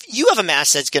all, if you have a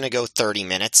match that's going to go 30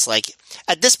 minutes, like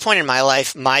at this point in my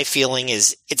life, my feeling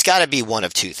is it's got to be one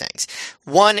of two things.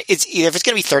 One, if it's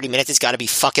going to be 30 minutes, it's got to be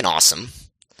fucking awesome.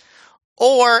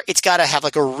 Or it's got to have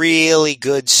like a really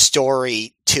good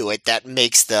story to it that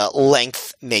makes the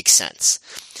length make sense.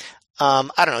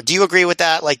 I don't know. Do you agree with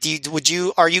that? Like,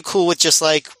 are you cool with just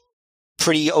like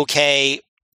pretty okay,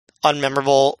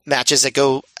 unmemorable matches that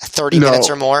go 30 minutes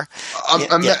or more?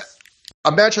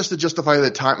 A match has to justify the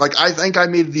time. Like, I think I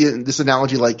made this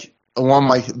analogy like along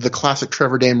the classic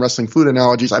Trevor Dame wrestling food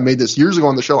analogies. I made this years ago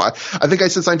on the show. I think I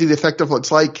said something to the effect of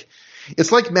it's like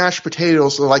mashed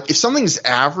potatoes. So like if something's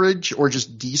average or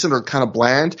just decent or kind of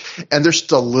bland and there's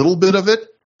just a little bit of it,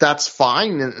 that's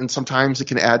fine. And sometimes it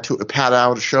can pad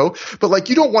out a show. But like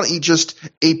you don't want to eat just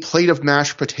a plate of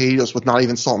mashed potatoes with not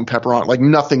even salt and pepper on it, like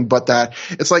nothing but that.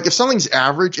 It's like if something's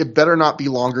average, it better not be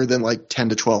longer than like 10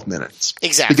 to 12 minutes.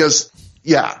 Exactly. Because,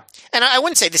 yeah. And I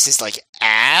wouldn't say this is like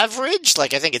average.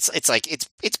 Like I think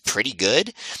it's pretty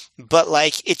good, but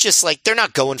like it's just like they're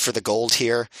not going for the gold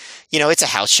here. It's a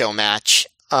house show match.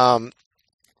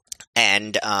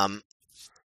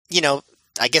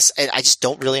 I guess I just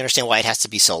don't really understand why it has to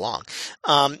be so long.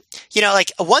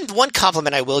 Like one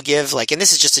compliment I will give, like, and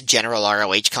this is just a general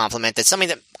ROH compliment, that's something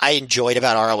that I enjoyed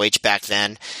about ROH back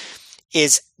then,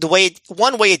 is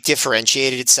one way it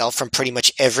differentiated itself from pretty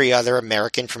much every other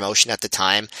American promotion at the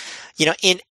time.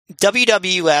 In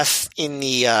WWF in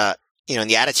the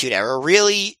Attitude Era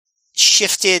really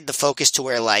shifted the focus to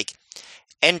where like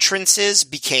entrances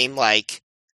became like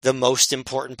the most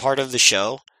important part of the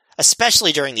show,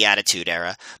 especially during the Attitude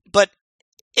Era. But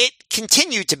it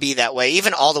continued to be that way,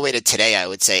 even all the way to today, I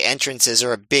would say. Entrances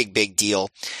are a big, big deal.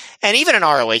 And even in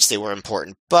ROH, they were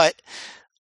important. But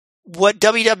what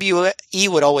WWE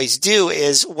would always do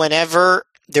is whenever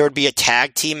there would be a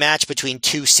tag team match between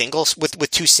two singles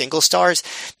with two single stars,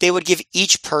 they would give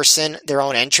each person their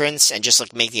own entrance and just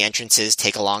like make the entrances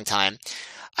take a long time.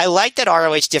 I like that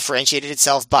ROH differentiated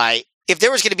itself by, if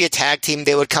there was going to be a tag team,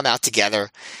 they would come out together,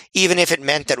 even if it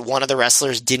meant that one of the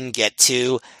wrestlers didn't get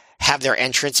to have their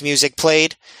entrance music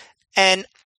played. And,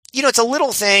 it's a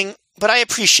little thing, but I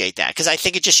appreciate that because I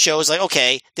think it just shows like,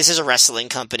 okay, this is a wrestling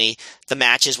company. The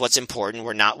match is what's important.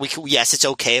 Yes, it's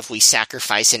okay if we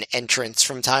sacrifice an entrance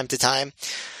from time to time.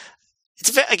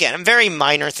 It's, again, a very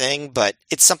minor thing, but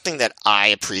it's something that I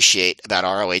appreciate about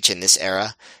ROH in this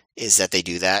era is that they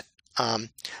do that.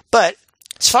 But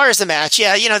as far as the match,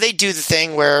 yeah, they do the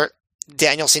thing where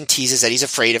Danielson teases that he's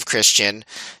afraid of Christian,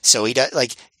 so he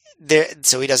doesn't,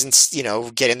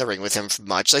 get in the ring with him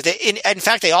much. Like in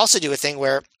fact, they also do a thing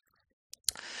where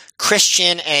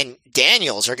Christian and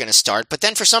Daniels are going to start, but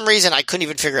then for some reason I couldn't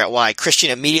even figure out why. Christian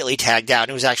immediately tagged out,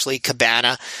 and it was actually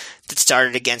Cabana that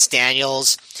started against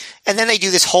Daniels. And then they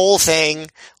do this whole thing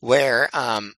where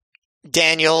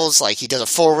Daniels, like, he does a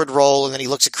forward roll, and then he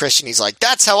looks at Christian, he's like,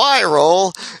 "That's how I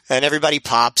roll," and everybody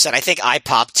pops, and I think I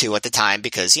popped too at the time,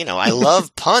 because, I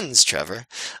love puns, Trevor.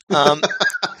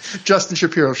 Justin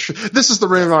Shapiro, this is the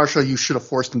Ring of Honor show you should have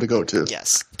forced him to go to.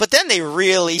 Yes. But then they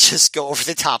really just go over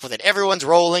the top with it. Everyone's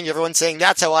rolling, everyone's saying,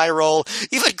 "That's how I roll."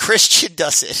 Even Christian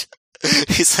does it.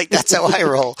 He's like, "That's how I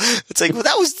roll." It's like, well,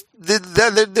 that was,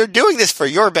 they're doing this for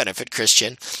your benefit,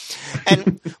 Christian.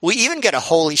 And we even get a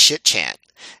holy shit chant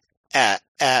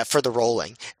for the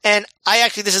rolling. And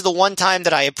this is the one time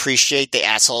that I appreciate the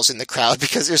assholes in the crowd,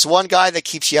 because there's one guy that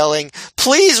keeps yelling,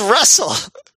 "Please wrestle."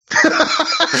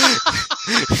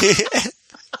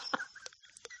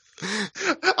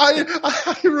 I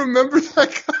remember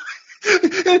that guy.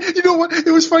 And you know what? It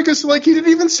was funny because, like, he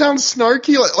didn't even sound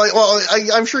snarky.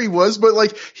 I'm sure he was, but,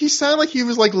 like, he sounded like he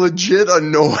was, like, legit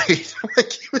annoyed.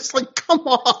 Like, he was like, "Come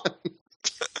on."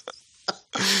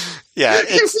 Yeah.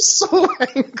 He was so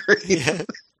angry. Yeah.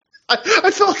 I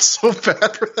felt so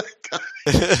bad for that guy.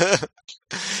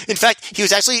 In fact, he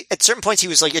was actually, at certain points, he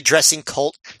was, like, addressing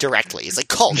Colt directly. He's like,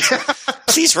 "Colt,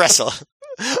 please wrestle."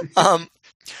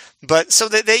 But so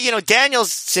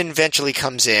Danielson eventually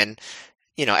comes in,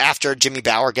 after Jimmy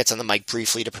Bauer gets on the mic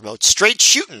briefly to promote Straight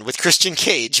Shootin' with Christian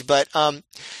Cage. But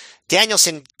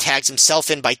Danielson tags himself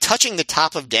in by touching the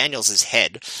top of Daniels'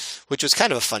 head, which was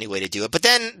kind of a funny way to do it. But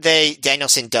then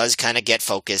Danielson does kind of get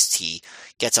focused. He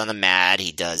gets on the mat.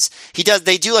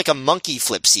 They do like a monkey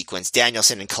flip sequence,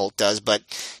 Danielson and Colt does, but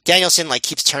Danielson like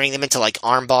keeps turning them into like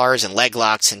arm bars and leg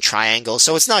locks and triangles.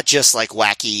 So it's not just like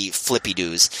wacky flippy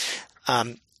doos.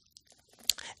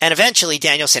 And eventually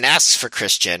Danielson asks for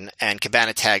Christian, and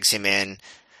Cabana tags him in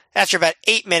after about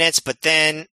 8 minutes, but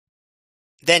then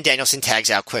Danielson tags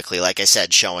out quickly, like I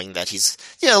said, showing that he's,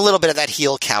 a little bit of that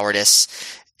heel cowardice,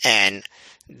 and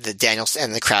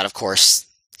the crowd, of course,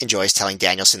 enjoys telling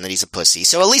Danielson that he's a pussy.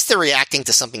 So at least they're reacting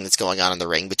to something that's going on in the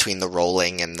ring between the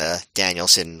rolling and the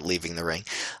Danielson leaving the ring.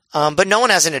 But no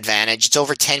one has an advantage. It's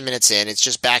over 10 minutes in. It's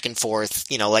just back and forth,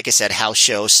 like I said, house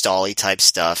show, stally type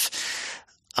stuff.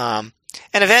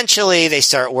 And eventually they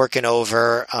start working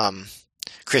over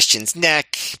Christian's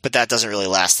neck, but that doesn't really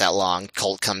last that long.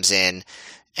 Colt comes in,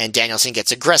 and Danielson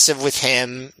gets aggressive with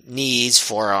him, knees,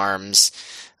 forearms.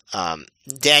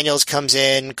 Daniels comes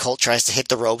in, Colt tries to hit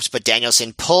the ropes, but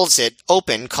Danielson pulls it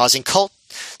open, causing Colt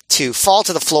to fall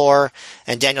to the floor,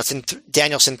 and Danielson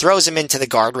throws him into the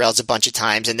guardrails a bunch of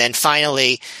times, and then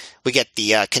finally we get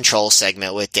the control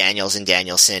segment with Daniels and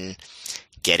Danielson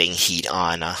getting heat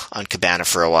on Cabana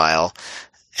for a while.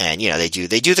 And, they do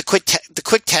the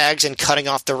quick tags and cutting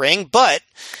off the ring, but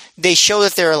they show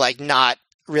that they're like not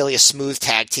really a smooth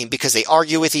tag team because they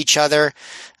argue with each other.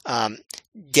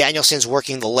 Danielson's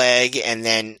working the leg, and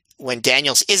then when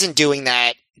Daniels isn't doing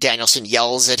that, Danielson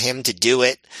yells at him to do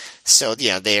it. So,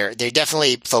 they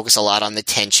definitely focus a lot on the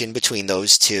tension between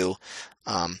those two.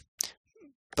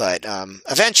 But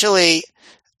eventually,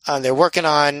 they're working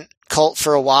on Colt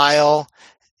for a while,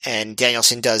 and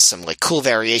Danielson does some like cool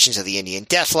variations of the Indian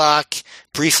Deathlock,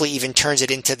 briefly even turns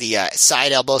it into the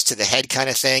side elbows to the head kind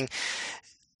of thing.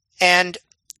 And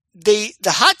the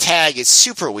hot tag is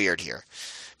super weird here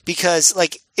because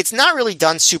like it's not really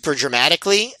done super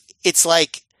dramatically. It's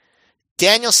like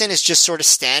Danielson is just sort of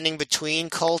standing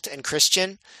between Colt and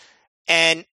Christian,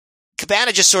 and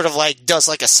Cabana just sort of like does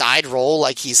like a side roll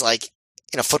like he's like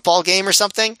in a football game or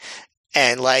something.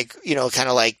 And like, kind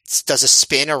of like does a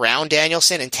spin around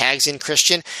Danielson and tags in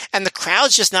Christian, and the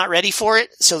crowd's just not ready for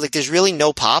it. So like there's really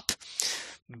no pop,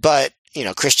 but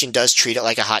Christian does treat it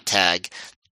like a hot tag.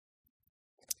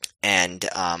 And,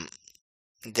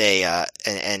 he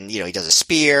does a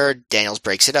spear. Daniels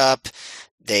breaks it up.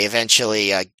 They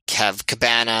eventually, have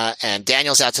Cabana and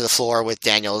Daniels out to the floor with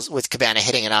Cabana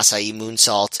hitting an acai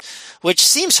moonsault, which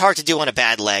seems hard to do on a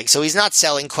bad leg. So he's not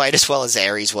selling quite as well as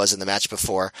Aries was in the match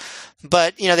before.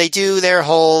 But, they do their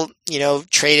whole,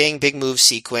 trading big move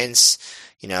sequence,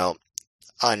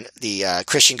 on the,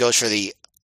 Christian goes for the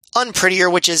unprettier,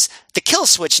 which is the kill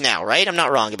switch now, right? I'm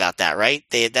not wrong about that, right?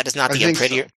 That is not the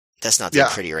unprettier. So. That's not the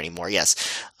prettier anymore, yes.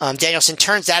 Danielson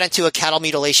turns that into a cattle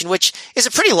mutilation, which is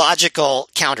a pretty logical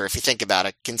counter if you think about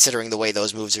it, considering the way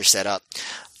those moves are set up.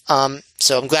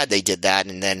 So I'm glad they did that.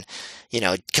 And then,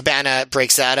 Cabana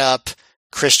breaks that up.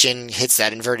 Christian hits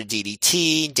that inverted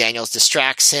DDT. Daniels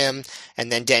distracts him.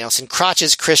 And then Danielson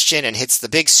crotches Christian and hits the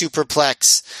big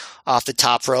superplex off the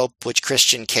top rope, which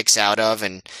Christian kicks out of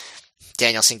and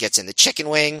Danielson gets in the chicken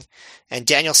wing, and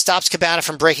Daniel stops Cabana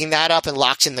from breaking that up and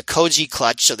locks in the Koji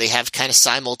clutch, so they have kind of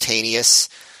simultaneous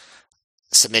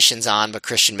submissions on, but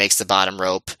Christian makes the bottom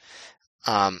rope.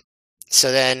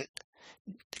 So then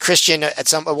Christian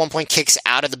at one point kicks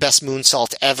out of the best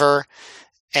moonsault ever,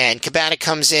 and Cabana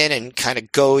comes in and kind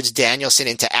of goads Danielson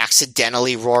into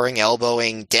accidentally roaring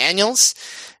elbowing Daniels,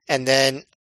 and then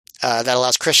that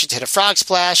allows Christian to hit a frog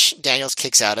splash. Daniels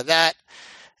kicks out of that.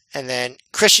 And then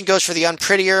Christian goes for the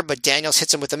unprettier, but Daniels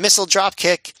hits him with a missile drop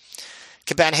kick.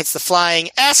 Cabana hits the flying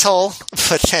asshole,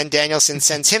 but then Danielson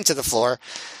sends him to the floor.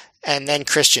 And then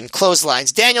Christian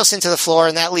clotheslines Danielson to the floor,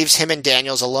 and that leaves him and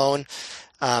Daniels alone.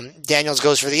 Daniels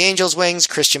goes for the Angel's Wings.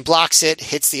 Christian blocks it,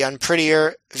 hits the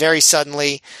unprettier very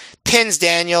suddenly, pins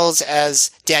Daniels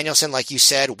as Danielson, like you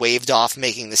said, waved off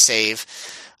making the save.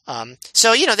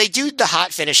 So, they do the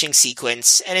hot finishing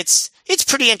sequence, and it's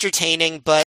pretty entertaining,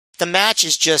 but the match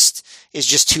is just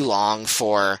too long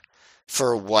for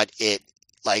what it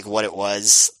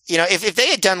was. If they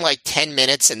had done 10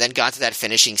 minutes and then got to that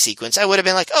finishing sequence, I would have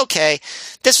been like, okay,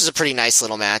 this was a pretty nice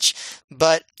little match.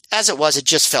 But as it was, it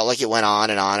just felt like it went on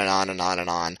and on and on and on and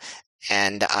on.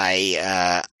 And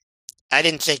I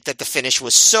didn't think that the finish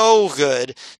was so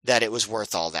good that it was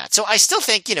worth all that. So I still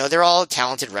think, they're all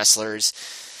talented wrestlers.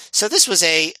 So this was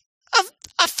a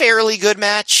fairly good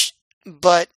match,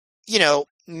 but,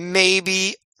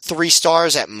 maybe 3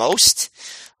 stars at most,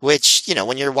 which,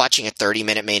 when you're watching a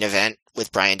 30-minute main event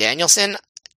with Bryan Danielson,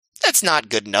 that's not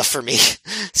good enough for me.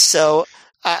 So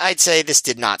I'd say this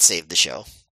did not save the show.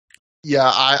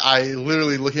 Yeah, I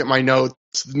literally look at my notes,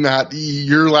 Matt.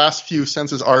 Your last few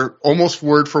sentences are almost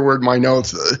word for word my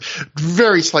notes.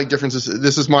 Very slight differences.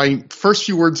 This is my first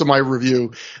few words of my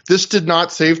review. This did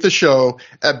not save the show.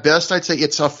 At best, I'd say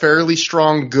it's a fairly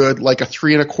strong good, like a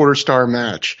 3.25 star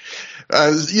match.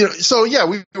 So yeah,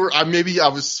 we were. I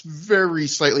was very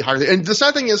slightly higher. And the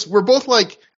sad thing is, we're both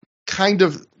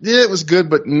it was good,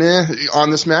 but meh on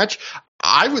this match.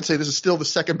 I would say this is still the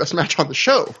second best match on the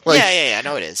show. Yeah, I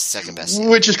know it is second best.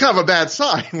 Which is kind of a bad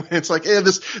sign. It's like,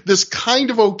 this kind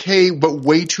of okay but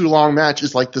way too long match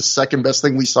is the second best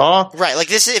thing we saw. Right,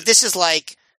 if this is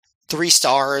 3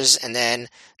 stars, and then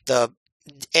the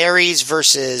Aries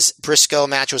versus Briscoe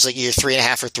match was either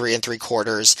 3.5 or 3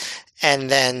 3/4, and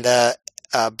then the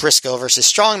Briscoe versus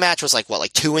Strong match was 2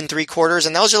 3/4,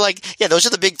 and those are those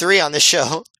are the big 3 on this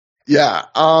show. Yeah.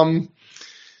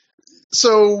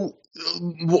 So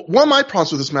one of my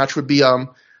problems with this match would be,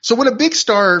 so when a big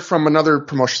star from another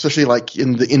promotion, especially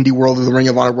in the indie world or the Ring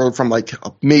of Honor world, from a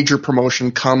major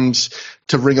promotion comes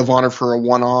to Ring of Honor for a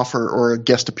one-off or a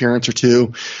guest appearance or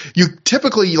two, you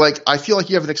typically I feel like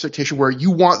you have an expectation where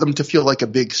you want them to feel like a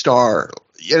big star.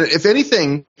 And if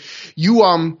anything,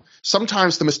 you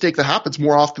sometimes the mistake that happens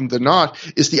more often than not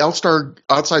is the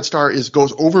outside star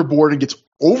goes overboard and gets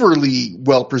overly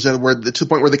well presented, to the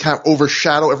point where they kind of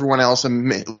overshadow everyone else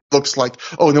and it looks like,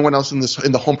 oh, no one else in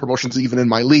the home promotions even in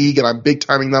my league, and I'm big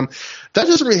timing them. That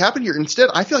doesn't really happen here.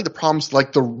 Instead, I feel like the problem's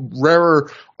the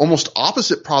rarer, almost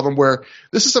opposite problem, where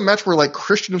this is a match where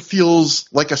Christian feels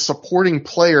like a supporting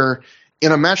player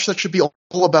in a match that should be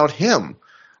all about him.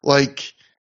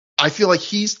 I feel like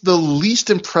he's the least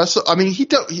impressive. I mean, he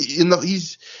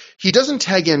doesn't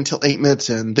tag in until 8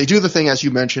 minutes in. They do the thing, as you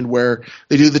mentioned, where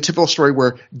they do the typical story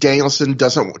where Danielson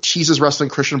teases wrestling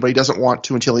Christian, but he doesn't want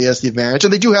to until he has the advantage.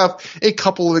 And they do have a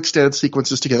couple of extended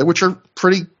sequences together, which are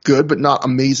pretty good, but not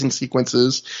amazing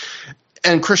sequences.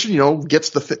 And Christian,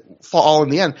 gets the fall in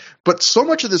the end. But so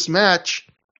much of this match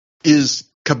is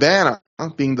Cabana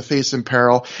being the face in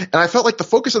peril. And I felt like the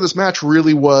focus of this match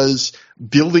really was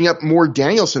building up more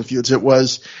Danielson feuds. It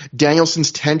was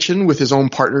Danielson's tension with his own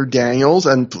partner Daniels,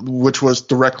 and which was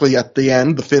directly at the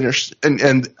end, the finish,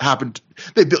 and happened.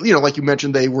 They, like you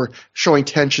mentioned, they were showing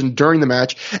tension during the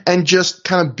match and just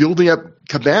kind of building up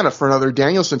Cabana for another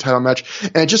Danielson title match.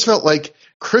 And it just felt like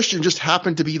Christian just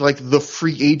happened to be the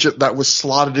free agent that was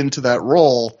slotted into that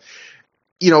role.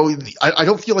 I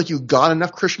don't feel like you got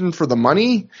enough Christian for the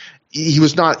money. He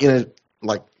was not in it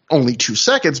only 2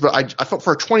 seconds, but I felt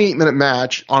for a 28-minute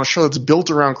match on a show that's built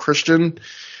around Christian,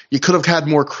 you could have had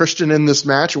more Christian in this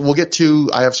match.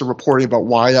 I have some reporting about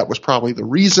why that was probably the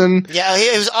reason. Yeah,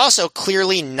 he was also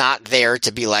clearly not there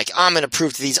to be I'm going to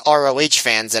prove to these ROH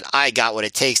fans that I got what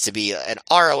it takes to be an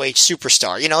ROH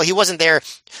superstar. He wasn't there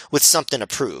with something to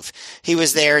prove. He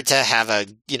was there to have a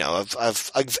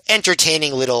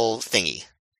entertaining little thingy.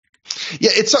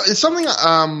 Yeah, it's something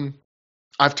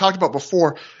I've talked about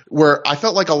before, where I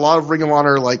felt like a lot of Ring of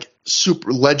Honor, like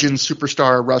super legend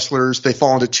superstar wrestlers, they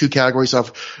fall into two categories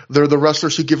of they're the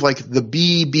wrestlers who give like the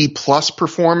B plus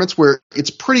performance where it's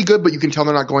pretty good, but you can tell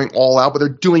they're not going all out, but they're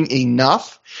doing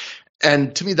enough.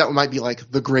 And to me, that might be like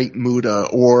the Great Muta,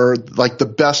 or like the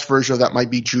best version of that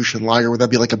might be Jushin Liger, where that'd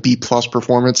be like a B plus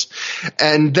performance.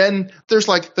 And then there's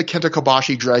like the Kenta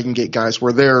Kobashi Dragon Gate guys,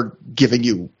 where they're giving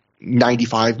you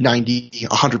 95, 90,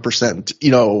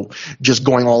 100%, just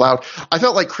going all out. I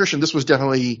felt like Christian, this was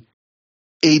definitely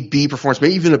a B performance,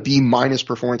 maybe even a B minus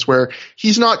performance, where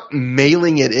he's not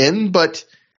mailing it in, but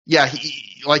yeah,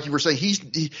 like you were saying,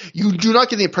 you do not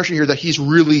get the impression here that he's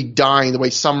really dying the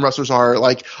way some wrestlers are.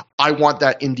 Like, I want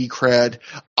that indie cred.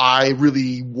 I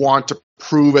really want to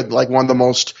prove it, like one of the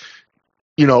most,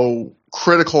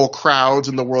 critical crowds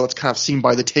in the world that's kind of seen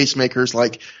by the tastemakers.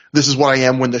 Like, this is what I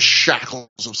am when the shackles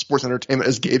of sports entertainment,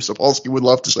 as Gabe Sapolsky would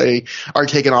love to say, are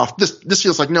taken off. This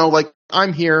feels like, no, like,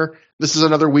 I'm here. This is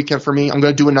another weekend for me. I'm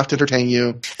going to do enough to entertain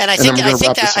you. And I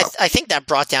think that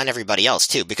brought down everybody else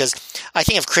too, because I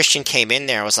think if Christian came in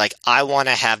there and was like, I want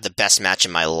to have the best match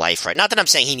in my life, right? Not that I'm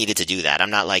saying he needed to do that. I'm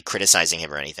not like criticizing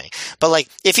him or anything, but like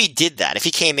if he did that, if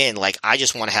he came in like, I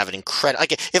just want to have an incredible,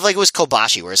 like if like it was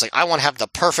Kobashi where it's like, I want to have the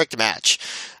perfect match.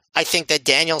 I think that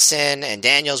Danielson and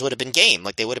Daniels would have been game.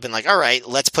 Like they would have been like, all right,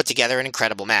 let's put together an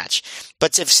incredible match.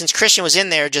 But since Christian was in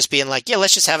there just being like, yeah,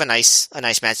 let's just have a nice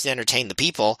match to entertain the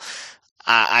people.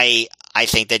 I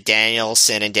think that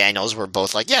Danielson and Daniels were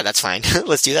both like, yeah, that's fine.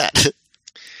 Let's do that.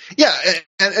 Yeah,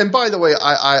 and by the way,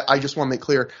 I just want to make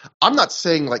clear, I'm not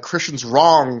saying like Christian's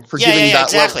wrong for giving that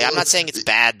exactly. level. I'm not saying it's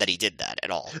bad that he did that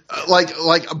at all.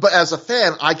 But as a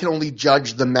fan, I can only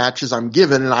judge the matches I'm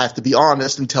given, and I have to be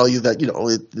honest and tell you that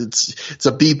it's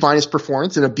a B minus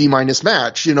performance and a B minus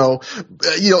match.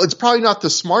 It's probably not the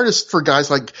smartest for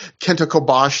guys like Kenta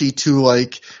Kobashi to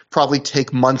like probably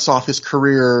take months off his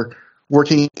career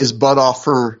working his butt off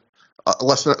for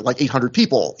less than like 800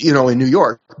 people, in New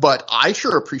York. But I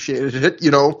sure appreciated it,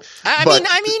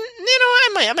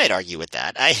 I might argue with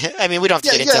that. I mean, we don't have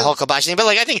to get into the whole Kobashi thing, but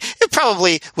like, I think it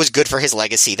probably was good for his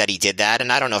legacy that he did that.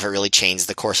 And I don't know if it really changed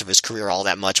the course of his career all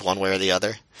that much one way or the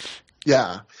other.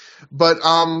 Yeah. But,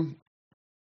 I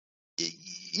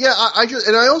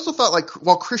also thought like,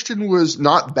 while Christian was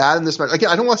not bad in this match, again,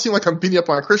 I don't want to seem like I'm beating up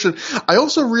on Christian. I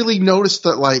also really noticed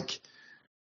that like,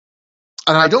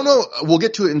 and I don't know, we'll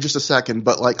get to it in just a second,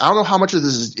 but like, I don't know how much of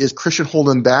this is Christian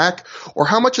holding back, or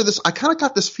how much of this, I kind of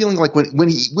got this feeling like when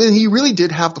he really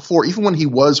did have the floor, even when he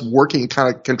was working and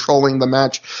kind of controlling the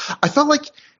match, I felt like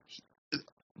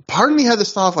part of me had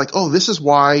this thought of like, oh, this is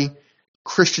why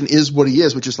Christian is what he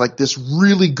is, which is like this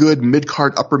really good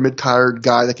mid-card, upper mid-card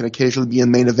guy that can occasionally be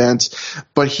in main events,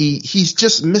 but he's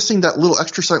just missing that little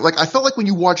extra side. Like, I felt like when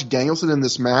you watch Danielson in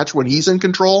this match, when he's in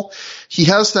control, he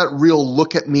has that real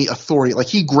look at me authority. Like,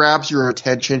 he grabs your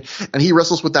attention and he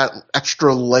wrestles with that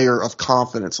extra layer of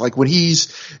confidence. Like, when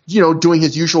he's, doing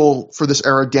his usual, for this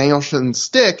era, Danielson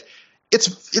stick,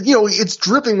 it's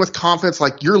dripping with confidence.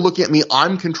 Like, you're looking at me,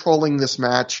 I'm controlling this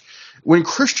match. When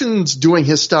Christian's doing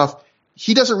his stuff,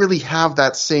 he doesn't really have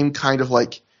that same kind of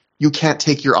like, you can't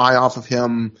take your eye off of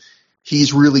him.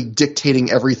 He's really dictating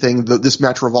everything. This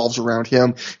match revolves around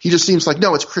him. He just seems like,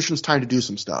 no, it's Christian's time to do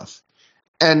some stuff.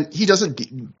 And he does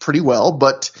it pretty well,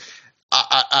 but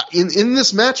in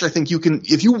this match, I think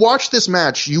if you watch this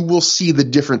match, you will see the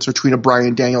difference between a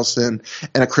Bryan Danielson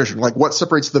and a Christian. Like, what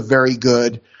separates the very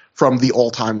good from the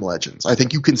all-time legends. I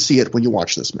think you can see it when you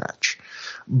watch this match.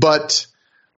 But,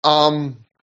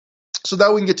 so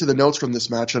that we can get to the notes from this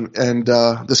match, and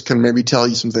this can maybe tell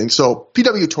you some things. So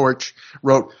PW Torch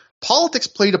wrote, politics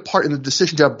played a part in the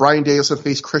decision to have Bryan Danielson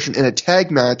face Christian in a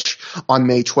tag match on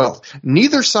May 12th.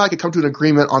 Neither side could come to an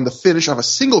agreement on the finish of a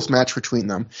singles match between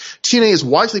them. TNA is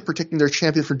wisely protecting their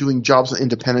champion from doing jobs on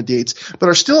independent dates, but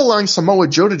are still allowing Samoa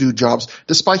Joe to do jobs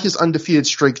despite his undefeated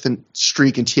streak in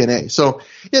TNA. So,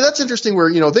 yeah, that's interesting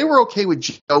where, they were okay with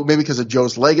Joe, maybe because of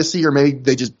Joe's legacy, or maybe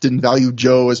they just didn't value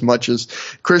Joe as much as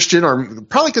Christian, or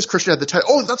probably because Christian had the title.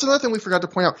 Oh, that's another thing we forgot to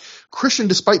point out. Christian,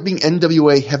 despite being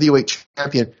NWA heavyweight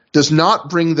champion, does not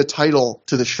bring the title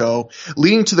to the show,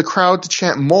 leading to the crowd to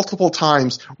chant multiple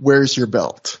times, "Where's your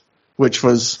belt?" Which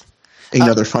was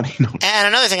another funny note. And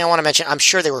another thing I want to mention, I'm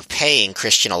sure they were paying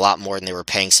Christian a lot more than they were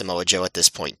paying Samoa Joe at this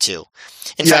point, too.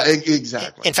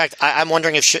 Exactly. In fact, I'm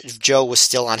wondering if Joe was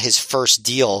still on his first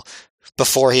deal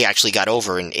before he actually got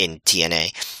over in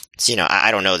TNA. So,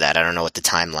 I don't know that. I don't know what the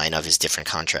timeline of his different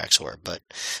contracts were, but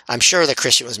I'm sure that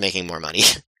Christian was making more money.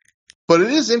 But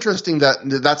it is interesting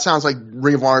that sounds like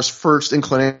Ring of Honor's first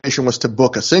inclination was to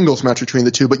book a singles match between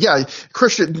the two. But yeah,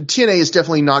 TNA is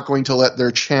definitely not going to let their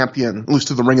champion lose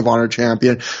to the Ring of Honor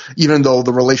champion, even though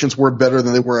the relations were better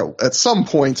than they were at some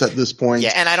points at this point.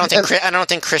 Yeah, and I don't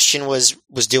think Christian was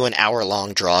doing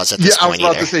hour-long draws at this point either. I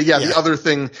was about to say, the other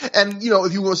thing, and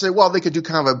if you want to say, well, they could do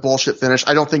kind of a bullshit finish.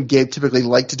 I don't think Gabe typically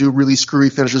liked to do really screwy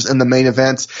finishes in the main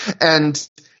events, and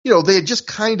they had just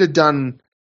kind of done,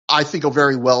 I think, a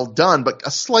very well done, but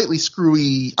a slightly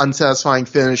screwy, unsatisfying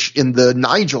finish in the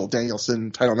Nigel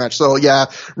Danielson title match. So yeah,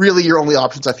 really your only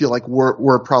options, I feel like,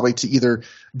 were probably to either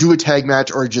do a tag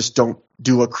match or just don't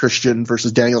do a Christian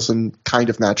versus Danielson kind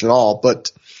of match at all.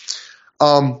 But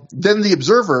then the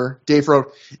Observer, Dave,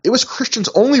 wrote, it was Christian's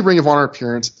only Ring of Honor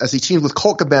appearance as he teamed with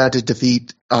Colt Cabana to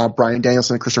defeat Bryan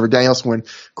Danielson and Christopher Daniels when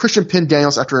Christian pinned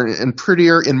Daniels after an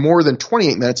prettier in more than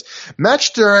 28 minutes.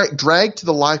 Match dragged to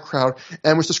the live crowd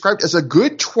and was described as a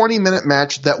good 20-minute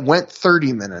match that went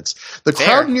 30 minutes.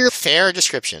 Fair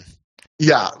description.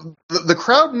 Yeah, the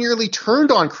crowd nearly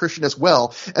turned on Christian as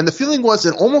well, and the feeling was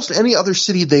in almost any other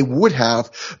city they would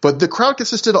have, but the crowd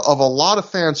consisted of a lot of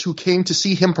fans who came to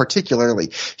see him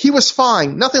particularly. He was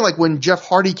fine, nothing like when Jeff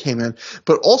Hardy came in,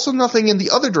 but also nothing in the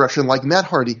other direction like Matt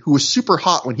Hardy, who was super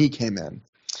hot when he came in.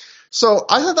 So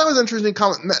I thought that was an interesting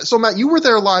comment. So Matt, you were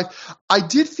there live. I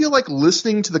did feel like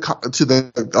listening to the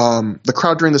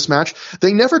crowd during this match.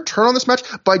 They never turned on this match,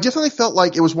 but I definitely felt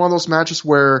like it was one of those matches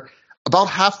where about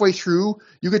halfway through,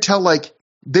 you could tell like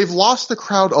they've lost the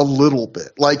crowd a little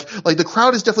bit. Like the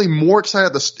crowd is definitely more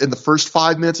excited in the first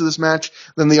 5 minutes of this match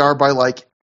than they are by like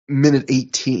minute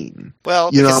 18. Well,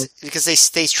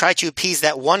 because they tried to appease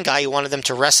that one guy who wanted them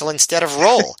to wrestle instead of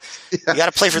roll. Yeah. You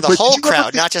got to play for the whole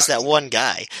crowd, not just that one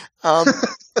guy.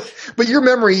 But your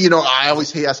memory, I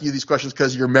always hate asking you these questions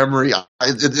because your memory,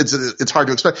 it's hard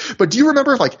to expect. But do you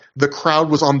remember if like the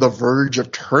crowd was on the verge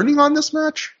of turning on this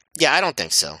match? Yeah, I don't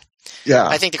think so. Yeah.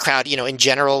 I think the crowd, in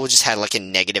general, just had like a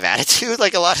negative attitude,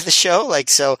 like a lot of the show.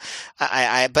 Like, so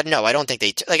but no, I don't think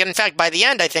they, like, in fact, by the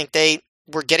end, I think they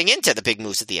were getting into the big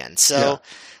moves at the end. So,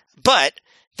 But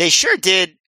they sure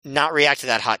did not react to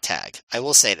that hot tag. I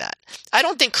will say that. I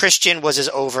don't think Christian was as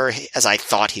over as I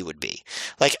thought he would be.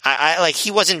 Like, he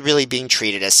wasn't really being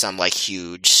treated as some like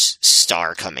huge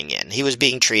star coming in. He was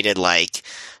being treated like,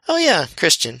 oh yeah,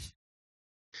 Christian.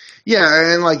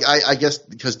 Yeah, and like I guess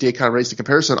because Dave kind of raised the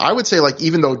comparison, I would say like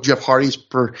even though Jeff Hardy's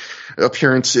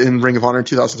appearance in Ring of Honor in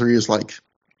 2003 is like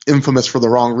infamous for the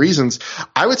wrong reasons,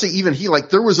 I would say even he like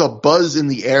there was a buzz in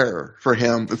the air for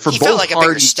him. He felt like a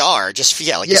bigger star, you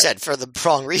said, for the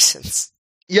wrong reasons.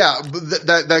 Yeah,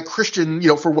 that Christian,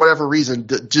 for whatever reason,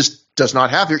 just does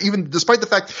not have here, even despite the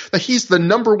fact that he's the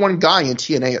number one guy in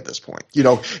TNA at this point.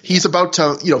 He's about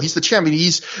to, he's the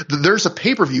champion. There's a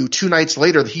pay-per-view 2 nights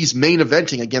later that he's main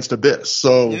eventing against Abyss.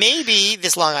 So maybe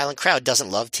this Long Island crowd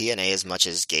doesn't love TNA as much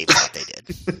as Gabe thought they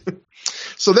did.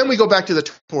 So then we go back to the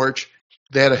Torch.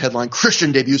 They had a headline,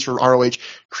 Christian debuts for ROH.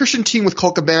 Christian team with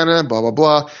Colt Cabana, blah,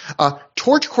 blah, blah.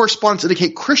 Torch correspondents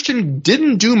indicate Christian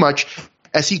didn't do much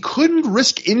as he couldn't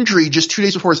risk injury just 2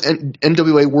 days before his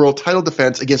NWA World title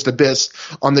defense against Abyss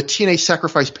on the TNA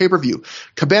Sacrifice pay-per-view.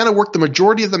 Cabana worked the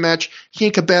majority of the match. He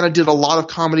and Cabana did a lot of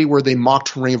comedy where they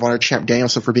mocked Ring of Honor champ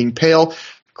Danielson for being pale.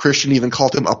 Christian even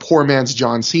called him a poor man's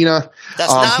John Cena.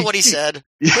 That's not what he said.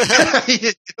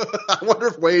 I wonder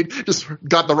if Wade just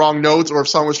got the wrong notes or if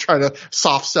someone was trying to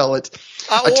soft sell it.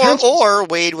 Or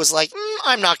Wade was like,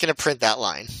 I'm not going to print that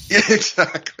line. Yeah,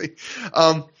 exactly.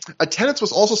 Attendance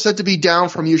was also said to be down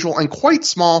from usual and quite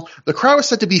small. The crowd was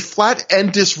said to be flat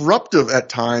and disruptive at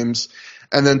times.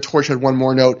 And then Torch had one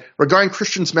more note. Regarding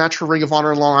Christian's match for Ring of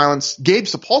Honor in Long Island, Gabe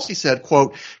Sapolsky said,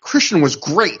 quote, Christian was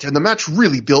great and the match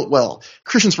really built well.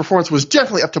 Christian's performance was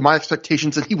definitely up to my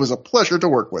expectations and he was a pleasure to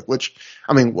work with, which,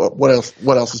 I mean, what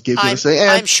else is Gabe going to say?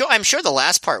 And, I'm sure the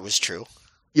last part was true.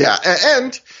 Yeah,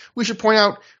 and we should point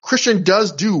out, Christian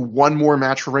does do one more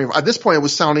match for Ring of Honor. At this point, it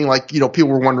was sounding like, people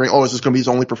were wondering, is this going to be his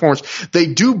only performance? They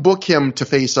do book him to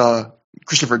face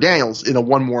Christopher Daniels in a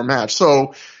one more match.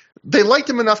 So they liked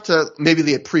him enough to, maybe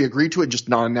they had pre-agreed to it, just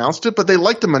not announced it, but they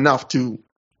liked him enough to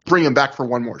bring him back for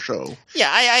one more show. Yeah,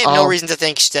 I have no reason to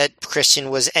think that Christian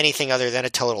was anything other than a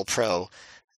total pro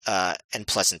and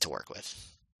pleasant to work with.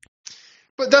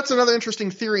 But that's another interesting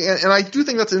theory, and I do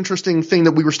think that's an interesting thing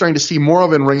that we were starting to see more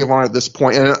of in Ring of Honor at this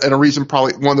point, and a reason,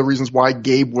 probably one of the reasons why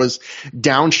Gabe was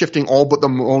downshifting all but the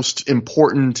most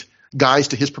important guys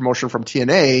to his promotion from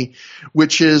TNA,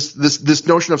 which is this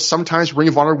notion of sometimes Ring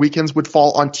of Honor weekends would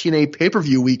fall on TNA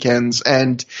pay-per-view weekends,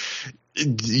 and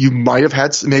you might have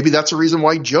had, maybe that's a reason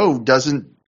why Joe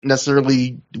doesn't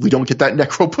necessarily we don't get that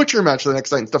Necro Butcher match the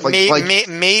next night and stuff like that.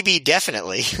 Maybe,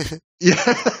 definitely. Yeah.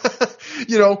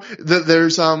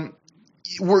 There's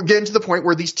we're getting to the point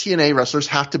where these TNA wrestlers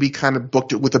have to be kind of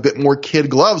booked with a bit more kid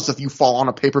gloves if you fall on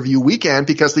a pay-per-view weekend,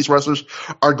 because these wrestlers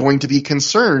are going to be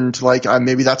concerned. Like,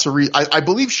 maybe that's I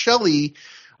believe Shelley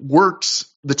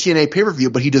works the TNA pay-per-view,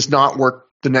 but he does not work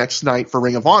the next night for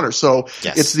Ring of Honor. So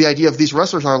yes. It's the idea of these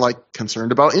wrestlers are like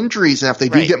concerned about injuries. And if they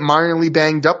do get minorly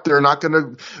banged up, they're not going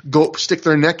to go stick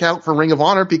their neck out for Ring of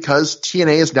Honor, because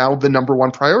TNA is now the number one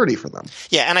priority for them.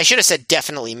 Yeah. And I should have said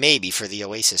definitely maybe for the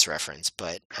Oasis reference,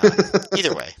 but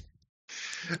either way.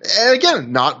 And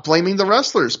again, not blaming the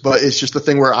wrestlers, but it's just the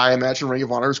thing where I imagine Ring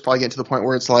of Honor is probably getting to the point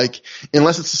where it's like,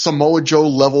 unless it's a Samoa Joe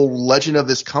level legend of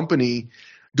this company,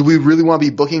 do we really want to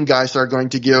be booking guys that are going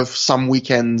to give some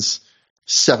weekends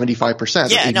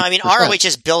 75%? Yeah, no, I mean, ROH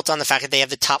is built on the fact that they have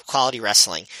the top quality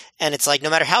wrestling. And it's like, no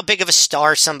matter how big of a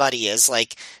star somebody is,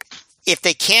 like, if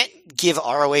they can't give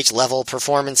ROH level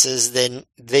performances, then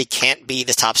they can't be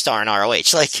the top star in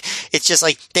ROH. Like, it's just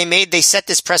like, they set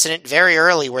this precedent very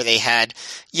early where they had,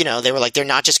 they were like, they're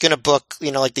not just going to book,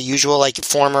 like the usual, like,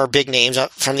 former big names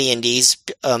from the indies,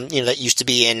 that used to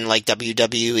be in, like,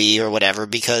 WWE or whatever,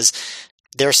 because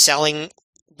they're selling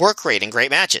work rate and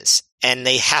great matches. And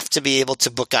they have to be able to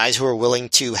book guys who are willing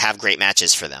to have great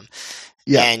matches for them.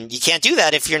 Yeah. And you can't do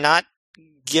that if you're not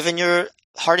giving your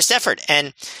hardest effort.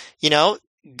 And,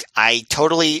 I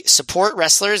totally support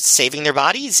wrestlers saving their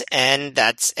bodies, and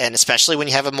especially when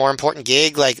you have a more important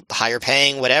gig, like higher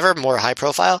paying, whatever, more high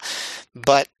profile.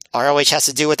 But ROH has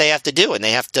to do what they have to do, and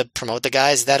they have to promote the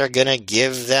guys that are going to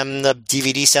give them the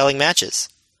DVD selling matches.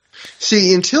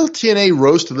 See, until TNA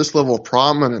rose to this level of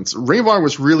prominence, Ring of Honor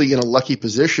was really in a lucky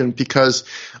position because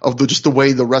of just the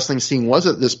way the wrestling scene was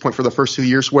at this point for the first 2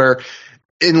 years, where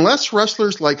unless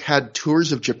wrestlers like had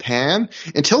tours of Japan,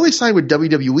 until they signed with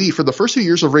WWE for the first 2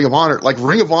 years of Ring of Honor, like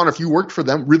Ring of Honor, if you worked for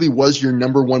them, really was your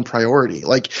number one priority.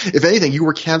 Like, if anything, you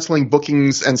were canceling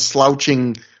bookings and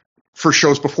slouching for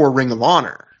shows before Ring of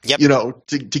Honor. Yep.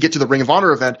 To get to the Ring of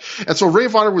Honor event. And so Ring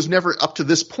of Honor was never up to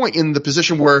this point in the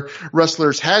position where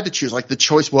wrestlers had to choose. Like, the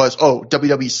choice was,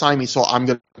 WWE signed me, so I'm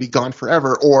going to be gone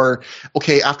forever. Or,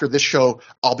 okay, after this show,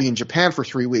 I'll be in Japan for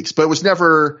 3 weeks. But it was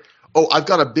never, I've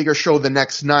got a bigger show the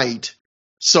next night,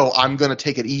 so I'm going to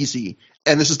take it easy.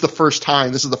 And this is the first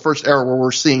era where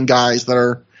we're seeing guys that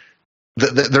are,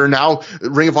 they're now,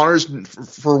 Ring of Honor is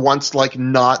for once like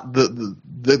not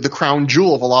the crown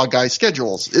jewel of a lot of guys'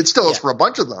 schedules. It still is for a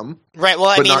bunch of them. Right. Well,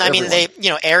 I mean, they,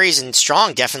 Aries and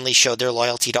Strong definitely showed their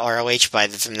loyalty to ROH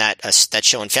from that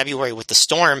show in February with the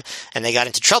Storm, and they got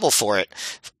into trouble for it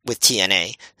with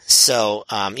TNA. So,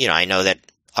 I know that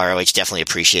ROH definitely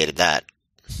appreciated that.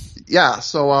 Yeah.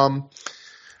 So,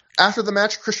 after the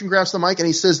match, Christian grabs the mic and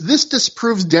he says, "This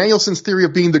disproves Danielson's theory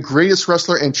of being the greatest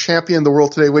wrestler and champion in the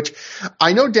world today," which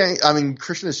I know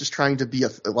Christian is just trying to be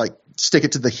stick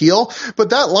it to the heel.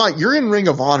 But that line, "You're in Ring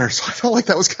of Honor," so I felt like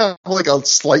that was kind of like a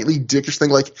slightly dickish thing.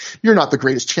 Like, you're not the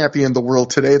greatest champion in the world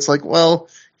today. It's like, well,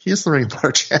 he is the Ring of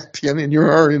Honor champion and you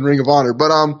are in Ring of Honor.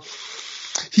 But,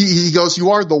 he goes,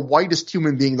 "You are the whitest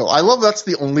human being, though." I love that's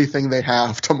the only thing they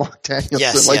have to Mark Danielson.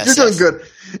 Yes, you're doing good.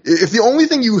 If the only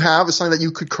thing you have is something that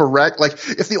you could correct, like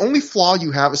if the only flaw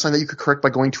you have is something that you could correct by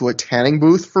going to a tanning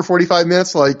booth for 45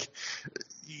 minutes, like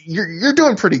you're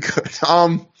doing pretty good.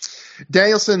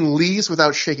 Danielson leaves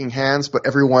without shaking hands, but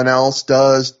everyone else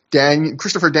does.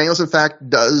 Christopher Daniels, in fact,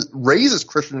 raises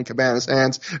Christian and Cabana's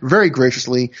hands very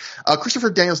graciously. Christopher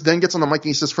Daniels then gets on the mic and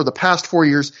he says, for the past 4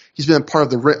 years, he's been a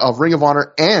part of Ring of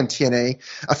Honor and TNA.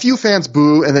 A few fans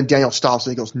boo, and then Daniel stops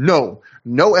and he goes, no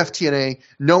F TNA,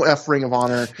 no F Ring of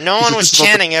Honor. No one was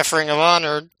chanting F Ring of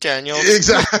Honor, Daniel.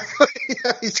 Exactly.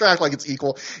 He's trying to act like it's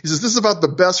equal. He says, this is about the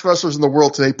best wrestlers in the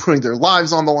world today, putting their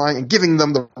lives on the line and giving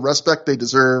them the respect they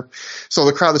deserve. So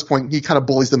the crowd at this point, he kind of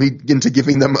bullies them into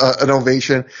giving them an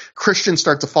ovation. Christian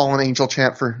starts a fallen angel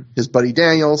chant for his buddy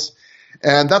Daniels.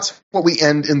 And that's what we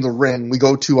end in the ring. We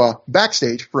go to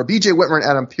backstage for a BJ Whitmer and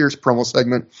Adam Pearce promo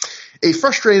segment. A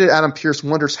frustrated Adam Pearce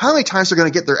wonders how many times they're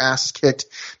going to get their asses kicked.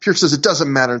 Pearce says it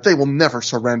doesn't matter. They will never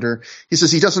surrender. He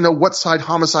says he doesn't know what side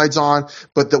Homicide's on,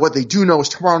 but that what they do know is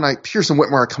tomorrow night Pearce and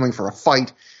Whitmer are coming for a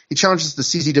fight. He challenges the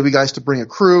CZW guys to bring a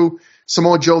crew.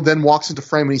 Samoa Joe then walks into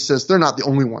frame and he says they're not the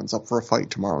only ones up for a fight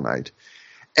tomorrow night.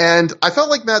 And I felt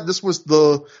like, Matt, this was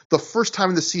the first time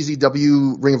in the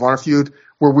CZW Ring of Honor feud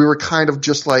where we were kind of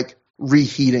just like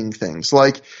reheating things.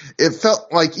 Like, it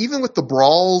felt like even with the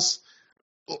brawls,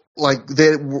 like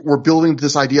they were building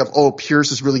this idea of,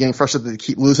 Pearce is really getting frustrated that they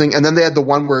keep losing. And then they had the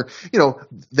one where,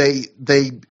 they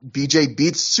BJ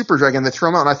beats Super Dragon, they throw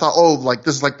him out, and I thought, like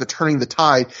this is like the turning the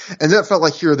tide. And then it felt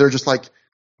like here they're just like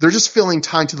they're just filling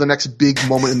time to the next big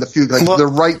moment in the feud. Like they're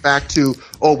right back to,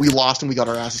 oh, we lost and we got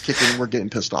our asses kicked and we're getting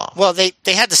pissed off. Well, they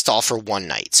had to stall for one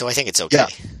night, so I think it's okay. Yeah.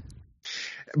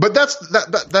 But that's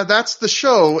the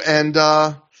show, and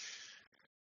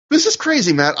this is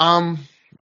crazy, Matt.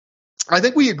 I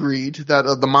think we agreed that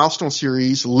the Milestone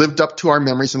series lived up to our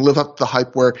memories and lived up to the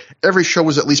hype, where every show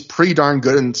was at least pretty darn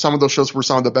good, and some of those shows were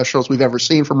some of the best shows we've ever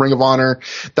seen from Ring of Honor.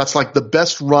 That's like the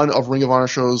best run of Ring of Honor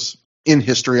shows in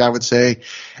history, I would say.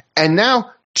 And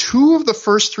now 2 of the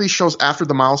first 3 shows after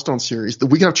the Milestone series, the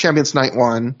Weekend of Champions Night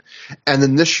 1, and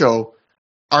then this show,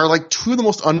 are like 2 of the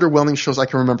most underwhelming shows I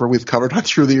can remember we've covered on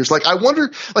Through the Years. Like, I wonder,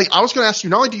 like, I was going to ask you,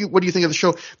 not only what do you think of the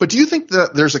show, but do you think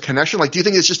that there's a connection? Like, do you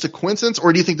think it's just a coincidence,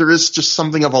 or do you think there is just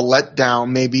something of a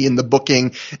letdown maybe in the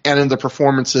booking and in the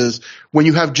performances when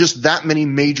you have just that many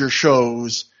major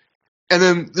shows? And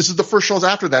then this is the first shows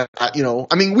after that, you know.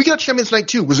 I mean, Weekend of Champions Night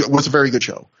 2 was a very good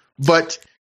show, but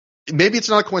maybe it's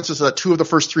not a coincidence that 2 of the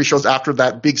first 3 shows after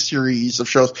that big series of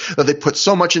shows that they put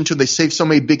so much into, they saved so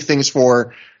many big things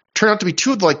for, turn out to be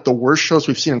 2 of like the worst shows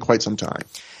we've seen in quite some time.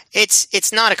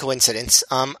 It's not a coincidence.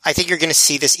 I think you're going to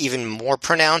see this even more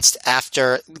pronounced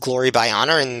after Glory by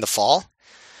Honor in the fall.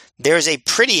 There's a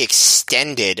pretty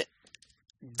extended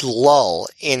lull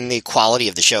in the quality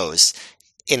of the shows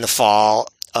in the fall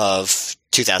of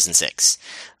 2006.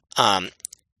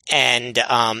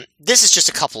 This is just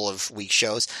a couple of week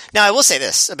shows. Now, I will say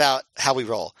this about how we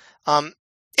roll.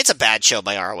 It's a bad show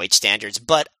by ROH standards,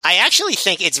 but I actually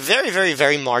think it's very, very,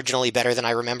 very marginally better than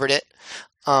I remembered it.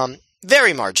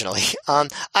 Very marginally.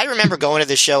 I remember going to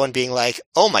this show and being like,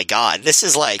 oh my God, this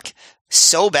is like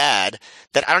so bad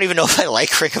that I don't even know if I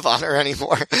like Ring of Honor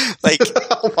anymore. Like,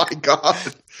 oh my God.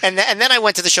 And then I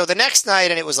went to the show the next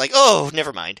night and it was like, oh,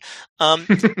 never mind.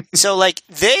 So like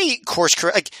they course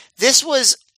correct, like this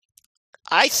was,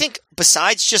 I think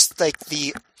besides just like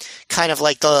the kind of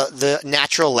like the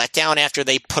natural letdown after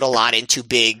they put a lot into a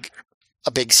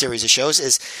big series of shows,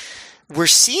 is we're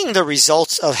seeing the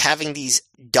results of having these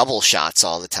double shots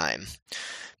all the time.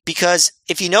 Because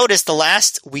if you notice, the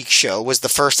last week's show was the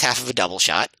first half of a double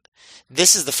shot.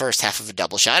 This is the first half of a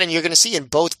double shot, and you're going to see in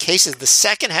both cases the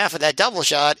second half of that double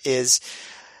shot is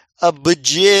a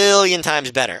bajillion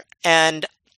times better. And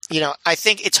you know, I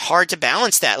think it's hard to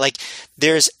balance that. Like,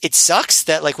 it sucks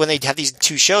that, like, when they have these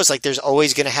 2 shows, like, there's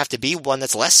always going to have to be one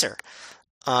that's lesser.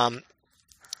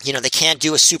 You know, they can't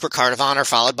do a Super Card of Honor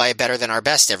followed by a Better Than Our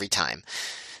Best every time.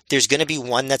 There's going to be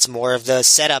one that's more of the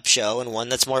setup show and one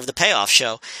that's more of the payoff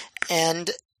show.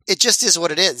 And it just is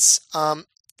what it is.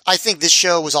 I think this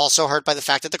show was also hurt by the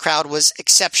fact that the crowd was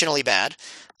exceptionally bad.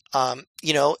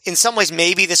 You know, in some ways,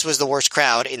 maybe this was the worst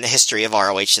crowd in the history of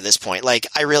ROH to this point. Like,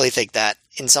 I really think that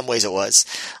in some ways it was.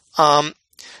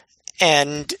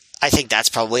 And I think that's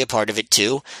probably a part of it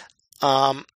too.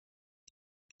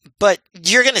 But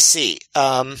you're going to see,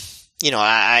 you know,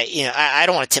 I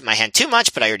don't want to tip my hand too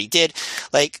much, but I already did.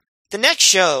 Like, the next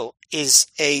show is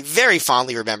a very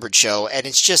fondly remembered show, and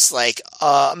it's just like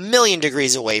a million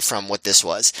degrees away from what this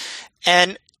was.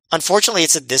 And unfortunately,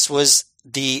 this was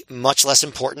the much less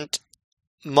important,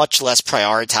 much less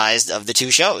prioritized of the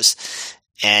 2 shows.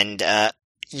 And,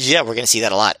 yeah, we're going to see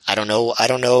that a lot. I don't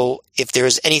know if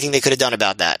there's anything they could have done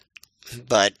about that,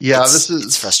 but yeah,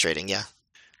 it's frustrating. Yeah.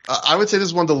 I would say this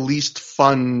is one of the least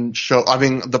fun shows. I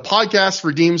mean, the podcast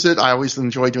redeems it. I always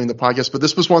enjoy doing the podcast, but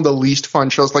this was one of the least fun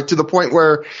shows, like to the point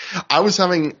where I was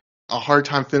having a hard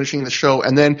time finishing the show.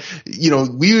 And then, you know,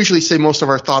 we usually say most of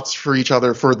our thoughts for each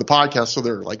other for the podcast, so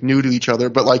they're like new to each other.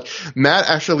 But like Matt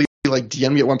actually like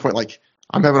DM'd me at one point, like,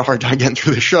 I'm having a hard time getting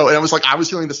through the show. And I was like, I was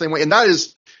feeling the same way. And that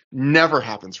is never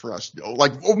happens for us.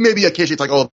 Like, maybe occasionally it's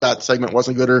like, oh, that segment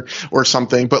wasn't good or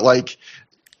something. But like,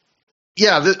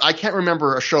 yeah, I can't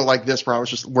remember a show like this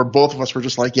where both of us were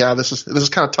just like, yeah, this is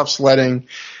kind of tough sledding.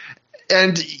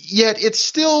 And yet it's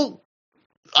still,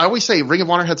 I always say Ring of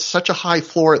Honor had such a high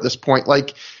floor at this point.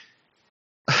 Like,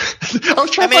 I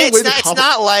was trying to find a way to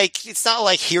it's not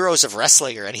like Heroes of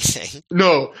Wrestling or anything.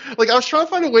 No. Like, I was trying to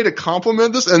find a way to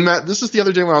compliment this, and Matt, this is the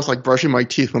other day when I was like brushing my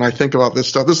teeth when I think about this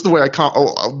stuff. This is the way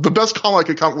the best call I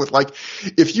could come up with. Like,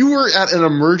 if you were at an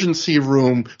emergency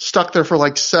room, stuck there for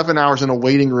like 7 hours in a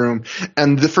waiting room,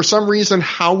 and for some reason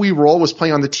How We Roll was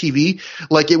playing on the TV,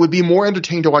 like, it would be more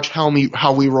entertaining to watch How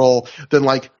We Roll than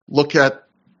like look at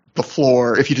the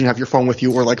floor if you didn't have your phone with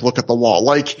you, or like look at the wall.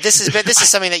 Like, this is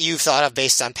something that you've thought of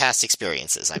based on past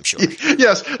experiences, I'm sure.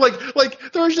 Yes,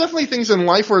 like there are definitely things in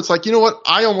life where it's like, you know what,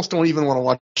 I almost don't even want to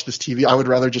watch this TV. I would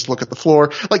rather just look at the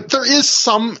floor. Like, there is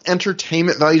some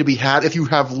entertainment value to be had if you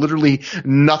have literally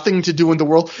nothing to do in the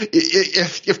world.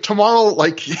 If tomorrow,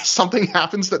 like, something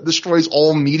happens that destroys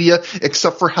all media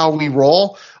except for How We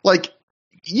Roll, like,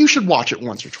 you should watch it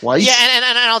once or twice. Yeah,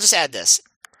 and I'll just add this.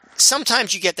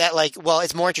 Sometimes you get that, like, well,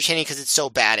 it's more entertaining because it's so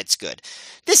bad it's good.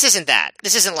 This isn't that.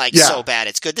 This isn't like so bad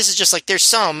it's good. This is just like there's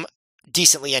some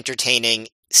decently entertaining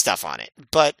stuff on it,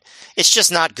 but it's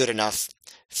just not good enough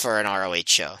for an ROH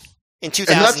show in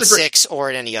 2006 or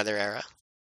in any other era.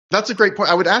 That's a great point.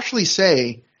 I would actually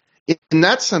say, in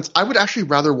that sense, I would actually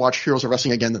rather watch Heroes of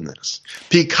Wrestling again than this,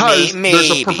 because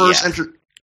there's a perverse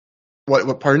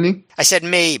What? Pardon me? I said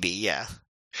maybe. Yeah.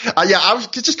 I was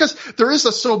just because there is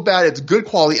a so bad it's good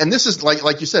quality, and this is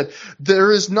like you said,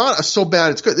 there is not a so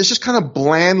bad it's good. It's just kind of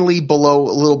blandly a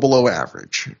little below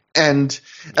average. And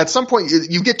at some point,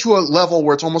 you get to a level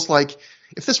where it's almost like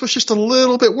if this was just a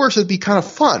little bit worse, it'd be kind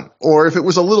of fun, or if it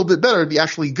was a little bit better, it'd be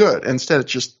actually good. Instead,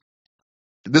 it's just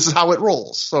this is how it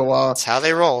rolls. So that's how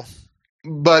they roll.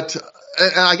 But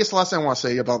and I guess the last thing I want to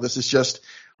say about this is just.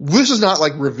 This is not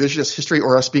like revisionist history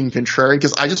or us being contrarian,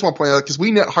 because I just want to point out, because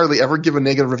we hardly ever give a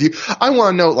negative review. I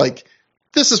want to know, like,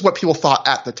 this is what people thought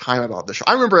at the time about the show.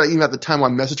 I remember even at the time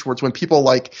on message boards when people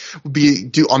like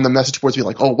on the message boards be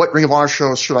like, oh, what Ring of Honor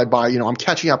shows should I buy? I'm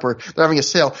catching up, or they're having a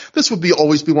sale. This would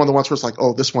always be one of the ones where it's like,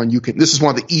 oh, this is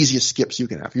one of the easiest skips you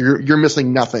can have. You're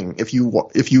missing nothing if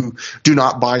you do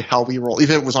not buy How We Roll,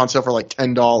 even if it was on sale for like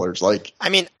 $10. Like, I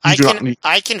mean, I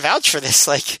can vouch for this.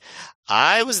 Like,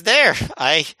 I was there.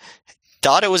 I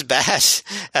thought it was bad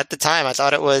at the time. I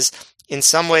thought it was, in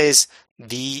some ways,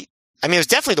 it was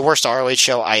definitely the worst ROH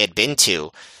show I had been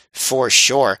to, for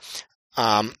sure.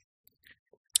 But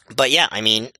yeah, what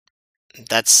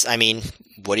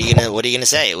are you gonna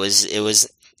say? It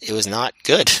was not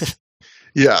good.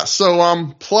 Yeah.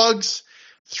 So, plugs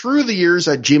through the years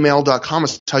at gmail.com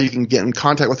is how you can get in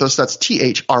contact with us. That's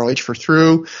THROH for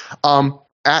through.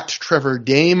 At Trevor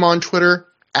Dame on Twitter.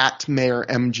 At Mayor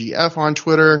MGF on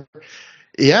Twitter.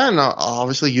 Yeah, and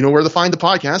obviously you know where to find the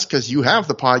podcast, because you have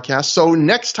the podcast. So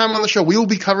next time on the show, we will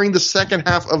be covering the second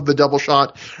half of the double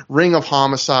shot Ring of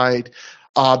Homicide.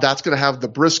 That's going to have the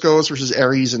Briscoes versus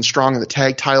Aries and Strong in the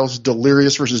tag titles,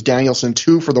 Delirious versus Danielson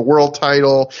 2 for the world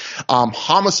title,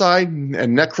 Homicide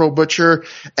and Necro Butcher.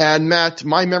 And Matt,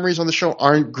 my memories on the show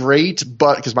aren't great,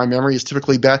 but because my memory is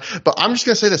typically bad, but I'm just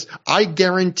going to say this. I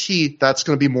guarantee that's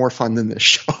going to be more fun than this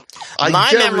show.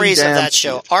 My memories of that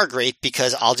show are great,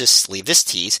 because I'll just leave this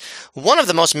tease. One of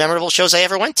the most memorable shows I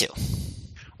ever went to.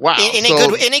 Wow. In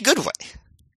a good way.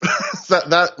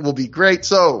 that will be great.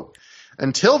 So,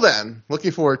 until then,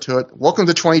 looking forward to it. Welcome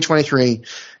to 2023.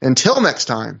 Until next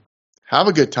time, have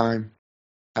a good time.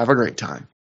 Have a great time.